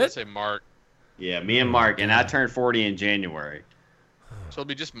 Is that it? I'd say Mark. Yeah, me and Mark. And I turned 40 in January. So it'll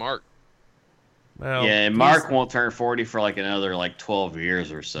be just Mark. Well, yeah, and Mark won't turn 40 for like another 12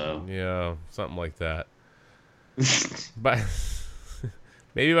 years or so. Yeah, something like that. But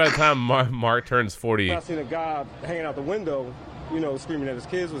maybe by the time Mark turns 40, I seen a guy hanging out the window, screaming that his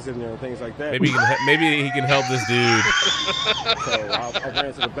kids was in there and things like that. Maybe he can help this dude. So I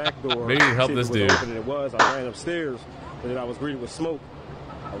ran to the back door. Maybe he can help this dude. And it was. I ran upstairs, and then I was greeted with smoke.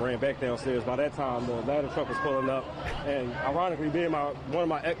 I ran back downstairs. By that time, the ladder truck was pulling up, and ironically, one of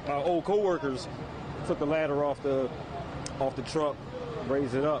my old coworkers took the ladder off the truck,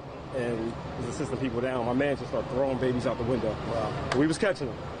 raised it up, and was assisting people down. My man just started throwing babies out the window. Wow. We was catching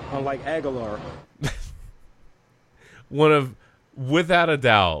them, unlike Aguilar. Without a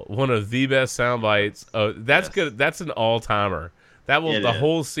doubt, one of the best sound bites. That's good. That's an all-timer. That was the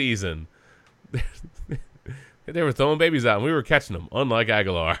whole season. They were throwing babies out, and we were catching them, unlike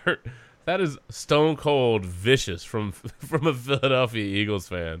Aguilar. That is stone cold vicious from a Philadelphia Eagles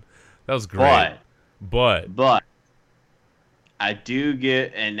fan. That was great. But I do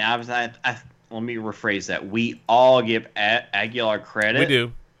get, and let me rephrase that. We all give Aguilar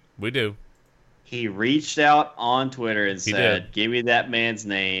credit. We do. He reached out on Twitter and said, "Give me that man's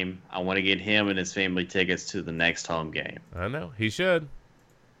name. I want to get him and his family tickets to the next home game." I know he should.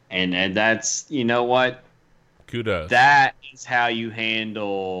 And that's, you know what? Kudos. That is how you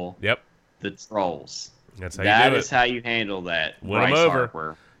handle the trolls. That's how you do it. That is how you handle that. Win Bryce them over.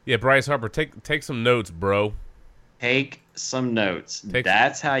 Harper. Yeah, Bryce Harper, take some notes, bro. Take some notes.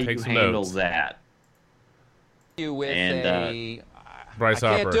 That's how you handle that. You with Bryce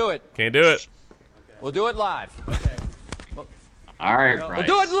Harper. Can't do it. Can't do it. We'll do it live. All right, Bryce. We'll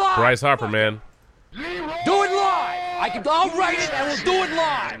do it live. Bryce Harper, man. Do it live. I'll write it and we'll do it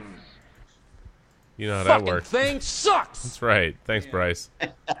live. You know how that works. Thing sucks. That's right. Thanks, Bryce.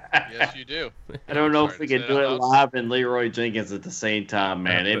 Yes, you do. I don't know if we can do it live and Leroy Jenkins at the same time,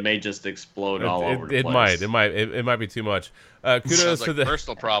 man. It may just explode all over the place. It might be too much. Kudos Sounds like to the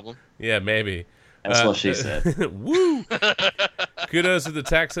personal problem. Yeah, maybe. That's what she said. Woo! Kudos to the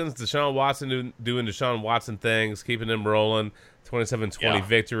Texans. Deshaun Watson doing Deshaun Watson things, keeping them rolling. 27-20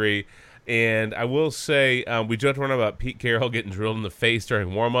 victory. And I will say, we joked around about Pete Carroll getting drilled in the face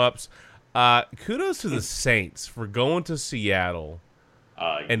during warm-ups. Kudos to the Saints for going to Seattle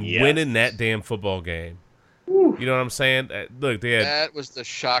and winning that damn football game. You know what I'm saying? Look, that was the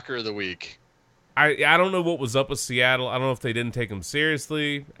shocker of the week. I don't know what was up with Seattle. I don't know if they didn't take them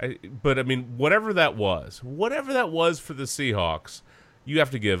seriously. But, I mean, whatever that was for the Seahawks, you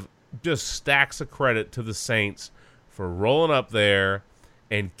have to give just stacks of credit to the Saints for rolling up there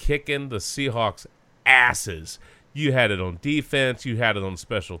and kicking the Seahawks' asses. You had it on defense. You had it on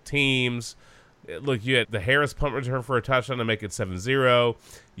special teams. Look, you had the Harris punt return for a touchdown to make it 7-0.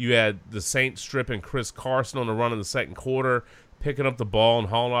 You had the Saints stripping Chris Carson on the run in the second quarter, picking up the ball and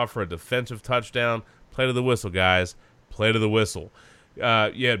hauling off for a defensive touchdown. Play to the whistle, guys. Play to the whistle.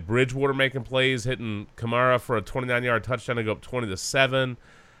 You had Bridgewater making plays, hitting Kamara for a 29-yard touchdown to go up 20-7.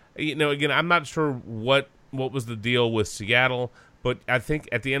 You know, again, I'm not sure what was the deal with Seattle, but I think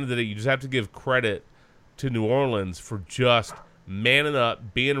at the end of the day, you just have to give credit to New Orleans for just manning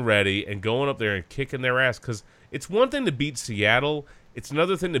up, being ready, and going up there and kicking their ass. Because it's one thing to beat Seattle. It's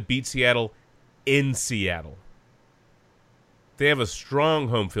another thing to beat Seattle in Seattle. They have a strong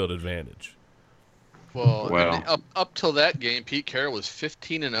home field advantage. Well, I mean, up till that game, Pete Carroll was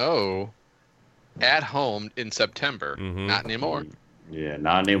 15-0 at home in September. Mm-hmm. Not anymore. Yeah,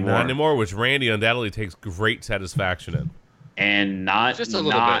 not anymore. Not anymore, which Randy undoubtedly takes great satisfaction in. And not just a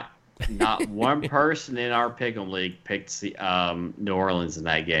little bit. Not one person in our Pick'em League picked New Orleans in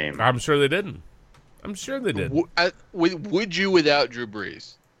that game. I'm sure they didn't. Would you without Drew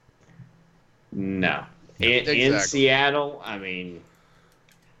Brees? No. In Seattle, I mean,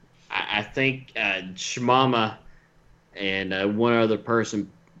 I think Shmama and one other person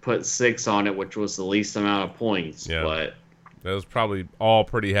put 6 on it, which was the least amount of points. Yeah. But that was probably all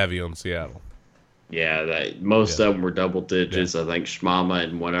pretty heavy on Seattle. Yeah, most of them were double digits. Yeah. I think Shmama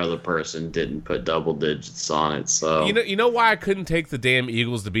and one other person didn't put double digits on it. So you know why I couldn't take the damn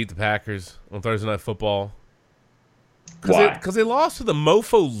Eagles to beat the Packers on Thursday Night Football? Why? Because they lost to the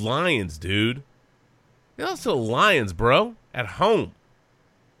mofo Lions, dude. They lost to the Lions, bro, at home.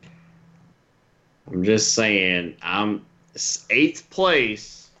 I'm just saying, I'm 8th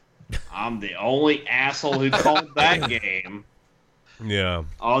place. I'm the only asshole who called that game. Yeah.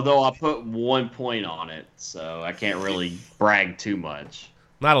 Although I put 1 point on it, so I can't really brag too much.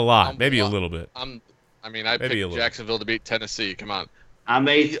 Not a lot, maybe a little bit. I picked Jacksonville to beat Tennessee. Come on. I'm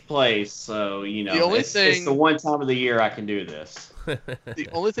 8th place, so it's the one time of the year I can do this. The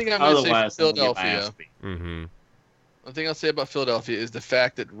only thing I'm going to say for Philadelphia. Mm-hmm. One thing I'll say about Philadelphia is the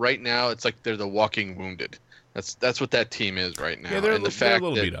fact that right now it's like they're the walking wounded. That's what that team is right now. Yeah, they're a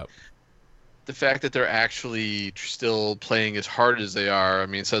little beat up. The fact that they're actually still playing as hard as they are, I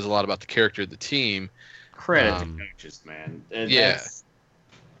mean, it says a lot about the character of the team. Credit to coaches, man.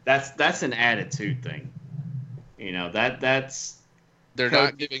 That's an attitude thing. That's they're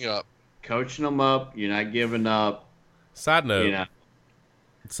not giving up. Coaching them up, you're not giving up. Side note.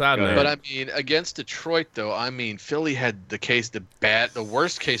 But I mean, against Detroit, though, I mean, Philly had the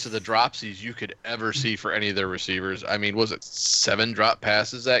worst case of the dropsies you could ever see for any of their receivers. I mean, was it 7 drop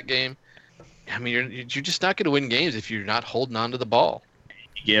passes that game? I mean, you're just not going to win games if you're not holding on to the ball.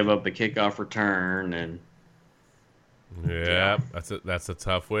 You give up a kickoff return, and that's a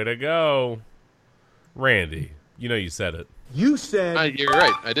tough way to go. Randy, you said it. You said you're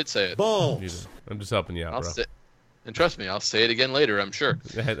right. I did say it. Balls. I'm just helping you out, bro. And trust me, I'll say it again later, I'm sure.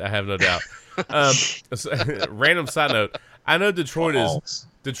 I have no doubt. Random side note. I know Detroit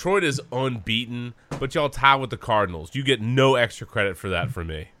is unbeaten, but y'all tie with the Cardinals. You get no extra credit for that from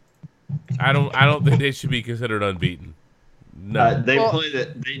me. I don't think they should be considered unbeaten. No.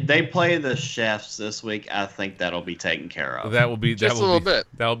 They play the Chefs this week. I think that'll be taken care of. That will be just a little bit.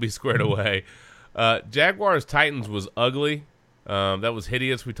 That will be squared away. Jaguars Titans was ugly. That was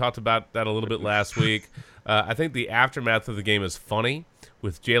hideous. We talked about that a little bit last week. I think the aftermath of the game is funny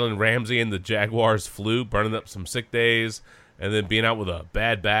with Jalen Ramsey and the Jaguars flu, burning up some sick days, and then being out with a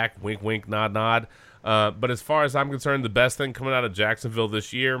bad back. Wink, wink, nod, nod. But as far as I'm concerned, the best thing coming out of Jacksonville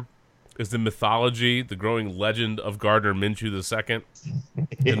this year is the mythology, the growing legend of Gardner Minshew II,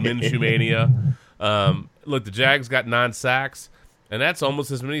 and Minshew Mania. Look, the Jags got 9 sacks, and that's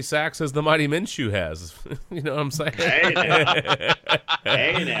almost as many sacks as the mighty Minshew has. You know what I'm saying?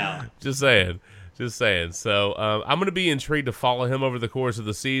 Hey now. Just saying. Just saying. So I'm going to be intrigued to follow him over the course of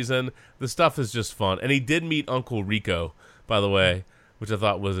the season. The stuff is just fun. And he did meet Uncle Rico, by the way, which I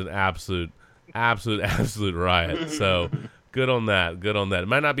thought was an absolute riot. So good on that. It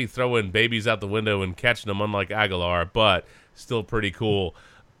might not be throwing babies out the window and catching them unlike Aguilar, but still pretty cool.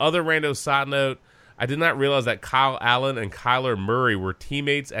 Other rando side note, I did not realize that Kyle Allen and Kyler Murray were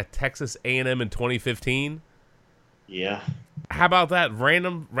teammates at Texas A&M in 2015. Yeah. How about that?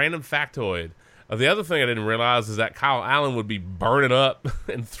 Random factoid. The other thing I didn't realize is that Kyle Allen would be burning up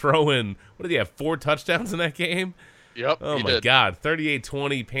and throwing, what did he have, 4 touchdowns in that game? Yep. Oh, my God.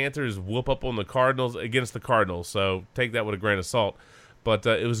 38-20, Panthers whoop up on the Cardinals against the Cardinals, so take that with a grain of salt. But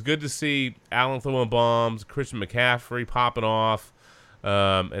it was good to see Allen throwing bombs, Christian McCaffrey popping off,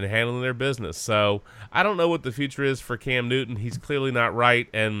 and handling their business. So I don't know what the future is for Cam Newton. He's clearly not right,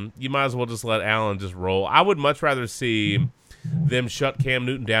 and you might as well just let Allen just roll. I would much rather see them shut Cam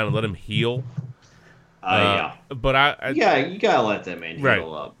Newton down and let him heal. Yeah. But you gotta let that man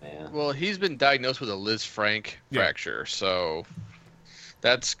heal up, man. Well, he's been diagnosed with a Liz Frank fracture, so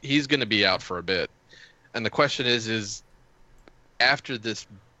he's going to be out for a bit. And the question is after this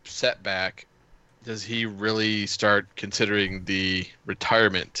setback, does he really start considering the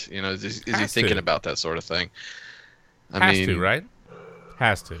retirement? You know, is he thinking about that sort of thing? Has to, right?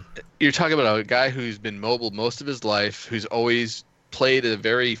 Has to. You're talking about a guy who's been mobile most of his life, who's always played a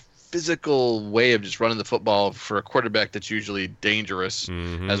very physical way of just running the football for a quarterback that's usually dangerous,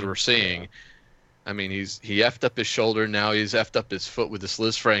 as we're seeing. I mean, he effed up his shoulder. Now he's effed up his foot with this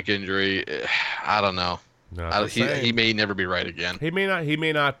Liz Frank injury. I don't know. He may never be right again. He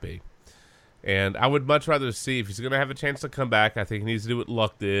may not be. And I would much rather see, if he's going to have a chance to come back, I think he needs to do what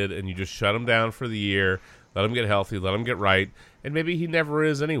Luck did, and you just shut him down for the year, let him get healthy, let him get right, and maybe he never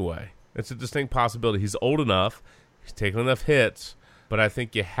is anyway. It's a distinct possibility. He's old enough. He's taken enough hits. But I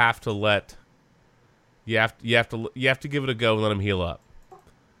think you have to you have to give it a go and let him heal up,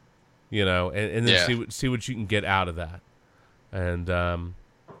 you know, and then see what you can get out of that. And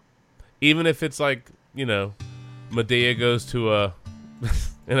even if it's like, you know, Medea goes to a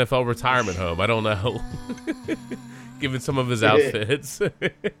NFL retirement home, I don't know, given some of his outfits. What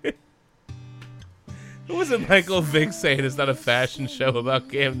was it Michael Vick saying? It's not a fashion show about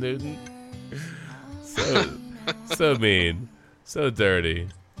Cam Newton. So mean. So dirty.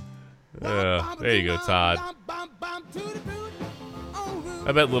 There you go, Todd.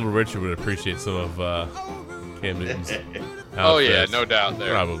 I bet Little Richard would appreciate some of Cam Newton's outfits. Oh, yeah, no doubt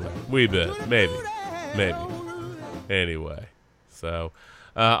there. Probably. Wee bit. Maybe. Anyway. So,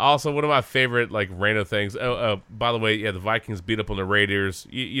 also, one of my favorite, random things. By the way, the Vikings beat up on the Raiders.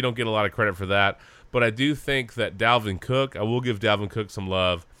 You don't get a lot of credit for that. But I do think that Dalvin Cook, I will give Dalvin Cook some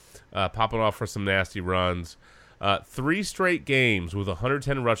love, popping off for some nasty runs. 3 straight games with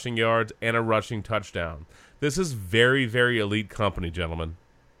 110 rushing yards and a rushing touchdown. This is very, very elite company, gentlemen.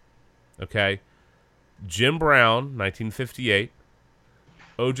 Okay? Jim Brown, 1958.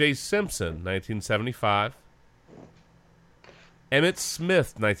 O.J. Simpson, 1975. Emmitt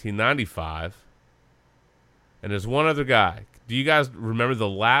Smith, 1995. And there's one other guy. Do you guys remember the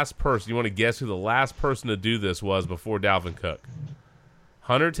last person? You want to guess who the last person to do this was before Dalvin Cook?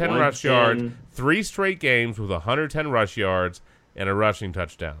 110 rush yards, 3 straight games with 110 rush yards and a rushing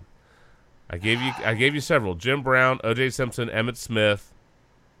touchdown. I gave you several. Jim Brown, O.J. Simpson, Emmitt Smith.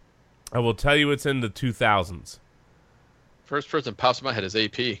 I will tell you it's in the 2000s. First person pops in my head is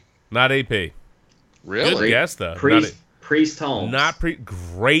AP. Not AP. Really? Good guess, though. Priest Holmes.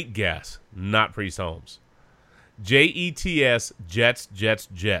 Great guess. Not Priest Holmes. Jets,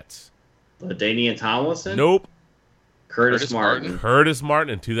 Jets. LaDainian Tomlinson? Nope. Curtis Martin. Curtis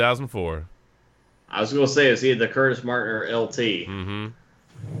Martin in 2004. I was going to say, is he the Curtis Martin or LT? Mm-hmm.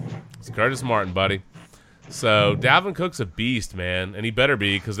 It's Curtis Martin, buddy. So, Dalvin Cook's a beast, man. And he better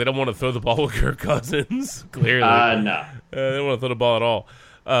be, because they don't want to throw the ball with Kirk Cousins, clearly. No. They don't want to throw the ball at all.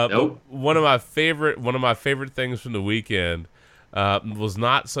 Nope. One of my favorite things from the weekend was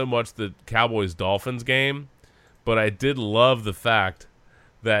not so much the Cowboys-Dolphins game, but I did love the fact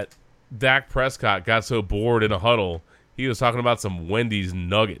that Dak Prescott got so bored in a huddle, he was talking about some Wendy's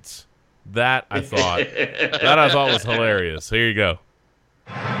nuggets. That I thought was hilarious. Here you go.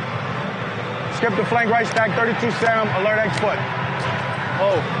 Skip the flank right stack, 32 Sam, alert X foot.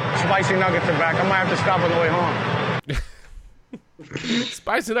 Oh, spicy nuggets are back. I might have to stop on the way home.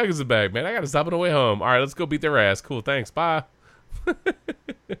 Spicy nuggets are back, man. I got to stop on the way home. All right, let's go beat their ass. Cool, thanks. Bye.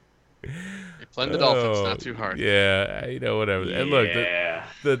 Playing the Dolphins, not too hard. Yeah, whatever. Yeah. And look,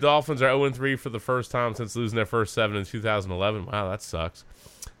 the Dolphins are 0-3 for the first time since losing their first 7 in 2011. Wow, that sucks.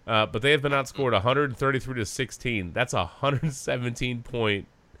 But they have been outscored 133-16. That's a 117-point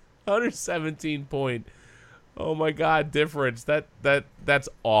 117 point. Oh my God, difference. That's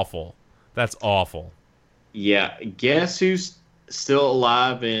awful. That's awful. Yeah, guess who's still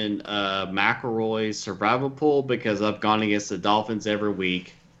alive in McElroy's survival pool because I've gone against the Dolphins every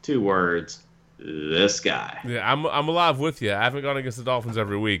week. 2 words. This guy. Yeah, I'm alive with you. I haven't gone against the Dolphins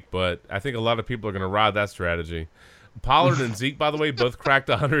every week, but I think a lot of people are going to ride that strategy. Pollard and Zeke, by the way, both cracked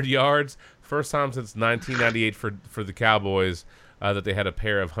 100 yards. First time since 1998 for the Cowboys that they had a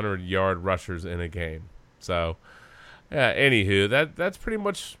pair of 100-yard rushers in a game. So, yeah, anywho, that's pretty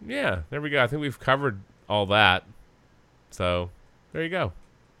much, yeah, there we go. I think we've covered all that. So, there you go.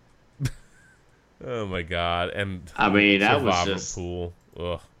 Oh, my God. And I mean, that was just pool.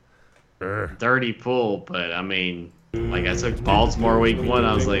 Ugh. Dirty pool, but I mean, like I took Baltimore week 1,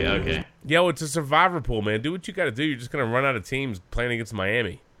 I was like, okay. Yeah, well, it's a survivor pool, man. Do what you got to do. You're just gonna run out of teams playing against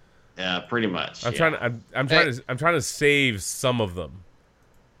Miami. Yeah, pretty much. I'm trying to save some of them.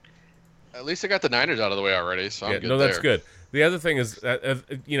 At least I got the Niners out of the way already, so I'm good. No, that's there. good. The other thing is,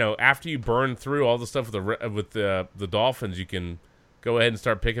 after you burn through all the stuff with the Dolphins, you can go ahead and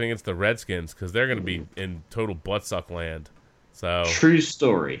start picking against the Redskins because they're going to be in total buttsuck land. So True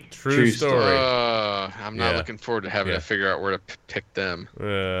story. I'm not looking forward to having to figure out where to pick them.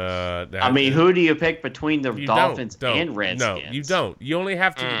 I mean, who do you pick between the Dolphins and Redskins? No, you don't. You only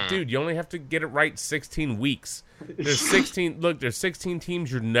have to, dude. You only have to get it right 16 weeks. There's 16. Look, there's 16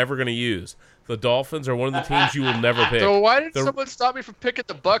 teams you're never going to use. The Dolphins are one of the teams you will never pick. So why did someone stop me from picking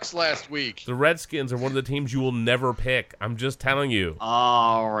the Bucks last week? The Redskins are one of the teams you will never pick. I'm just telling you.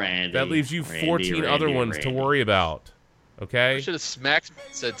 Oh, Randy. That leaves you 14 other ones to worry about. Okay. I should have smacked and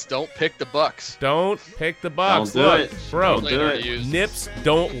said, "Don't pick the Bucks." Don't pick the Bucks. Don't do it, bro. Don't do it. Nips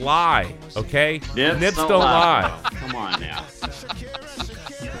don't lie. Okay. Nips don't lie. Come on now.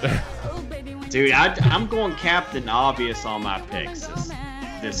 Dude, I'm going Captain Obvious on my picks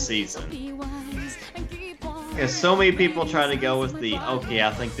this season. Because so many people try to go with the, okay,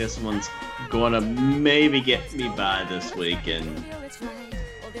 I think this one's going to maybe get me by this week, and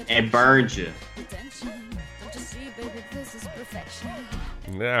it burns you.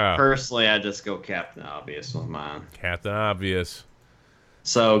 Yeah. Personally, I just go Captain Obvious with mine. Captain Obvious.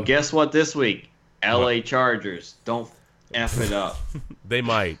 So, guess what this week? LA Chargers. Don't F it up. They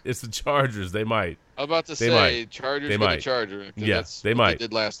might. It's the Chargers. They might. I'm about to say Chargers they for might. the Charger. Yes, they might. They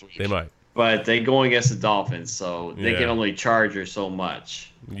did last week. They might. But they go against the Dolphins, so they can only charge her so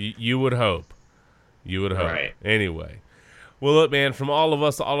much. You would hope. You would hope. Right. Anyway. Well, look, man, from all of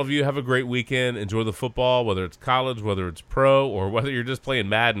us to all of you, have a great weekend. Enjoy the football, whether it's college, whether it's pro, or whether you're just playing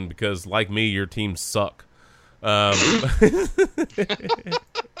Madden because, like me, your teams suck. And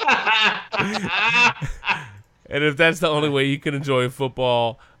if that's the only way you can enjoy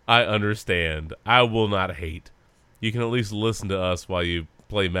football, I understand. I will not hate. You can at least listen to us while you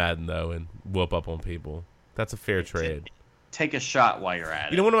play Madden, though, and whoop up on people. That's a fair trade. Take a shot while you're at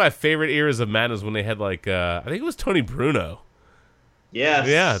it. You know, one of my favorite eras of Madden is when they had, I think it was Tony Bruno. Yes.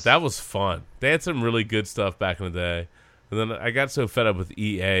 Yeah, that was fun. They had some really good stuff back in the day. And then I got so fed up with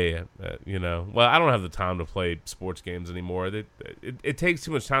EA, Well, I don't have the time to play sports games anymore. It takes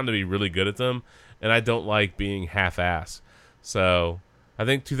too much time to be really good at them, and I don't like being half-ass. So I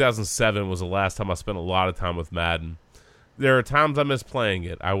think 2007 was the last time I spent a lot of time with Madden. There are times I miss playing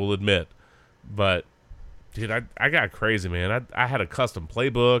it, I will admit. But, dude, I got crazy, man. I had a custom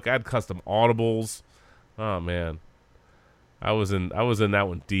playbook. I had custom audibles. Oh, man. I was in that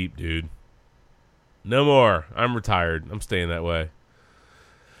one deep, dude. No more. I'm retired. I'm staying that way.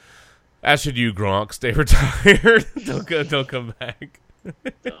 As should you, Gronk. Stay retired. Don't come back.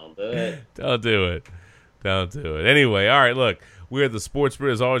 Don't do it. Don't do it. Don't do it. Anyway, all right, look. We are the Sports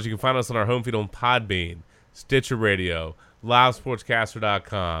Brew. As always, you can find us on our home feed on Podbean, Stitcher Radio,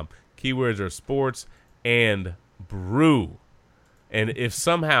 LiveSportscaster.com. Keywords are sports and brew. And if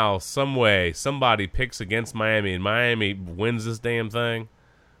somehow, some way, somebody picks against Miami and Miami wins this damn thing,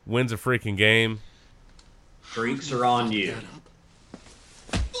 wins a freaking game, drinks are on you.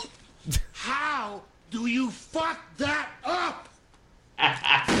 How do you fuck that up?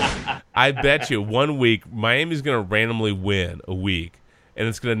 I bet you 1 week, Miami's going to randomly win a week, and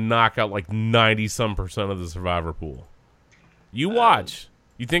it's going to knock out like 90-some% of the survivor pool. You watch.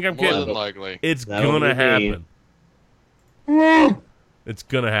 You think I'm kidding? More than likely. It's going to happen. It's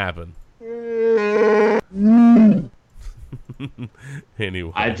going to happen.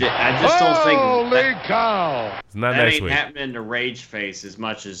 Anyway. I just don't think Holy cow! It's not that next ain't week. happening to Rage Face as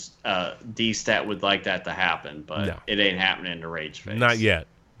much as D-Stat would like that to happen, but it ain't happening to Rage Face. Not yet.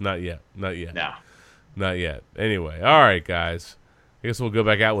 Not yet. Not yet. No. Not yet. Anyway. All right, guys. I guess we'll go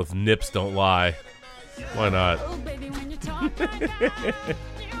back out with Nips Don't Lie. Why not?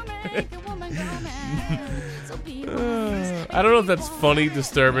 I don't know if that's funny,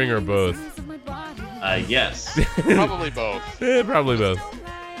 disturbing, or both. Yes. Probably both. Yeah, probably both.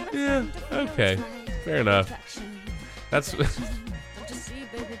 Yeah, okay. Fair enough. That's...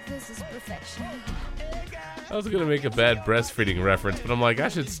 I was going to make a bad breastfeeding reference, but I'm like, I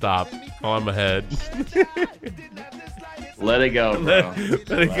should stop while I'm ahead. Let it go, bro.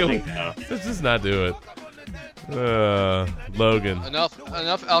 Let it go. Let's just not do it. Logan.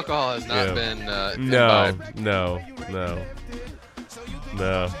 Enough alcohol has not been imbibed. No.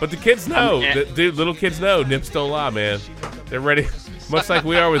 But the kids know. Dude, little kids know. Nips don't lie, man. They're ready. Much like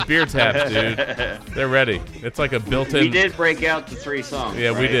we are with beer taps, dude. They're ready. It's like a built-in. We did break out the 3 songs.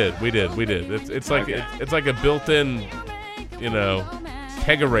 Yeah, right? we did. It's like it's like a built-in,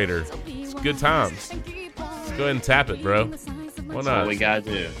 kegerator. It's good times. Let's go ahead and tap it, bro. Why not? That's what we gotta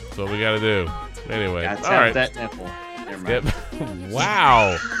do. That's what we gotta do. Anyway, gotta all right. That nipple. Never mind. Yep.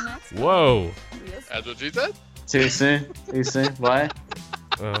 Wow. Whoa. That's what she said? Too soon? What?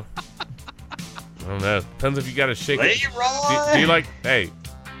 I don't know. Depends if you got to shake it. Leroy! Do you like? Hey,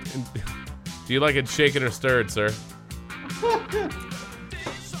 do you like it shaken or stirred, sir?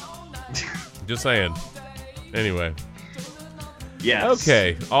 Just saying. Anyway. Yes.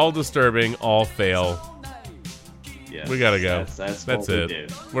 Okay. All disturbing. All fail. Yes. We gotta go. That's it. We do.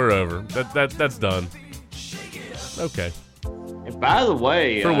 We're over. That's done. Okay. And by the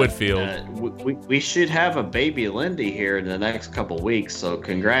way, for Whitfield, we should have a baby Linde here in the next couple weeks. So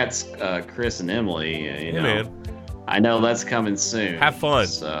congrats, Chris and Emily. Man. I know that's coming soon. Have fun.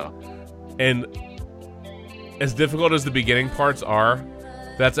 So, and as difficult as the beginning parts are,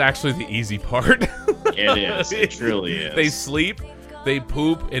 that's actually the easy part. It is. It truly is. They sleep, they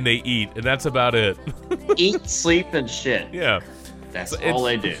poop, and they eat, and that's about it. Eat, sleep, and shit. Yeah. That's all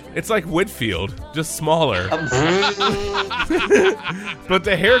they do. It's like Whitfield, just smaller. But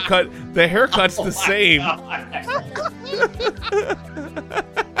the haircut's the same. Oh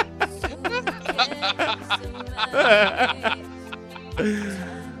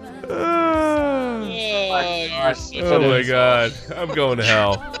my god. I'm going to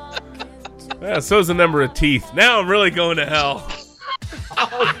hell. Yeah, so's the number of teeth. Now I'm really going to hell.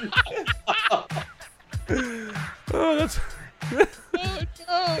 Oh, that's...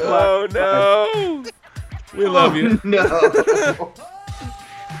 Oh no! We love you. No.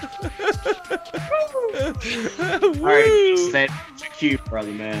 All right, stay cute,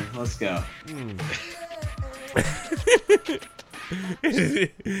 brother, man. Let's go.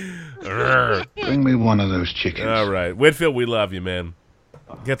 Bring me one of those chickens. All right, Whitfield, we love you, man.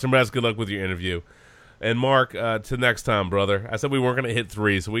 Get some rest. Good luck with your interview. And Mark, to next time, brother. I said we weren't going to hit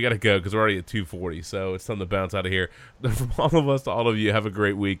 3, so we got to go because we're already at 2:40. So it's time to bounce out of here. From all of us to all of you, have a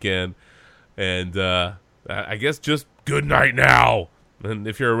great weekend. And I guess just good night now. And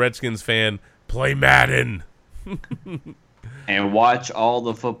if you're a Redskins fan, play Madden. And watch all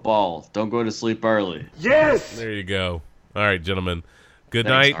the football. Don't go to sleep early. Yes! There you go. All right, gentlemen. Good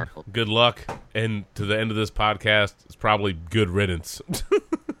night. Good luck. And to the end of this podcast, it's probably good riddance.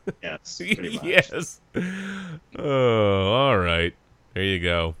 Yes. Pretty much. Yes. Oh, all right. There you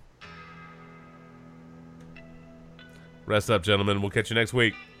go. Rest up, gentlemen. We'll catch you next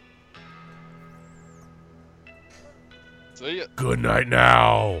week. See ya. Good night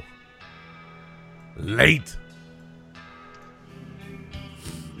now. Late.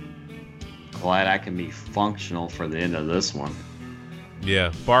 Glad I can be functional for the end of this one.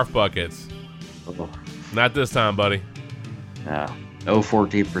 Yeah, barf buckets. Oh. Not this time, buddy. No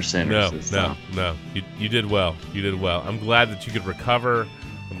 14%. No. You did well. You did well. I'm glad that you could recover.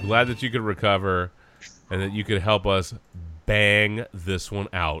 And that you could help us bang this one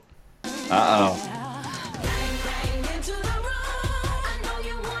out. Uh-oh.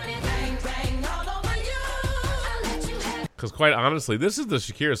 Because quite honestly, this is the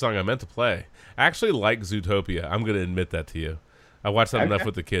Shakira song I meant to play. I actually like Zootopia. I'm going to admit that to you. I watched that enough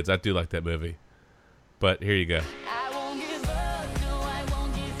with the kids. I do like that movie. But here you go.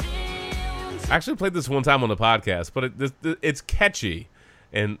 I actually played this one time on the podcast, but it's catchy.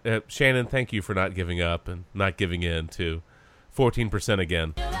 And Shannon, thank you for not giving up and not giving in to 14%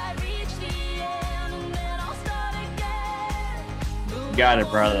 again. Got it,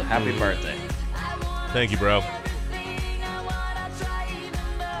 brother. Happy birthday. Thank you, bro.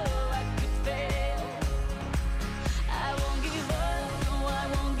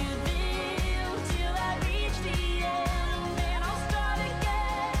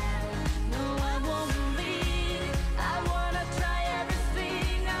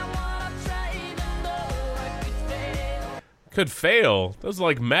 Could fail. Those are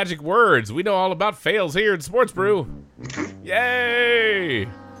like magic words. We know all about fails here in Sports Brew. Yay!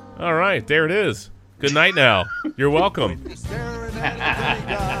 All right, there it is. Good night now. You're welcome.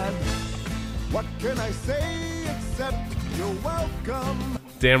 What can I say except you're welcome?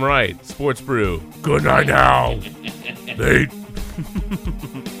 Damn right. Sports Brew. Good night now. Nate.